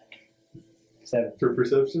 13. 7. For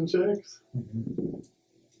perception checks?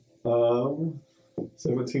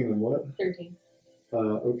 17 and what? 13.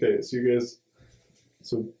 Okay, so you guys.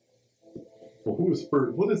 Well, who was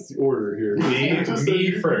first? What is the order here?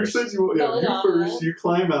 Me first. You said you Belladonna. first. You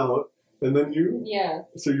climb out, and then you. Yeah,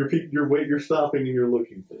 So you're stopping and you're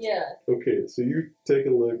looking first. yeah. Okay, so you take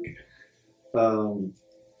a look.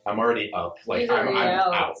 I'm already up. Like, He's I'm already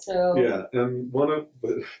out. So. Yeah, and but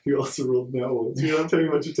you also rolled that one, so you're not paying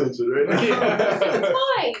much attention right now. It's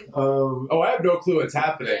fine. Oh, I have no clue what's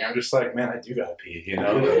happening. I'm just like, man, I do gotta pee, you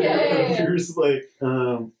know? Yeah. It appears like,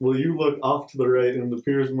 well, you look off to the right, and it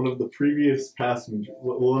appears one of the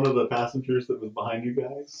passengers that was behind you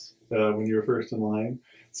guys when you were first in line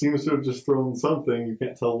seems to have just thrown something, you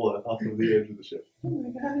can't tell what, off of the edge of the ship. Oh my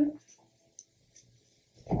god.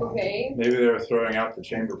 Okay. Maybe they were throwing out the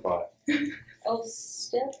chamber pot. I'll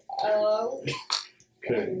step out.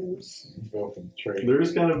 Okay. And Go for the trade. There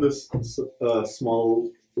is kind of this small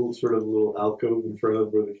sort of little alcove in front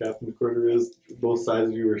of where the captain's quarter is. Both sides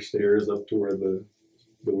of you are stairs up to where the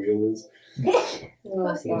wheel is.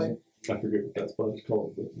 oh, fine. I forget what that spot is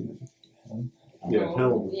called, but yeah,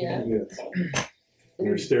 helm. Yeah. Yes. And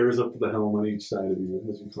there's stairs up to the helm on each side of you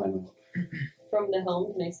as you climb out. From the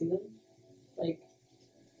helm, can I see them? Like,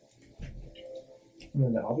 And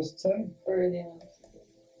then the opposite side? or the.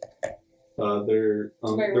 They're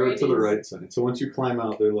To my they're right to the is- right side. So once you climb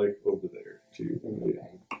out, they're like over there to you. Okay.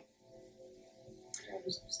 I'll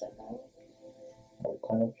just step out. I'll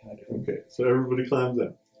climb up behind her. Okay, so everybody climbs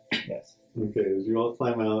out. Yes. Okay, as you all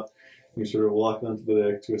climb out, you sort of walk onto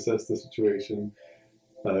the deck to assess the situation.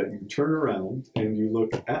 You turn around and you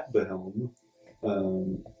look at the helm,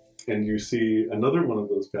 and you see another one of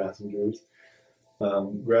those passengers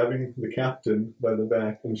grabbing the captain by the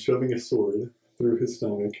back and shoving a sword through his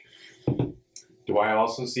stomach. Do I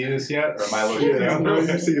also see this yet? Or am I looking Yeah, down? no,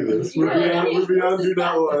 you see this. We're Yeah, beyond, we're beyond this do is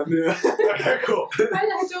not one. Yeah. Okay, cool. I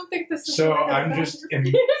don't think this is So the way I'm that just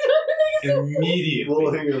bathroom- immediately.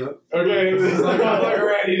 Well, hang on. Okay, this is like I'm like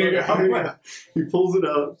ready to go. Yeah. He pulls it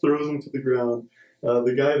out, throws him to the ground.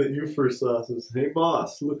 The guy that you first saw says, "Hey,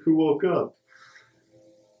 boss, look who woke up."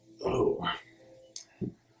 Oh.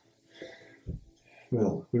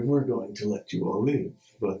 Well, we were going to let you all live,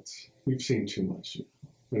 but we've seen too much.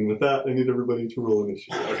 And with that, I need everybody to roll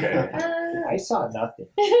initiative. Okay. I saw nothing.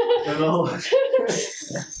 And I'll...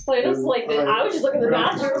 Planos like this. I was just looking in the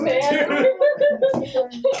bathroom, man.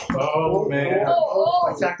 Oh, man.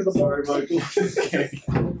 Oh. Attack of the Sorry, Michael.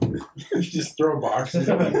 You just throw boxes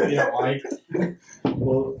at people you don't like.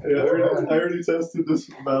 Well, yeah, I already tested this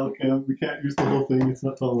with battle camp. We can't use the whole thing. It's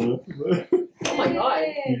not tall enough. Oh my god.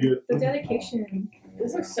 You get... The dedication.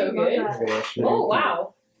 This looks so I love good. that. Oh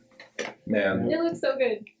wow. Man, It looks so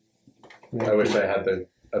good. I wish I had the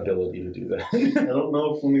ability to do that. I don't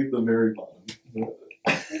know if we'll need the very bottom.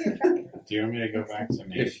 Do you want me to go back to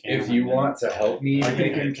me? If you want to help me I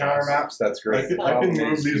make can encounter adjust. maps, that's great. I The can problem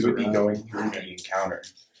move is these you would be around. going through the encounter.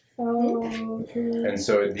 Oh, true. And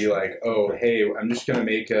so it'd be like, oh, hey, I'm just going to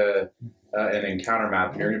make an encounter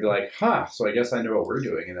map. And you're going to be like, huh, so I guess I know what we're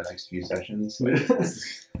doing in the next few sessions.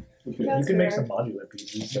 You That's can make fair. some modular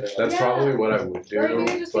pieces that are like, That's Yeah. probably what I would do, Or you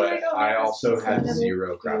could just be but like, oh, I make this also piece had and then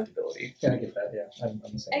 0 craft ability. yeah, I get that, yeah. I'm the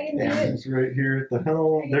I same. can do Yeah. it. It's right here at the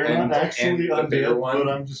helm. They're And- not actually and the bigger undead, one, but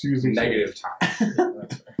I'm just using Negative time.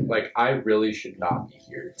 Like, I really should not be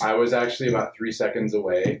here. I was actually about 3 seconds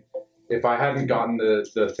away if I hadn't gotten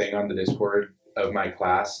the thing on the Discord of my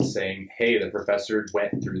class saying, "Hey, the professor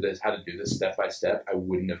went through this, how to do this step by step," I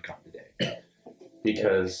wouldn't have come today.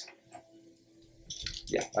 Because,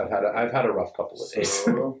 yeah, I've had a rough couple of days.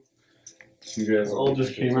 So, you guys all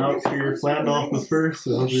just came out here. Flandolf was first,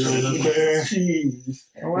 so it'll be right up there. Jeez.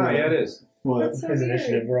 Oh wow, yeah, it is. What? That's so His weird.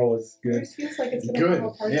 initiative roll is It good. just feels like it's gonna Good,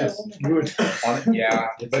 fall apart. yes, Good. Yeah,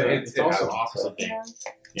 but It's also opposite day. Yeah.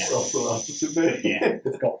 Yeah. It's also opposite day. Yeah.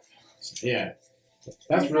 It's golf. Yeah.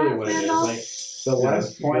 That's Is really that what it is. Flandolf? Like the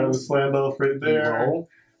last That point was Flandolf right you there. roll.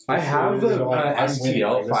 I have the So I'm winning.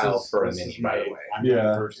 STL This file is- for a this mini, is by the my- way. I'm Yeah,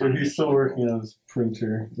 my first so time he's still initiative. working on his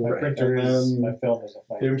printer. My Right. printer And is then my film is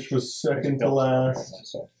a Imsh was second to last.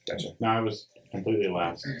 So Gotcha. No, I was completely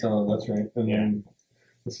last. Oh, that's right. And Yeah. then,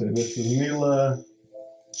 let's see, this is Mila.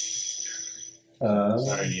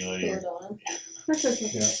 Sorry, Neela. you're- Jordana. That's okay.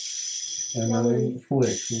 Yeah. And then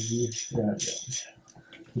Flick. Yeah.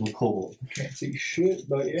 Little kobold. can't see shit,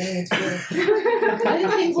 but yeah, it's good. I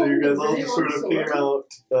didn't think So you one guys was all really just sort of long came sword.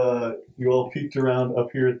 out, you all peeked around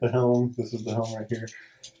up here at the helm. This is the helm right here.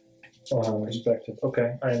 Perspective.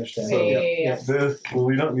 Okay, I understand. Yeah. This, well,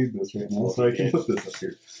 we don't need this right now, so I can put this up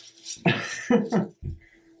here.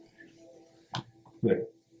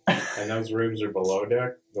 And those rooms are below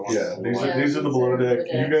deck? The ones Yeah, to the these left? are these are the below deck.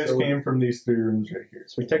 below You deck. guys came from these 3 rooms right here.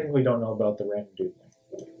 So we technically don't know about the random dude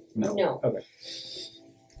thing. No.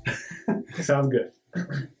 Sounds good.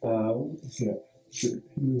 Yeah, sure.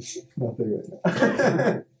 He's not there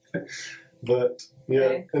right now. But yeah,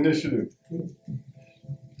 Okay. initiative.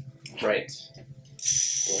 Right.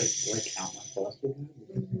 Do I count my plus with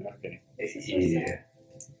that? Okay. Yeah.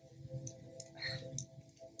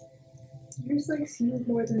 Yours like smooth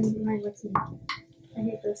more than mine looks smooth. I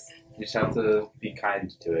hate this. You just have to be kind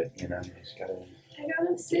to it, you know. You just gotta. I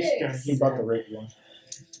got a He bought the rigged one.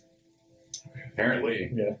 Apparently,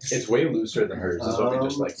 Yeah. it's way looser than hers. Is what we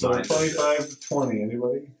just like. So mined. 25 to 20.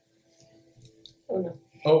 Anybody? Oh no.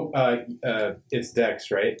 Oh, it's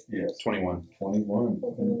Dex, right? Yes. 21. 21.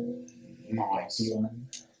 Nice.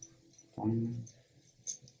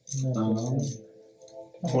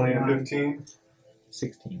 20 to 15.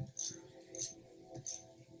 16.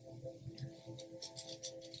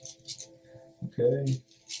 Okay.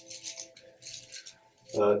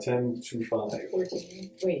 10 to 5.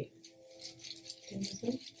 14. Wait.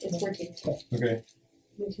 It's 14. Okay.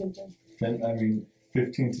 You should say. 10, I mean,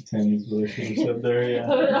 15 to 10 is what I should have said there,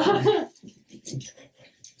 yeah.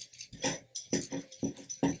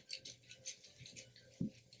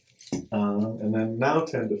 And then now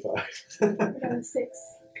 10 to 5. I got a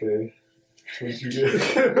 6. Okay. What'd you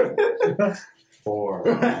get? 4.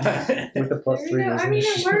 With the plus There 3 we go. I mean,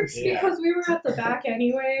 it works Yeah. because we were at the back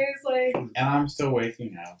anyways. Like, And I'm still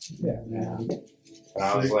waking up. Yeah. And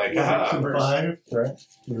I was like, Six to 5. Right?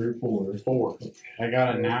 3 or 4. 4. I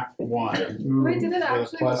got a nat 1. wait, did it With a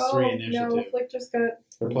actually? plus Oh, 3 no, initiative. Flick just got.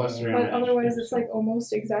 For plus 3 But otherwise, it's like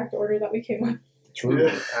almost exact order that we came up. True.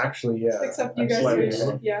 Yeah. Actually, yeah. Except you I'm guys slightly switched.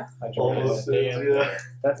 wrong. Yeah. I jumped Almost ahead. is, yeah.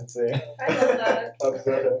 That's insane. I love that.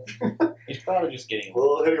 Upset. He's probably just getting.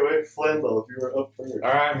 Well, anyway, Flandel, if you were up first.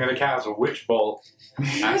 Alright, I'm gonna cast a Witch Bolt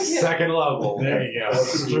at second level. There you go.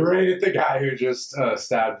 Straight at the guy who just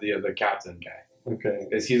stabbed the captain guy. Okay.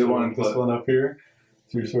 Is he the one? This one up here?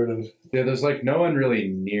 So you're sort of. Yeah, there's like no one really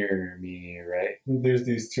near me, right? There's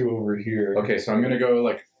these 2 over here. Okay, so I'm gonna go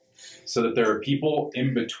like so that there are people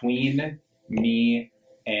in between me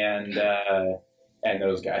and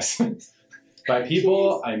those guys. By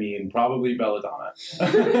people, I mean probably Belladonna. So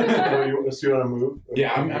you want to move?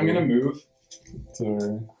 Yeah, I'm gonna move.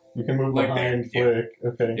 So you can move Like behind there,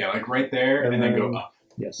 Flick. Okay. Yeah, like right there, and then go up.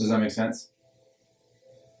 Yes. Does that make sense?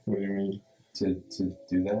 What do you mean? To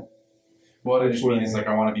do that? What I just mean is like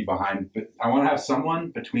I want to be behind, but I want to have someone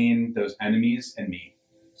between those enemies and me.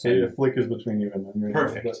 So yeah, Flick is between you and them. Right?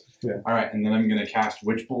 Perfect. But, yeah. All right, and then I'm gonna cast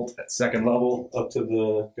Witch Bolt at second level Up to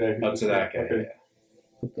the guy who. up to that guy. Okay. Yeah.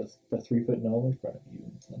 Put the 3-foot gnome in front of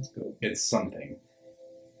you. Let's go. It's something.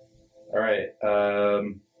 All right.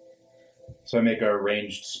 So I make a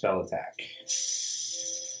ranged spell attack.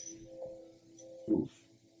 Oof.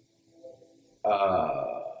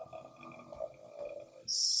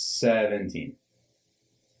 17.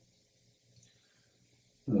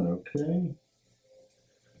 Okay.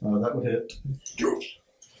 That would hit.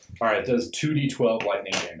 All right, it does 2d12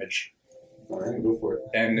 lightning damage, All right, go for it.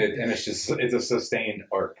 and it's a sustained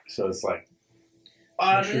arc, so it's like.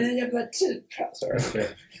 Sorry. Okay.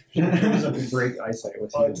 Use up break eyesight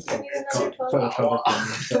with you. I need another 12. Put a cover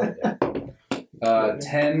from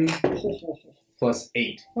 10 plus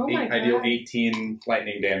 8. Oh my I deal God. 18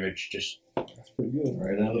 lightning damage. Just That's pretty good.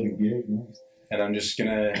 Right out of the gate. Nice. And I'm just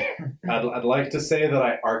gonna. I'd like to say that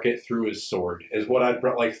I arc it through his sword. Is what I'd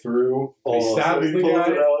like through. He stabs he the pulls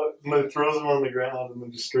guy. it out and then throws him on the ground and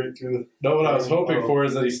then just straight through the. No, what I was hoping Oh. for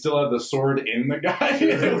is that he still had the sword in the guy.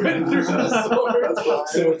 It went through the sword. That's fine.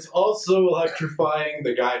 So it's also electrifying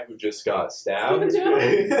the guy who just got stabbed.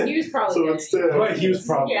 He was probably So dead instead, anyway. But he was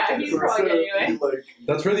probably Yeah, he's so probably instead dead anyway. he, like,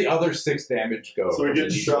 That's where the other 6 damage goes. so he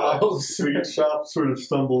gets shot. So he gets shot, sort of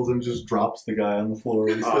stumbles, and just drops the guy on the floor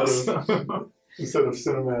instead of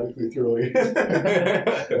cinematically throwing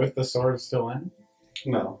it. With the sword still in?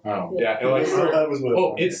 No. Oh. Yeah, it He like still has his weapon.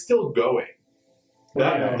 oh, it's still going.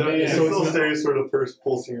 Right. So It still it's, stays sort of first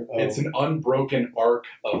pulsing. it's an unbroken arc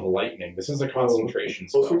of lightning. This is a concentration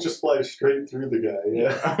So spell. it just flies straight through the guy.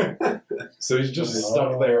 Yeah. So he's just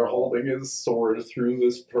stuck there holding his sword through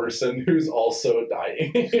this person who's also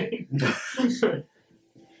dying.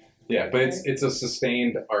 Yeah, but it's a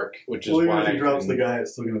sustained arc, which is Well, even why if he drops can- the guy,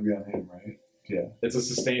 it's still going to be on him, right? It's a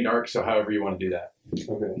sustained arc, so however you want to do that.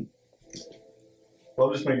 Okay. Well,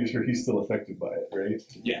 I'm just making sure he's still affected by it, right?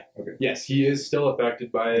 Yes, he is still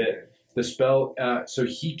affected by it. The spell, so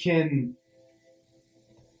he can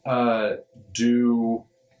do.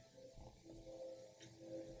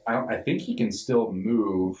 I think he can still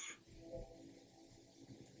move.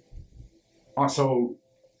 So,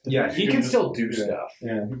 yeah, he can still do stuff,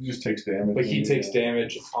 Yeah, he just takes damage. but he takes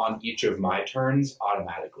damage on each of my turns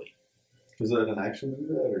automatically. Is that an action to do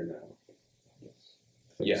that or no?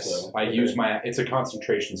 Yes, So, I okay. use my. It's a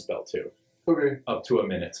concentration spell too, Okay. up to a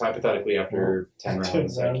minute. So hypothetically, after 10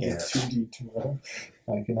 rounds, I can't. 2d12.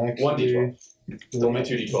 I can actually. 1d12. It's only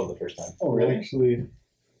 2d12 the first time. Oh, really? Actually,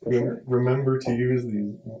 remember to use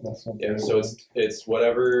these. That's not Yeah, bad. so it's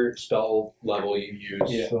whatever spell level you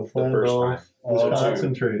use So the find first all- time, It's So two.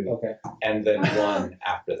 concentrated. Okay. and then 1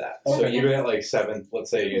 after that. So Okay. even at like 7th,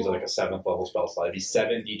 let's say you use like a 7th level spell slot, it'd be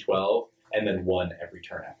 7d12, and then 1 every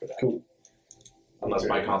turn after that. Cool. Unless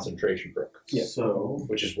my concentration broke, Yeah. So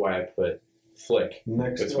which is why I put flick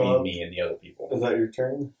next between up, me and the other people. is that your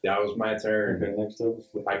turn? That was my turn. Okay. Next up is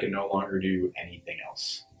Flip. I can no longer do anything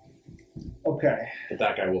else. Okay. But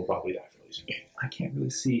that guy will probably die for losing. I can't really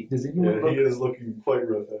see. Does anyone Yeah, look? he is looking quite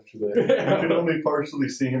rough after that. You can only partially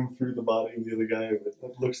see him through the body of the other guy, but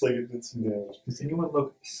it looks like it did some damage. Does anyone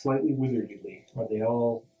look slightly wizardly? Are they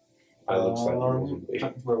all I look slightly Um, losing.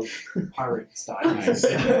 cutthroat pirate style? Nice.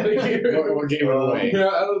 What gave it away? Yeah,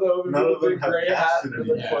 I don't know. None of them have casted or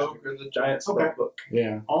the it. cloak or the giant spell Okay. book.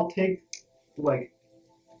 Yeah. I'll take like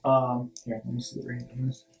here, let me see the range on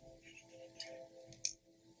this.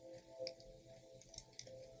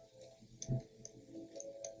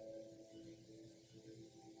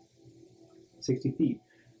 $60 feet.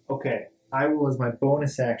 Okay. I will as my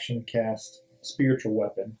bonus action cast spiritual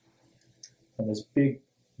weapon. And this big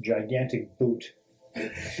gigantic boot. You're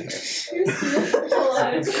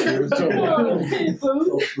spiritual.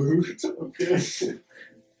 Boot. Okay.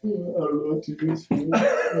 I don't know what to use for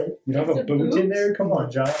that. You have It's a a boot in boot? there? Come on,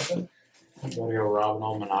 Jonathan. I'm gonna go rob an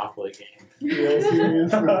old Monopoly game. Yeah,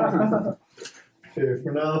 seriously. Okay,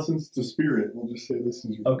 for now, since it's a spirit, we'll just say this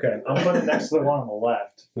is your Okay, I'm putting it next to the one on the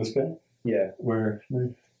left. this guy. Yeah. Where?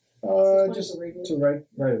 Just to right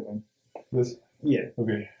of him. This. Yeah.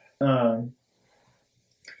 Okay. Um,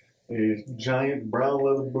 A giant brown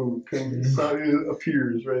leather boot comes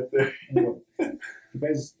appears right there. you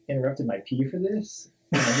guys interrupted my pee for this.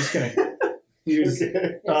 I'm just gonna use.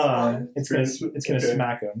 Okay. It's gonna Okay.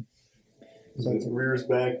 smack him. So it rears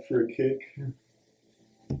back for a kick.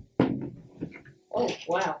 Oh,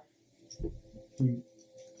 wow.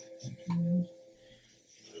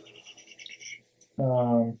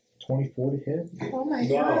 24 to hit. Oh my No,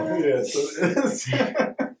 god. yeah, so it is.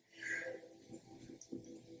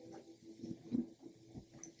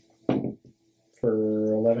 For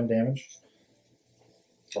 11 damage.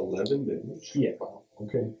 11 damage. Yeah. Wow.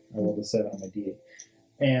 Okay. I rolled a 7 on my D8.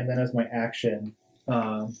 And then as my action,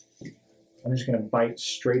 I'm just gonna bite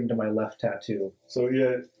straight into my left tattoo So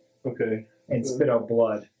yeah. Okay. and spit out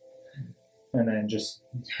blood. And then just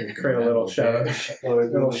create a little shadow. Oh, I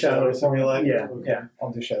did Little the shadow simulacrum. Yeah, Okay. yeah.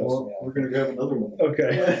 I'll do shadow Well, we're gonna grab another one.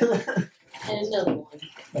 Okay. And another one.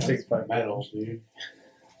 That takes 5 Metal, dude.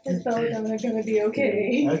 Is Belladonna gonna be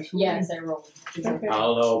okay? Actually, Yes, I rolled. Okay. I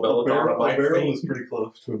don't know. a Belladonna might barrel faint. is pretty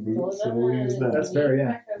close to a boot, Well, so we'll use that. That's fair,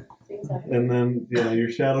 yeah. Things happen. And then, yeah, your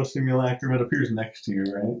shadow simulacrum, it appears next to you,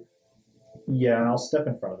 right? Yeah, and I'll step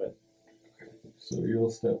in front of it. So you'll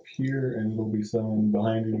step here, and it'll be someone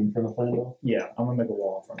behind you in front of Flandel. Yeah, I'm gonna make a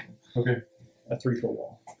wall in front of him. Okay. A 3-foot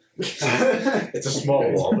wall. It's a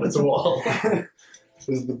small wall, but it's a wall.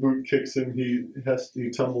 As the boot kicks him, he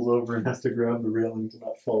tumbles over and has to grab the railing to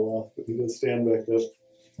not fall off, but he does stand back up,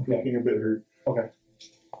 looking a bit hurt.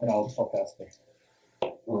 And I'll pass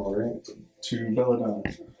there. Alright. To Belladonna.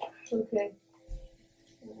 Okay.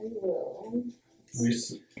 I will. We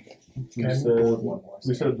Can I move said forward one more?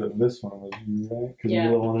 we said that this one was you, right? Because Yeah.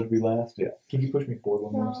 you wanted to be last. Yeah. Can you push me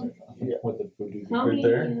forward one more second? Yeah. With the voodoo. How Right many?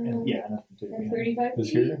 there? And yeah, nothing to Like 35 Is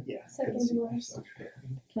feet? here? Yeah. Seconds left.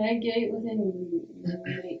 Can I get within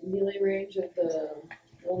melee range of the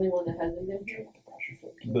only one that hasn't been here?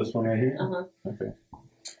 This one right here. Uh-huh. Okay.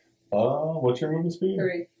 What's your movement speed?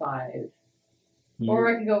 35. You- Or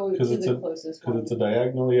I can go to 'cause it's the a- closest Because one. it's a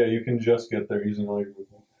diagonal, yeah, you can just get there using all your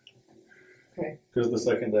movement. Okay. Because the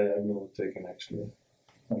second diagonal would take an extra.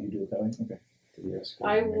 Oh, you do it that way? Okay.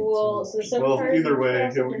 I will. So the Well, cemeteries either will way,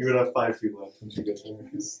 come out. you would have 5 feet left once you get there.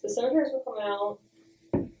 The cemeteries will come out.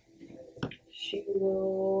 She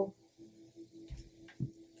will.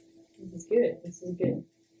 This is good. This is good.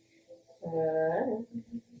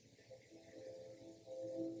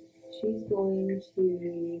 She's going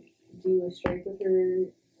to do a strike with her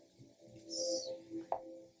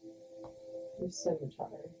scimitar.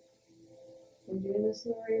 I'm doing this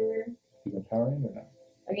in the right order. You empowering or not?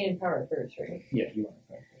 I can empower first, right? Yeah, you want to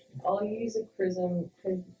empower first. I'll use a prism.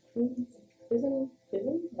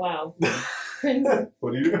 Wow. Crimson.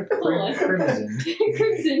 What do you do? Hold on. Crimson.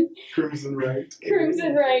 Crimson. Crimson right.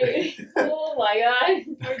 Crimson, right. Oh my god.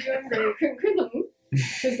 We're doing great. Crimson.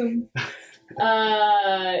 Prism.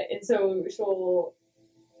 And so she'll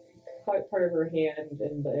cut part of her hand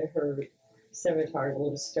and her scimitar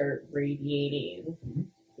will just start radiating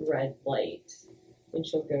red light. And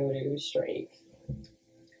she'll go to strike.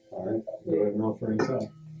 Alright, go ahead and roll for inside.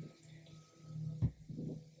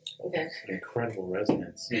 Okay. Incredible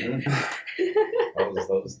resonance. That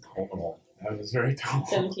was tonal. That was very tall.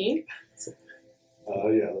 17? Yeah,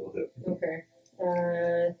 that'll hit.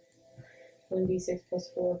 Okay. 1d6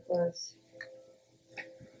 plus 4 plus.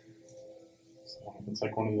 It's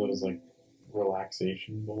like one of those like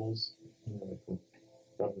relaxation bowls. You know, like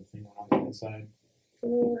rub the thing on the inside.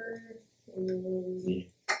 4 and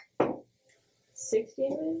Yeah. 6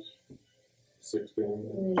 damage. 6 damage.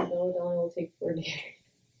 And then Belladonna will take 4 damage.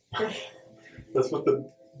 That's what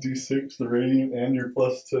the D6, the radiant, and your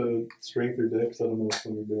plus to strength or dex. I don't know which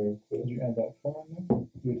one you're doing. But Did you add that 4 on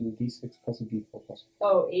there? You do the D6 plus a D4 plus.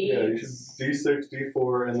 Oh, 8. yeah, you should D6,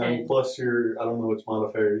 D4, and then 10. plus your, I don't know which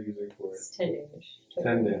modifier you're using for it. It's 10 damage.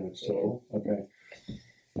 10 damage total. Okay.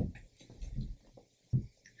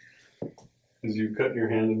 As you cut your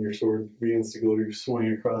hand and your sword begins to go to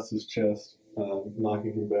swing across his chest,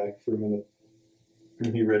 knocking him back for a minute.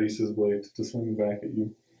 And he readies his blade to swing back at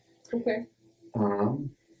you. Okay. Am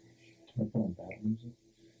I playing battle music?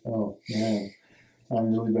 Oh, man.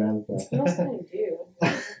 I'm really bad at that. What else can I do?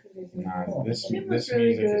 Nah, this It was this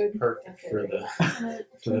really music good. is perfect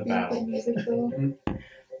for the battle. Music though.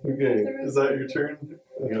 Okay, is that your turn?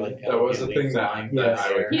 You're like That was the thing that I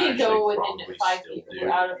would He didn't go actually within probably 5 still feet. do.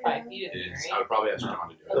 Out of 5 feet of Is him, I right? would probably ask John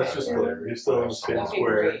to do it. That's just whatever. He's still in the same Okay,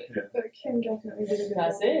 square. great. Yeah. But Kim definitely did a good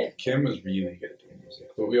That's job. it. Kim was really good at doing music,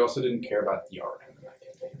 but we also didn't care about the art in that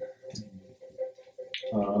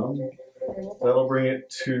campaign. That'll bring it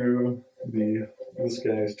to this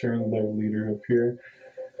guy's turn, their leader up here.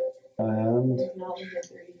 And He's not within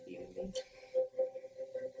 30 feet of me.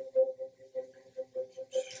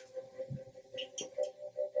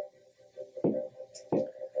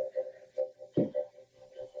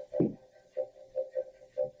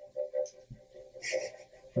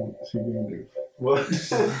 what's he gonna do? What?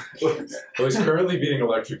 Well, he's currently being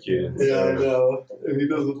electrocuted. Yeah, I know. And he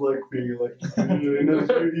doesn't like being electrocuted.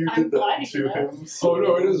 You I'm did glad that he to does. him. So. Oh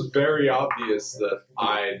no, it is very obvious that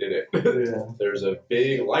I did it. Yeah. There's a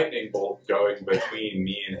big lightning bolt going between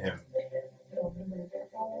me and him.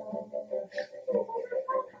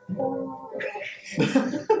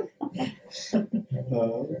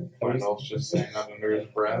 Randolph's just saying that under his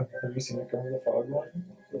breath. Have you seen the Kermit the Frog one?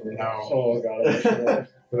 No. Oh, God. I watched that.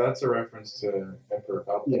 That's a reference to Emperor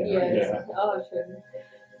Palpatine. Yeah. right? Yes. Oh, sure.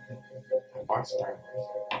 Watch Star Wars.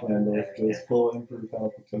 And just full Emperor To the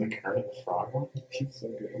Palpatine. Kermit the Frog one? He's so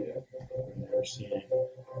good, yeah. I've never seen it.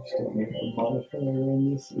 Just don't know what the modifier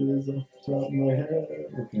on this is off the top of my head.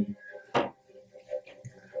 Okay.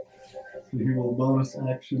 So he will bonus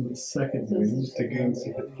action the second wings to gain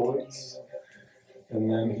some hit points. And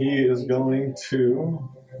then he is going to.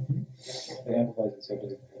 It amplifies it so it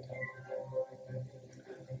doesn't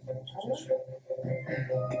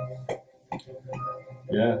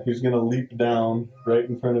Yeah, he's going to leap down right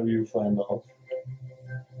in front of you, Flandolf.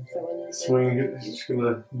 So when there's Swing, he's just going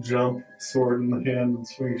to jump, sword in the hand, and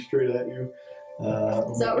swing straight at you.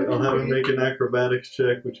 I'll have him make an acrobatics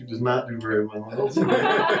check, which he does not do very well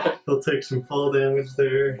at. He'll take some fall damage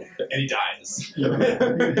there. And he dies. Not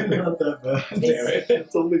that bad. Damn it.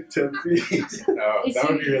 It's only 10 feet. Oh, Is that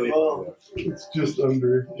would be really Oh, fun. it's just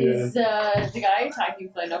under. Yeah. Is the guy attacking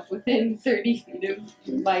Flynn up within 30 feet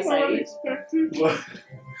of my sight?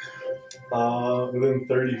 Within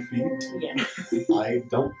 30 feet? Yeah. I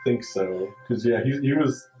don't think so. Because, yeah, he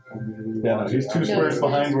was. Yeah, no, he's 2 squares No,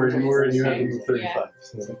 behind where you were, and you had to yeah. move 35.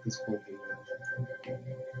 So.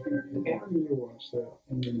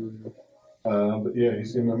 Okay. But yeah,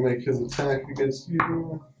 he's gonna make his attack against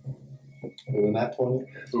you. With a nat 20.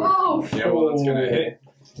 Oh! Yeah, well, that's gonna hit.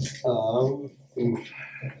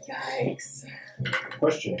 Yikes.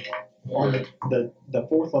 Question. On the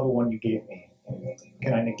 4th level one you gave me,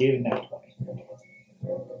 can I negate a nat 20?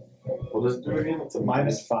 What does it do again? It's a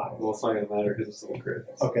Minus 5. Well, it's not gonna matter because it's still a crit.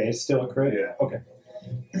 Okay, it's still a crit? Yeah. Okay.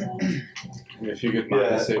 If you could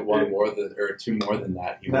minus Yeah, it one more than, or 2 more than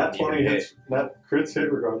that, you Nat wouldn't 20 even hit. hits. Nat crits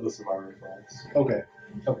hit regardless of armor class. Okay.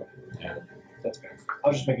 Okay. Yeah. That's fair. I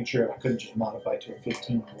was just making sure I couldn't just modify to a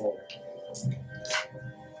 15 roll.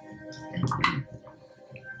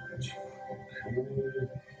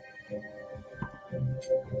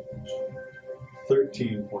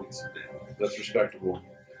 13 points of damage. That's respectable.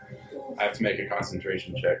 I have to make a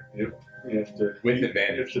concentration check You have to. with You have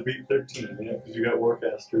advantage. to beat 13, yeah, because you got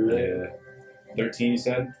Warcaster, right? Yeah. 13, you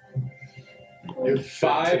said? You have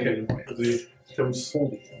 5 hit 13, points. 'cause he comes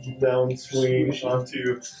down, swing onto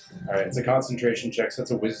you, Alright, it's a concentration check, so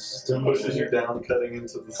that's a wisdom. pushes you down, cutting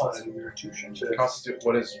into the side of your Constitution. chest.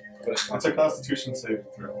 What is It's a Constitution saving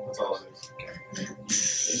throw. That's all it is. You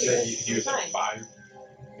said he was at Fine. 5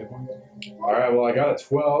 hit points? Alright, well, I got a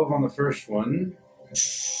 12 on the first one.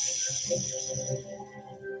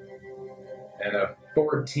 And a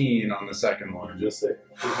 14 on the second one. Just say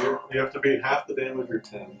you have to beat half the damage or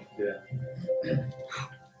 10. Yeah.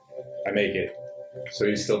 I make it. So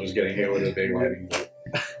he's still just getting hit with a big lightning bolt.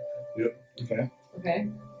 Okay.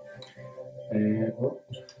 And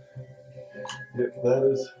yep, that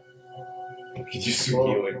is. Could you some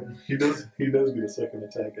healing? He does get a second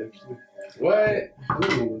attack actually. What?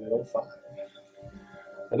 Ooh, level 5.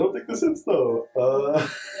 I don't think this hits though.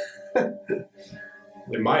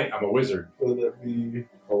 It might. I'm a wizard. Would that be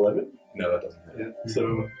 11? No, that doesn't hurt. Yeah.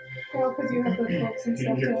 So Well, because you have the books and he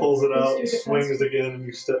stuff. to pulls it boost out, your defense. swings again, and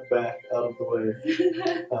you step back out of the way.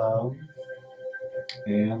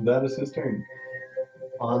 And that is his turn.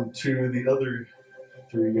 On to the other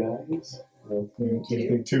 3 guys. Well, you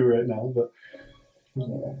think 2 right now, but.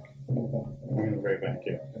 I'm gonna be right back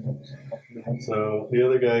here. So the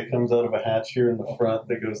other guy comes out of a hatch here in the front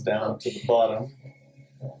that goes down to the bottom.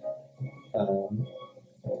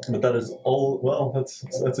 But that is all. Well, that's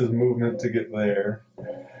his movement to get there.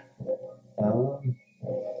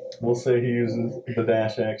 We'll say he uses the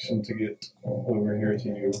dash action to get over here to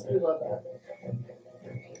you, We love that.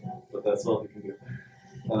 but that's all he can do.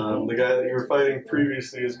 The guy that you were fighting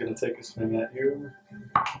previously is going to take a swing at you.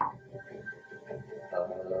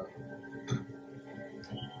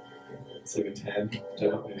 It's like a 10.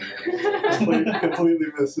 Completely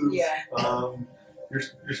misses. Yeah. Your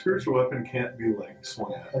spiritual weapon can't be like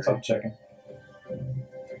swung at. That's what I'm checking.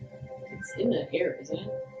 It's in the air, isn't it?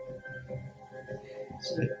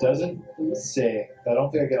 It doesn't say. I don't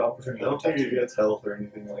think I get opportunity. I don't think he gets health or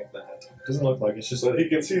anything like that. Doesn't look like it's just. But he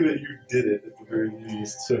can see that you did it at the very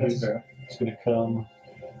least, so That's he's fair. going to come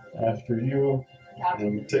after you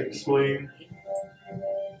and take a swing.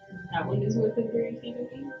 That one is within 30 feet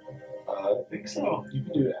of me. I think so. You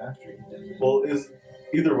can do it after. Well,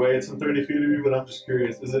 either way, it's in 30 feet of you, but I'm just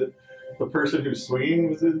curious. Is it the person who's swinging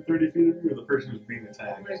within 30 feet of you or the person who's being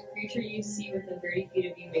attacked? When a creature you see within 30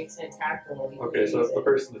 feet of you makes an attack roll. You Okay, can so use it's the it.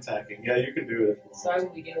 person attacking. Yeah, you can do it. So I will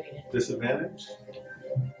be doing it. Disadvantage?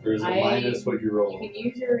 Or is it I- minus what you You roll? can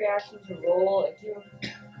use your reaction to roll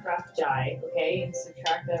a craft die, okay, and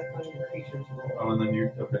subtract that from the creature's roll. Oh, and then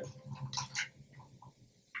you. Okay.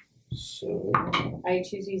 So. I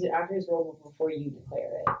choose to use it after his roll but before you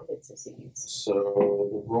declare it if it succeeds. So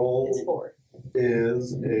the roll It's 4.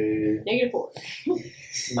 is a -4.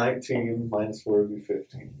 19 minus 4 would be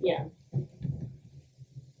 15. Yeah.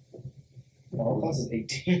 Well, class is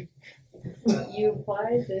 18. You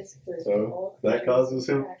apply this for So, all that causes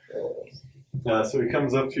him- attack rolls. So he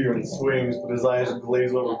comes up to you and swings, but his eyes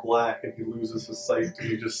glaze over black and he loses his sight and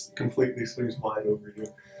he just completely swings wide over you.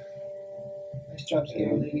 Nice job,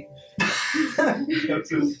 skinny lady. That's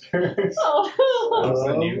his turn. Oh. What's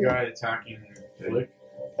the new guy attacking Flick?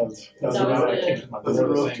 That's That was a real- the- that's a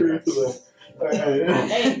real truth to that.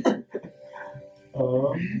 Hey.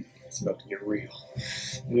 It's about to get real.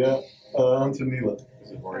 Yeah. On to Neela.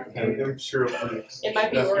 Is it Oreo? And I'm sure up next. It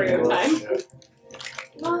might be After Oreo Neela. time. Yeah.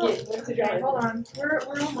 Well, Get what's the okay, drawing? hold on. We're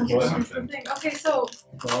almost What? on something. Okay, so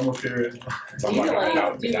Well, I'm okay with it. So I'm You not can gonna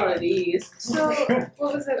doubt do one of these. so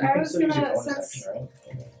what was it? You I can was still use your gonna bonus since action,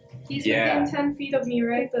 right? he's Yeah. within 10 feet of me,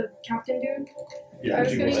 right? The captain dude. Yeah, I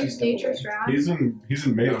was you gonna can use step away. Nature's Wrath. he's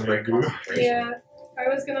in melee, break dude. concentration. Yeah,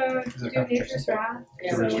 I was gonna Is it do concentration? Nature's Wrath.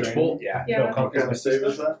 Yeah. Restrain. Which bolt? Yeah. Yeah. No, What kind of save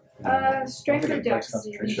is that? Strength or Like Dex.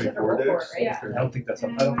 concentration. You Straight took a roll for it, Dex? right? Yeah. I don't think that's up.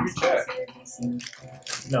 And I don't my think spell check. save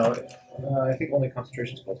DC. No, I think only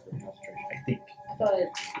concentration spells for concentration. I think. But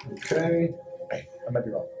Okay. I might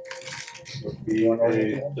be wrong. Would be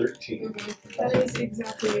a 13. That is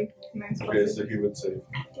exactly my spell Okay, save. so he would save.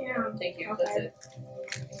 Damn. thank you. Okay. That's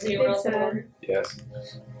it. Does anyone else have order? Yes.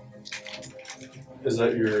 Is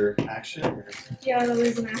that your action? Or Yeah, that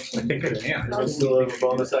is an I action. think it Yeah. you still have a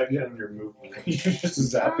bonus action and your movement. just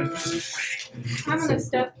zap it. I'm gonna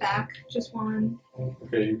step back, just one.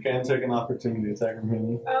 Okay, you can take an opportunity attack from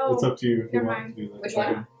him. Oh, It's up to you if you never want mind. to do that. Which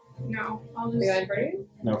Okay. one? no, I'll The guy in just. front of you?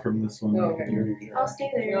 No, from this one. Oh, you okay. can use your I'll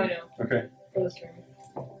stay No, I there. know. Okay. For this room.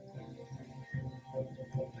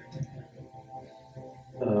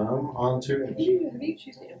 On to Have you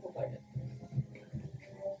choose to amplify it?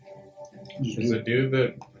 Is the dude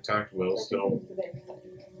that attacked Will still?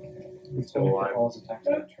 Still alive. All his attacks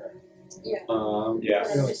on turn. Yes. I'm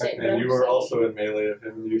just saying, And you I'm are saying- also in melee of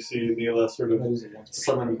him. You see Neela sort of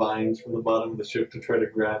summon vines from the bottom of the ship to try to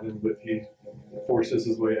grab him, but he forces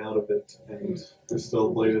his way out of it and is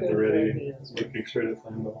still blade at the ready, looking straight at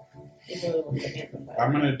Flambo. He's one of the ones that amplify.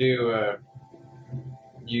 I'm gonna do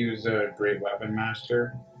use a Great Weapon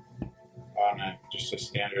Master on just a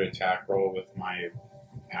standard attack roll with my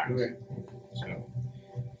axe. Okay. So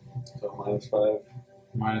So -5.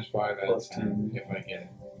 -5 out of Plus 10 if I get it.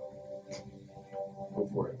 Go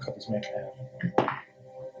for it. Cut this man in half.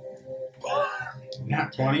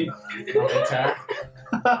 Nat 20 on the attack.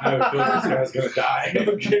 I have a feeling this guy's gonna die.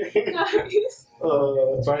 Okay. Nice.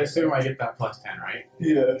 So I assume I get that +10, right?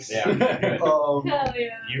 Yes. Yeah. Good. Hell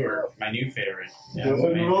yeah. You were my new favorite. Go Yeah,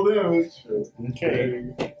 ahead and roll damage.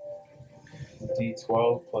 Okay.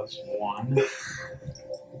 D12 plus 1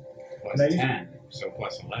 plus Now you- 10, so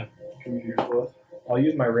plus 11. Can you use what? I'll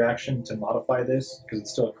use my reaction to modify this because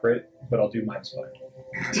it's still a crit, but I'll do -5.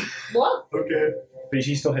 What? Okay. But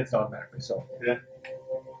she still hits it automatically, so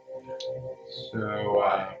So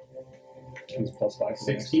it's +5.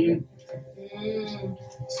 16.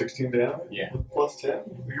 16 damage? Yeah. With +10?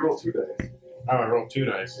 You roll 2 dice. Oh, I rolled 2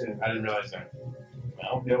 dice. Yeah. I didn't realize that.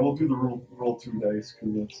 Well, Yeah, we'll do the roll 2 dice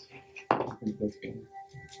because that's. I think that's good.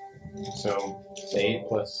 so 8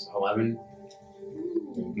 plus 11,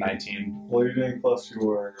 19. Well, you're doing plus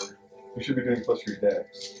your. You should be doing plus your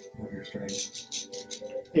dex, not your strength.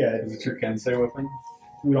 Yeah, Is it your Kensei weapon?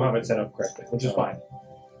 we don't have it set up correctly, which is fine.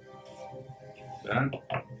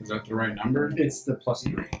 Is that the right number? It's the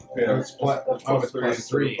 +3. Yeah, it's plus- that's oh, it's three plus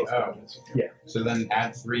instead of 3. plus Oh. one. So then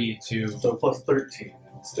add 3 to. So plus 13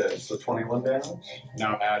 instead. So 21 damage?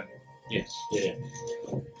 No, add. Yes. Yeah.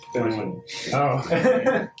 21.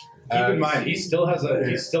 Oh. Keep in mind, he's still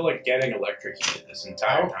like getting electrocuted this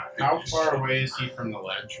entire time. How far away is he from the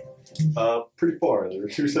ledge? Pretty far. There are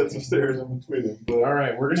 2 sets of stairs in between them, but All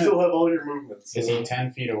right, we're you gonna. still have all your movements. Is he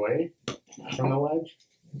 10 feet away from the ledge?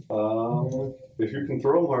 If you can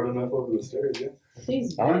throw him hard enough over the stairs, yeah.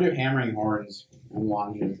 Please. I want to do hammering horns and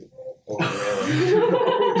launching over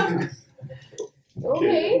the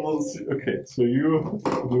Okay. Well, okay, so you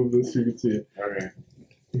move this, you can see it. Okay.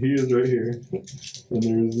 He is right here, and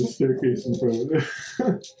there's this staircase in front of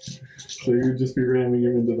it. So you would just be ramming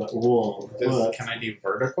him into that wall. But Can I do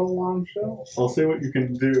vertical launch though? I'll say what you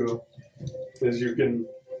can do is you can.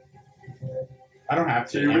 I don't have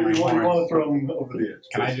So to. you hammering really want to horns. throw him over the edge.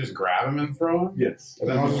 Can I just grab him and throw him? Yes.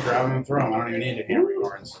 Then I'll just grab him and throw him. I don't even need to hammering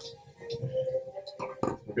horns.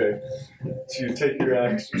 Okay. So you take your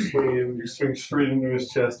axe, you swing him, you swing straight into his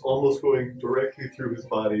chest, almost going directly through his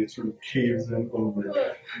body. It sort of caves in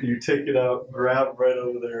over. You take it out, grab right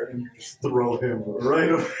over there, and you just throw him right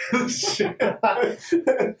over the chest.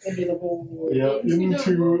 Into the void. Yep,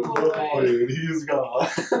 into the void. He is gone.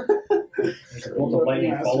 There's a bolt of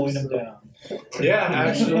lightning following him down. Yeah,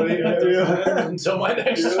 actually, Yeah. until my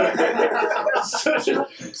next turn.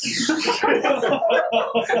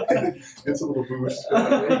 It's a little boost.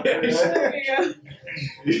 There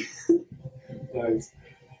you go. Nice.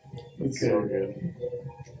 So good.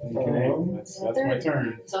 Okay. That's my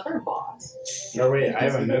turn. Is that their boss? No, wait, I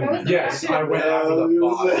have a That was movement. the Yes, action. I went after the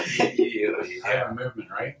boss. I have a movement,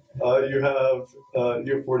 right? You have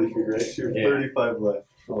 40 feet, right? You have Yeah. 35 left.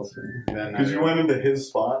 Then Because you went into his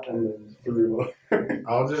spot and then threw.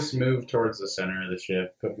 I'll just move towards the center of the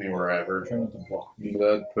ship. Put me wherever.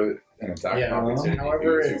 That'd put an attack Yeah, opportunity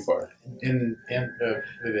however too far. In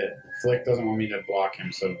Flick doesn't want me to block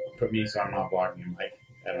him, so put me so I'm not blocking him. Like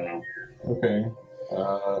I don't know. Okay.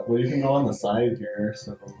 Well, you can go on the side here,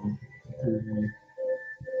 so.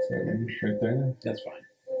 Right there. That's fine.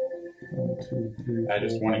 1, 2, 3, I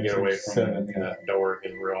just want to get away from 7, that door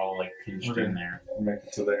because we're all like pinched in there. Make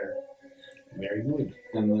it to there. Very good.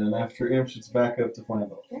 And then after Imps, it's back up to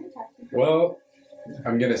Flambo. Well,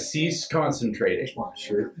 I'm gonna cease concentrating.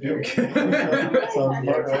 Sure. Okay. Sounds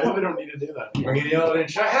about right. Probably don't need to do that. I'm gonna yell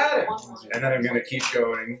at I had it! And then I'm gonna keep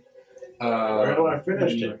going. Well, I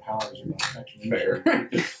finished it. Fair.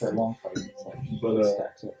 But,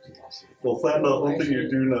 well, Flambo, one thing you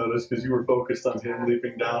do notice, because you were focused on him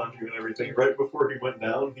leaping down and everything, right before he went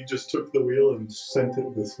down, he just took the wheel and sent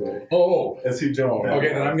it this way Oh, as he jumped down.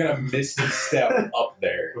 okay, then I'm gonna misty step up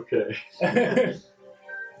there. Okay.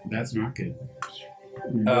 That's not good.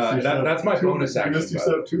 That's my bonus action. You missed your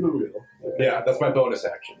bud. step to the wheel. Okay. Yeah, that's my bonus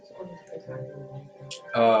action.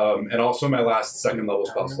 And also my last second level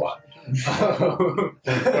spell slot. I'm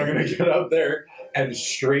gonna get up there and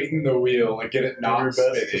straighten the wheel, like get it Do not your best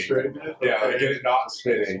to spinning. straighten it. Yeah, Okay. like get it not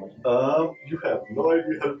spinning. You have no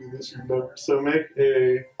idea how to do this. You've never. So make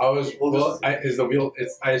a. I was We'll well. just- Is the wheel?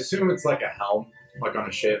 It's. I assume it's like a helm, like on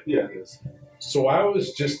a ship. Yeah, it is. So I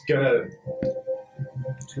was just gonna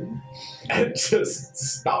and just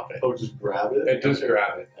stop it. Oh, just grab it. And just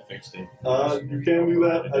grab it. I fixed it. You can do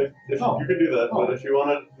that. You can do that, but if you want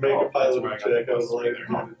to make a pilot check, I would like you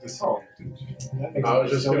to disadvantage. I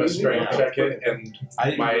was just gonna strength check it,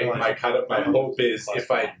 and my kind of my hope is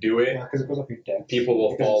if I do it, because it goes off your deck. people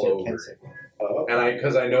will fall over. And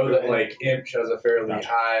because I know that like Imp has a fairly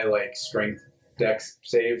high like strength dex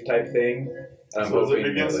save type thing. And I'm So as it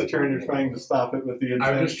hoping begins that, to turn, you're trying to stop it with the intent.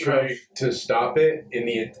 I'm just trying to stop it in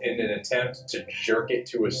an attempt to jerk it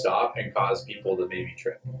to a stop and cause people to maybe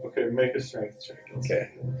trip. Okay, make a strength check.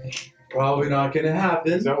 Okay. Probably not gonna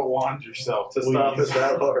happen. Don't wand yourself To stop it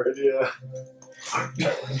that hard, yeah. I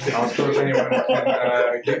don't suppose anyone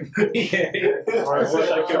can give me Or it's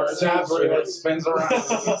like a zap where it like spins around and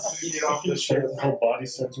get off the ship. The whole body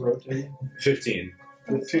starts rotating. 15.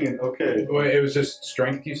 15, okay. Wait, it was just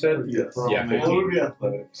strength you said? Yes. Yeah, What 15. would be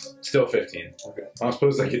athletics? Still 15. Okay. I don't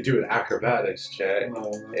suppose I could do an acrobatics check.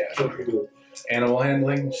 No, Yeah. So, Animal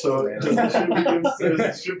handling. so as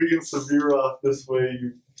the ship begins to veer off this way,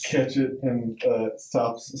 you catch it and it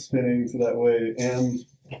stops spinning to that way. And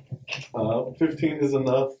 15 is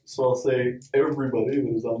enough, so I'll say everybody that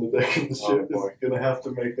is on the deck of the ship is going to have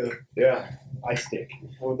to make a. Yeah. I stick.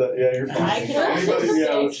 With that, yeah, you're fine. I can also Anybody,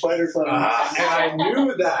 yeah, with stick. spiders on And I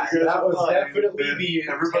knew that. You guys That are was fine. definitely Then the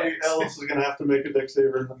everybody intent. else is going to have to make a deck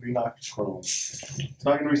saver and be knocked prone. It's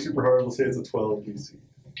not going to be super hard. We'll say it's a 12 DC.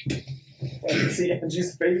 See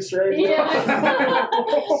Angie's face right Yeah.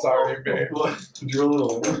 Sorry, babe. What? Did you roll it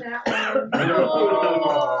alone? That one.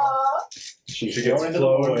 Oh. She She's gets going into the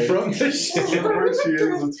flown void. from the ship. Wherever she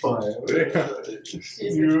is, it's fine.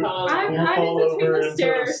 She's You- a I'm You in fall between over the and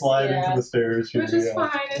sort of stairs, slide yeah. into the stairs. Here, Which is yeah.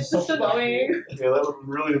 fine. It's just annoying. Yeah, that would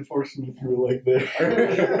be really unfortunate if you were like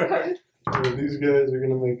there. So these guys are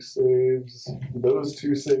going to make saves. Those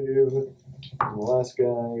two save. And the last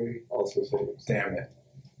guy also saves. Damn it.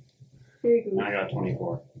 Very good. I got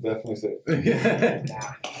 24. Definitely save.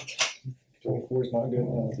 24 is not good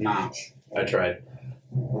enough. Nah. I tried.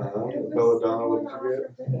 Belladonna, what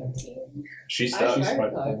did you get? She I stuck. tried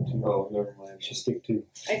to talk. Oh, never mind. She stick too.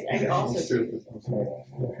 I also Stupid. I'm sorry.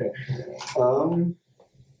 Okay.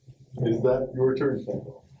 Is that your turn,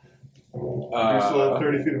 Samuel? You still have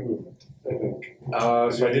 30 feet of movement, I think.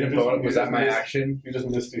 So I didn't vote. Was that my action? You just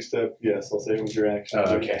misty step. Yes, I'll say it was your action.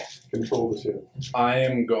 Okay. Control the ship. I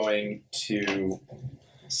am going to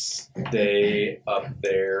stay up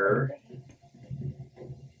there.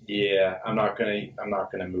 Yeah, I'm not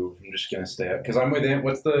gonna move. I'm just gonna stay up because I'm within.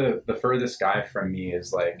 What's the furthest guy from me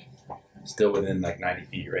is like still within like 90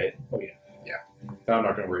 feet, right? Oh, yeah. Yeah. No, I'm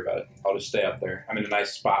not gonna worry about it. I'll just stay up there. I'm in a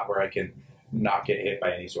nice spot where I can not get hit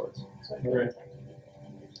by any swords. Alright.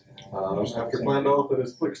 After Flandolf, it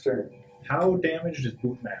is Flick's turn. How damaged is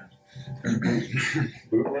Bootman?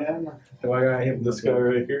 Bootman? Do I got him? This guy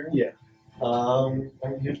right here? Yeah.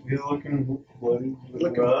 He's looking bloody,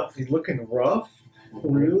 looking rough. He's looking rough.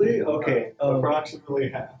 Really? Okay. Approximately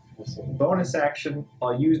half. Bonus action,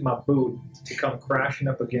 I'll use my boot to come crashing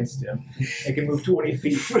up against him. I can move 20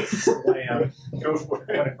 feet from slam. Go for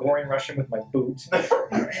I'm gonna goring rush him with my boot.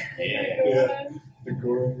 Yeah.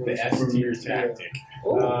 The The S tier tactic.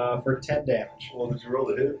 For 10 damage. Well, did you roll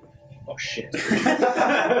the hit? Oh shit.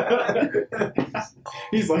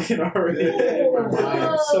 He's like already.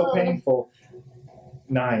 Wow. It's so painful.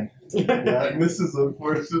 9. That misses,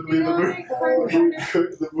 unfortunately.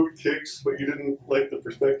 The boot kicks, but you didn't, like, the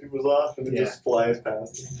perspective was off, and it Yeah. just flies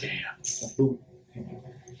past. Food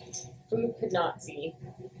could not see.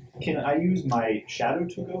 Can I use my shadow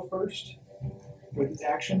to go first with its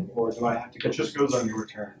action, or do I have to go? It just goes on your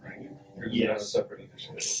turn, right? Or does it have a Yes. separate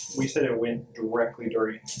initiative? We said it went directly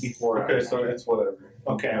before. Okay, so it's whatever.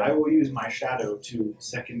 Okay, I will use my shadow to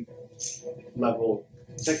second level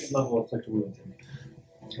afflict wounds.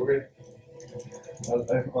 Okay.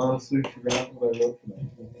 I honestly forgot what I wrote for that.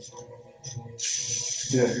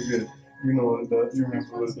 Yeah, you're good. You know what it does. You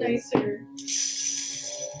remember what What's it does. nicer?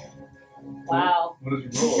 Wow. What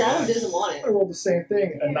did you roll? Shadow doesn't want I it. rolled the same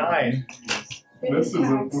thing, a 9. This is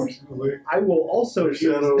unfortunately. I will also The use,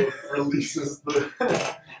 shadow releases the.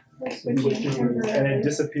 We're switching and it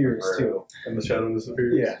disappears too. And the shadow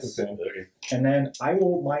disappears? Yes. Okay. And then I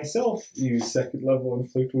will myself use second level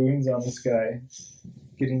inflict wounds on this guy,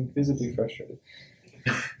 getting visibly frustrated.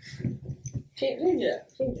 Change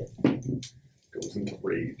it. Goes into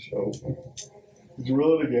rage. Oh. Did you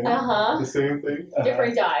roll it again? Uh-huh. The same thing?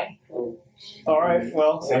 Different die. All right,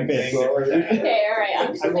 well, Same I'm in. thing, different die. Okay, alright. I'm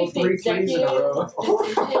just I gonna rolled make the 3 threes in a row.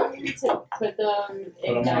 decision to put them Put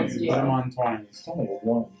in him dice on deal. 20s. It's only a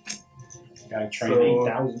 1. Gotta train So-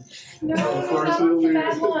 8,000. No, that was the Unfortunately,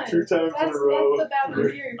 bad one. 2 times That's in a row, the bad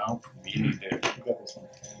one here. You need to. You got this one.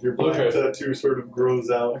 your black tattoo sort of grows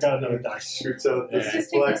I out. got another dice. Shoots out this Yeah. Just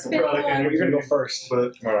take black the spin necrotic one. energy. You're gonna go first.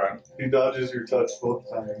 But Alright. he dodges your touch both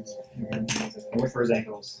times. Wait for his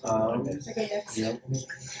ankles. I go next. Yep.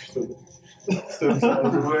 Steps out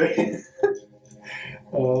of the way.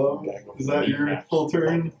 Is that your full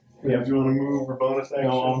turn? Or Yeah. Did you want to move or bonus action?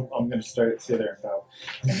 No, I'm gonna stay there and bow.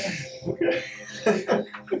 Okay.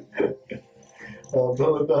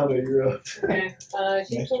 Belladonna, you're up. Okay.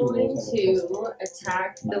 She's Next two going rolls to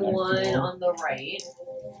attack the one on the right.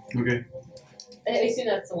 Okay. I assume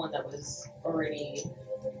that's the one that was already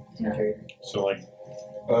attacked. So, like,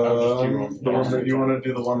 The Yeah. one that you want to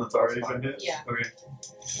do, the one that's already been hit? Yeah. Okay.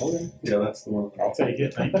 Yeah, that's the one. I'll take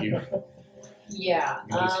it, thank you. Yeah.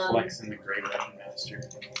 I'm just flexing the Great Weapon Master.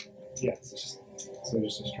 Yeah, it's just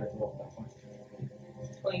a straight roll at that point.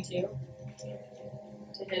 22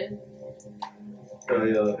 to hit. Oh,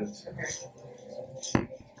 yeah, that hits. Okay.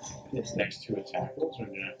 It's next 2 attack rolls or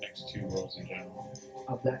next 2 rolls in general?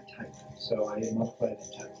 Of that type. So I multiplied the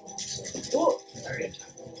attack roll. So Ooh. very attack.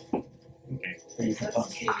 Okay. Or you can That's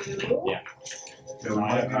punch. 2. Yeah.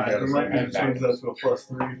 Yeah, we might need to change that to a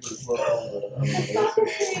 +3 for slow. That's not the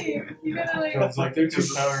same. You gotta like. It's like they're too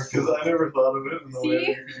powerful. Because I never thought of it in the way that See?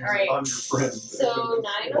 you could use Alright. it on your friends. So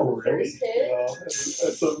 9 on the first hit. Yeah,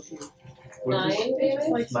 that's something. 9 damage.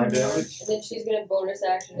 Like 9 damage? And then she's gonna bonus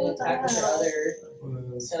action and attack with her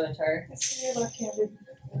other scimitar. That's your left-handed.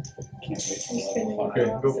 Can't wait You're till spinning level Okay,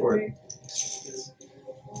 it go for it.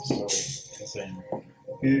 So, insane.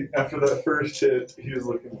 After that first hit, he was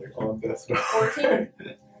looking like on death's door. 14?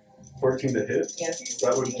 14 to hit? Yeah.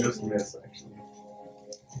 That would just miss, actually.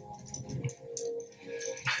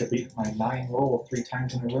 To beat my 9 roll 3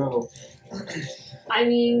 times in a row. I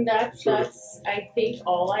mean, that's I think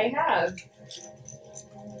all I have.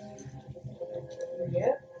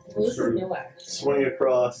 Yep. Well, this Sure. is no action. Swing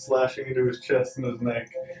across, slashing into his chest and his neck,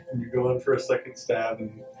 and you go in for a second stab,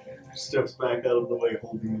 and he steps back out of the way,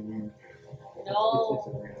 holding the wound.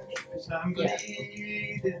 No. I'm Yeah.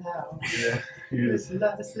 bleeding out. Yeah, he is.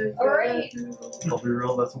 Alright. I'll be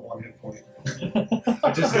real, that's a 1 hit point.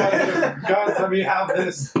 I just gotta guys, let me have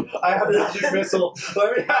this. I have a magic missile.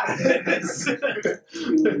 Let me have this.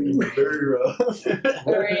 Very rough.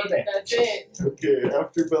 Alright, that's it. Okay,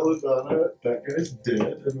 after Belladonna, that guy's dead,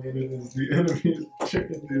 and then it is the enemy's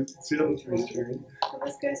turn. It's the other three's turn. Oh,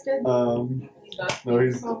 this guy's dead. He's back. No,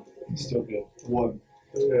 he's Oh. still good. 1.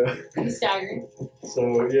 Yeah. He's staggered.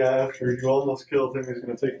 So yeah, after you almost killed him, he's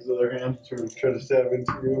gonna take his other hand to try to stab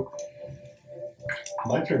into you.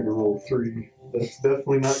 My turn to roll 3. That's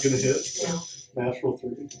definitely not gonna hit. No. Natural 3.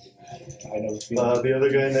 I know the feeling. The other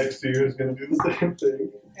guy next to you is gonna do the same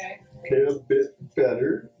thing. Okay. Okay, a bit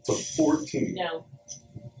better. It's a 14. No.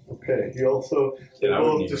 Okay, he also they Yeah, I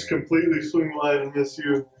both wouldn't just completely swing wide and miss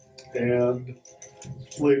you. And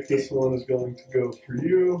Flake, this one is going to go for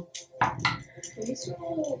you. Can we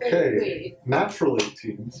still, like, Okay. wait. Natural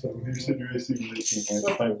 18. So you said your AC was 18,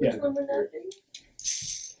 right? So, Yeah. which one would that be?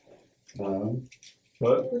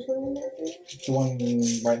 What? Which one would that be? The one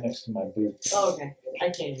right next to my boot. Oh, okay. I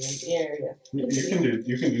can't even. Yeah.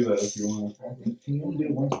 You can do that if you want. Can you only do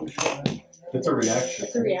it once per shot? It's a reaction.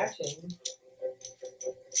 It's a reaction.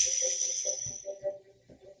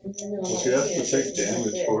 No, Well, she has to take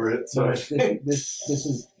damage for it, so No,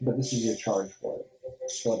 this is your charge for it.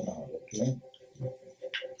 Blood knowledge, right?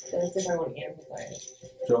 That's if I want to amplify it.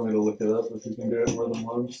 do you want me to look it up if you can do it more than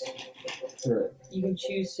once? Correct. You can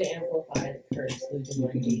choose to amplify the curse, lose You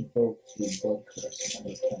one can D. invoke the blood curse and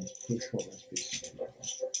other times push or species.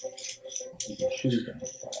 You can choose to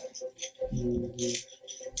amplify it.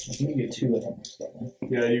 I think you get 2 at almost level.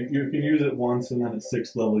 Yeah, you can use it once, and then at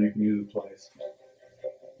 6th level you can use it twice.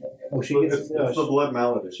 Oh, she So gets it's the blood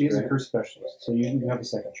malady. she is a right? curse specialist, so you have a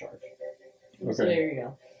second charge. So Okay. there you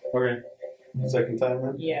go. Okay. Second time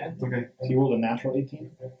then? Yeah. Okay. So you rolled a natural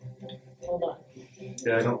 18? Hold on.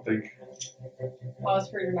 Yeah, I don't think. Pause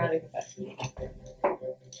for dramatic effect.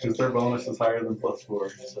 Because their bonus is higher than +4.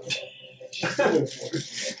 So.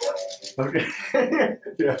 Okay.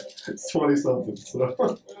 Yeah, it's 20 something,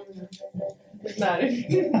 so. Doesn't matter.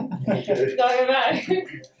 Okay. Doesn't matter.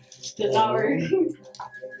 Does not work.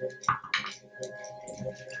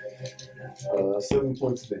 7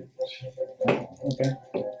 points of damage. Okay.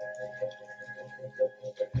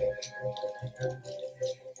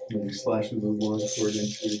 And he slashes his long sword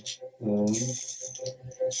into you.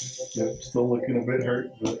 Yep, still looking a bit hurt,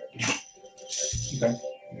 but. Okay.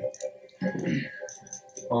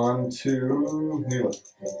 On to Neela.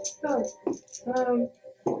 Oh,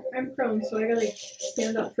 I'm prone, so I gotta like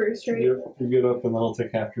stand up first, right? Yep, you get up and that'll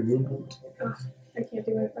take half your movement. I can't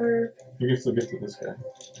do it. Or You can still get to this guy.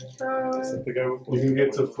 Is that the guy with You can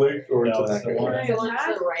get to Flick or No, to it's that the guy. one- can I The one to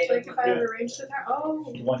attack? the right Like of if I have a ranged attack? Oh,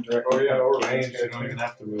 The one directly. Oh yeah, or range. You don't even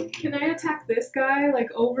have to move. can I attack this guy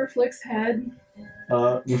like over Flick's head?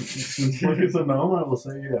 Since Flick is a gnome, I will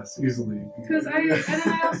say yes, easily. Because and then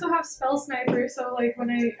I also have spell sniper, so like when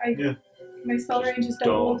I Yeah. my spell range is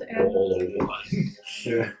doubled and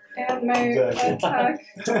Yeah. my Exactly. attack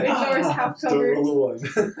ignores half Still cover. roll a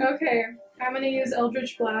 1. Okay, I'm gonna use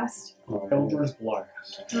Eldritch Blast Eldritch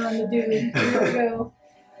Blast. on the dude. Here we go.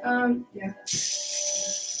 Yeah.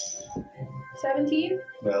 17?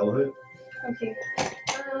 That'll hit. Okay.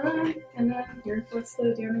 And then here, what's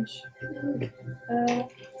the damage?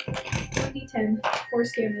 1d10,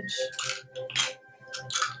 force damage.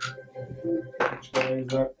 Which guy is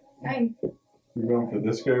that? 9. You're going for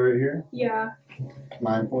this guy right here. Yeah.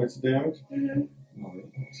 9 points of damage. Mm-hmm.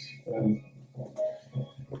 And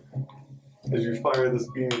as you fire this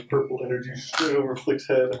beam of purple energy straight over Flick's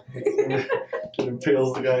head, it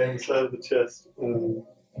impales the guy on the side of the chest.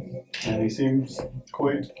 And he seems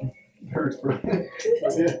quite hurt from it.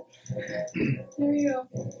 Yeah. There you go.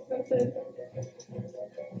 That's it.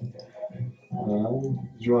 Do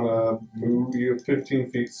you want to move? You have 15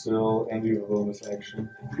 feet still, and you have a bonus action.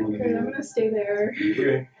 Do you wanna Okay, I'm do- gonna stay there.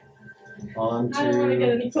 Okay. On I don't want to get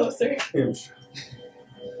to any closer. Inch.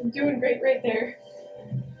 I'm doing great right there.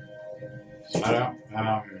 I don't.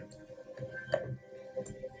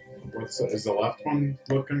 Is the left one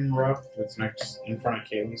looking rough? It's next in front of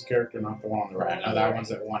Caitlin's character, not the one on the right. No, that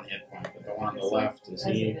one's at 1 hit point, but the one on the left is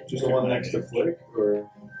he Just the one next to Flick, or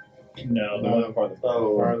No, the one farther.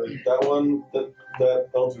 oh, farther? that one. That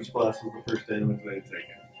Eldritch Blast was the first damage they had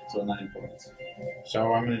taken, so 9 points.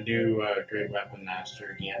 So I'm gonna do Great Weapon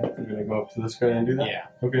Master again. You're gonna go up to this guy and do that. Yeah.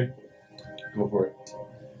 Okay. Go for it.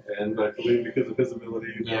 And I believe because of his ability,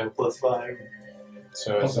 you have a +5.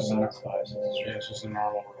 So it's just, Also -5, so yeah, it's just a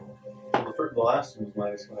normal. The last one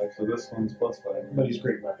was -5, so this one's +5. but he's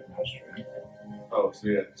great weapon master. Oh, so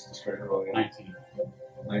yeah, it's the straight roll. Yeah. 19.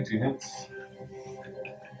 19 hits.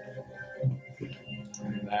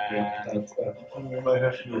 And Yeah, then we might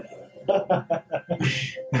have to do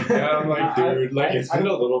Yeah, I'm like, dude, like it's been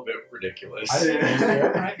a little bit ridiculous.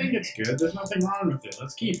 I think it's good. There's nothing wrong with it.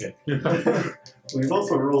 Let's keep it. Well, he's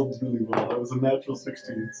also rolled really well. That was a natural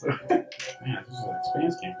 16, so Yeah, this is an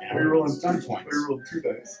expanse campaign. are you rolling stun 2 points. Are you rolling 2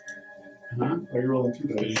 dice? Huh? Are you rolling 2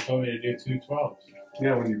 But you dice? told me to do 2 12s.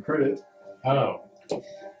 Yeah, when you crit. Oh.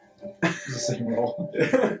 It's the same roll.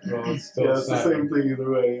 Well, it's still Yeah, it's the 7. same thing either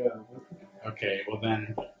way, yeah. Okay, well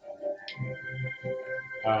then.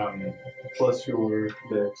 Plus your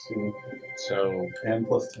dex, So and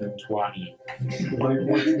plus 10. 20. 20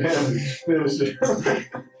 points of damage. Finish it.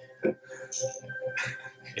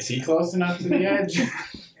 Is he close enough to the edge?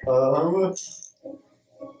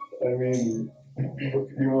 I mean,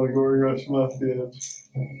 you want to go and rush him off the edge?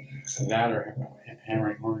 That or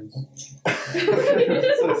hammering horns?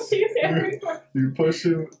 You push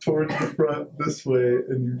him towards the front this way,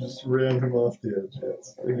 and you just ram him off the edge.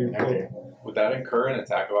 Yes. And you Okay. Would that incur an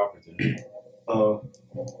attack of opportunity?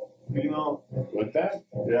 you know, With that?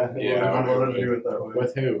 yeah. Yeah, I wanted to do it that way.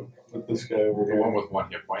 With who? With this guy over The here. one with 1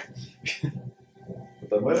 hit point.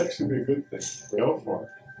 That might actually be a good thing. Go for it.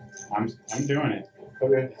 I'm doing it.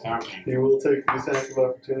 Okay. It's happening. You will take the attack of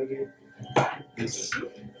opportunity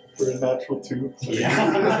for a natural 2.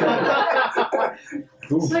 Yeah.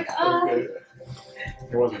 It's like, Okay.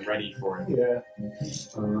 I wasn't ready for it. Yeah.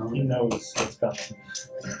 He knows what's coming.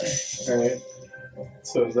 Alright.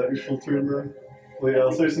 So is that your full turn then? Well, yeah,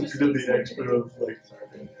 I'll say since you did the extra of, like,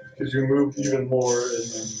 because you moved even more and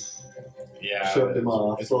then Yeah. shoved him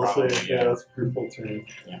off. it's So I'll say, probably, yeah, that's your full turn.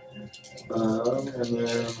 Yeah. And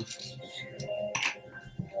then.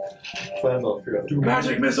 Flandolf, you're up.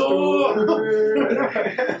 Magic missile! Do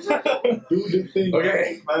the thing.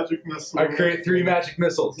 Okay. Magic missile. I create 3 magic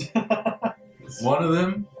missiles. One of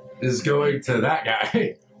them is going to that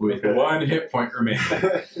guy with Okay. 1 hit point remaining,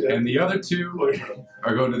 Yeah. and the other 2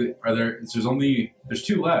 are going to the. Are there? There's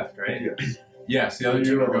 2 left, right? Yeah. Yes, the other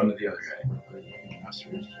 2 are going to the other guy.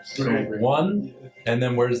 So 1, and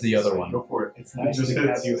then where's the other one? Go for it. It's nice Just to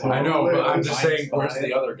hits. have you. I know, but I'm just Mine's saying, where's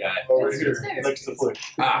the other guy? Oh, right It's here, there. next to Flick.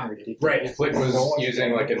 Ah, right. Flick was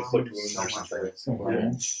using like inflict wounds or something.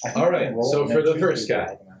 Yeah. All right, so for the first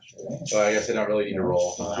guy. Well, I guess I don't really need to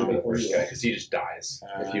roll for the first guy because he just dies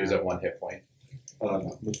if he was at 1 hit point.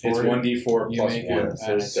 It's 1d4 You plus make 1. it,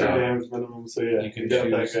 So it's 2 damage minimum, so yeah. You can got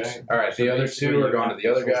that choose. guy. All right, the other 2 are going to the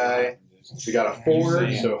other guy. We got a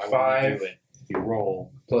 4, so 5 You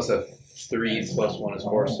roll. plus a 3 plus 1 is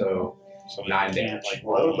 4, so 9 damage.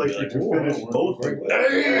 Well, I would like you to finish both of them.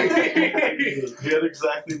 He had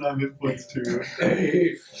exactly 9 hit points too.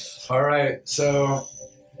 All right, so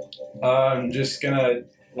I'm just gonna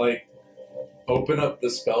like open up the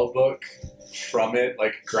spell book from it,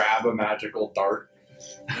 like grab a magical dart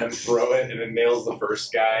and throw it, and it nails the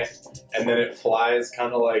first guy, and then it flies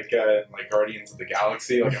kind of like Guardians of the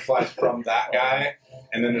Galaxy, like it flies from that guy,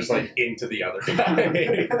 and then just like into the other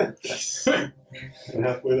guy. And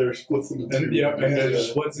halfway there splits into 2. And yep, and then it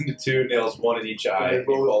splits into 2, nails 1 in each eye, and he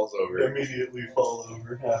falls over. Immediately fall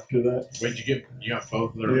over after that. Wait, you got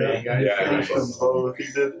both of the Yeah. remaining guys? Yeah, I got Finished them both. both. He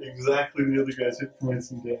did exactly the other guy's hit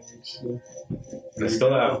points and damage. So. And I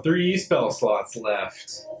still have 3 spell slots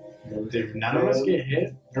left. Did none of us get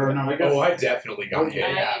hit? Or no, I got. Oh, I definitely got I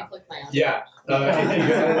hit. Yeah. inflict my own. Yeah. If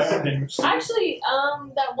you guys, Actually,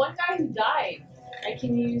 that one guy who died, I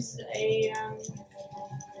can use a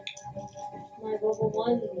my level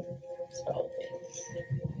 1 spell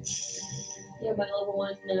thing. Yeah, my level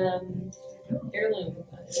 1 heirloom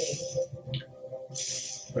thing.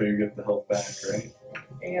 Oh, you get the health back, right?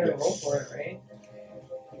 I gotta roll for it, right?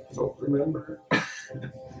 Don't remember. I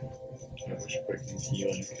wish quick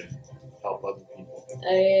healing could help other people.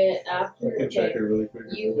 After I can check it really quick.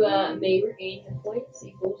 you may regain hit points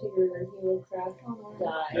equal to your hero craft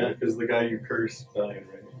die. Yeah, because the guy you cursed died,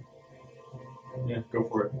 right? Yeah, go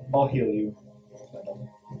for it. I'll heal you.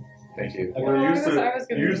 thank you. I'm No, gonna use I was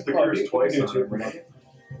the gonna- use the Oh, curse you twice do on too, him, right?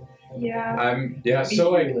 Yeah.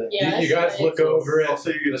 So like Yeah, you guys that's look right. over I'll at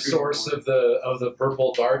say you the get 2 source of the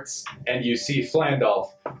purple darts, and you see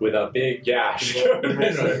Flandolf with a big gash Yeah, and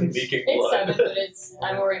makes sense. leaking It's blood. 7, but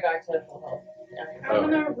I'm already back to full health. I'm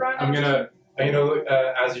gonna run I'm up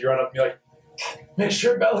gonna, as you run up, be like, make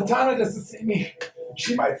sure Bellatana doesn't see me.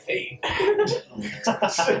 She might faint. And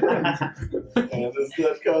as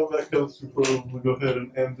that combat comes to close, we'll go ahead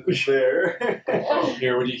and end it there.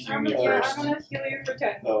 Here, what do you heal I'm me gonna, first? I'm gonna heal you for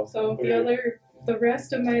 10. Oh, So okay. the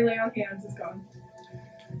rest of my lay on hands is gone.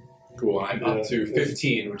 Cool, I'm up to Yeah.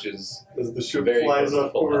 15, which is As the ship Very flies close to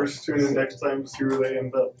off full course, tune in next time to see where they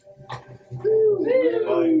end up. Woo!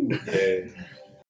 Bye. yeah.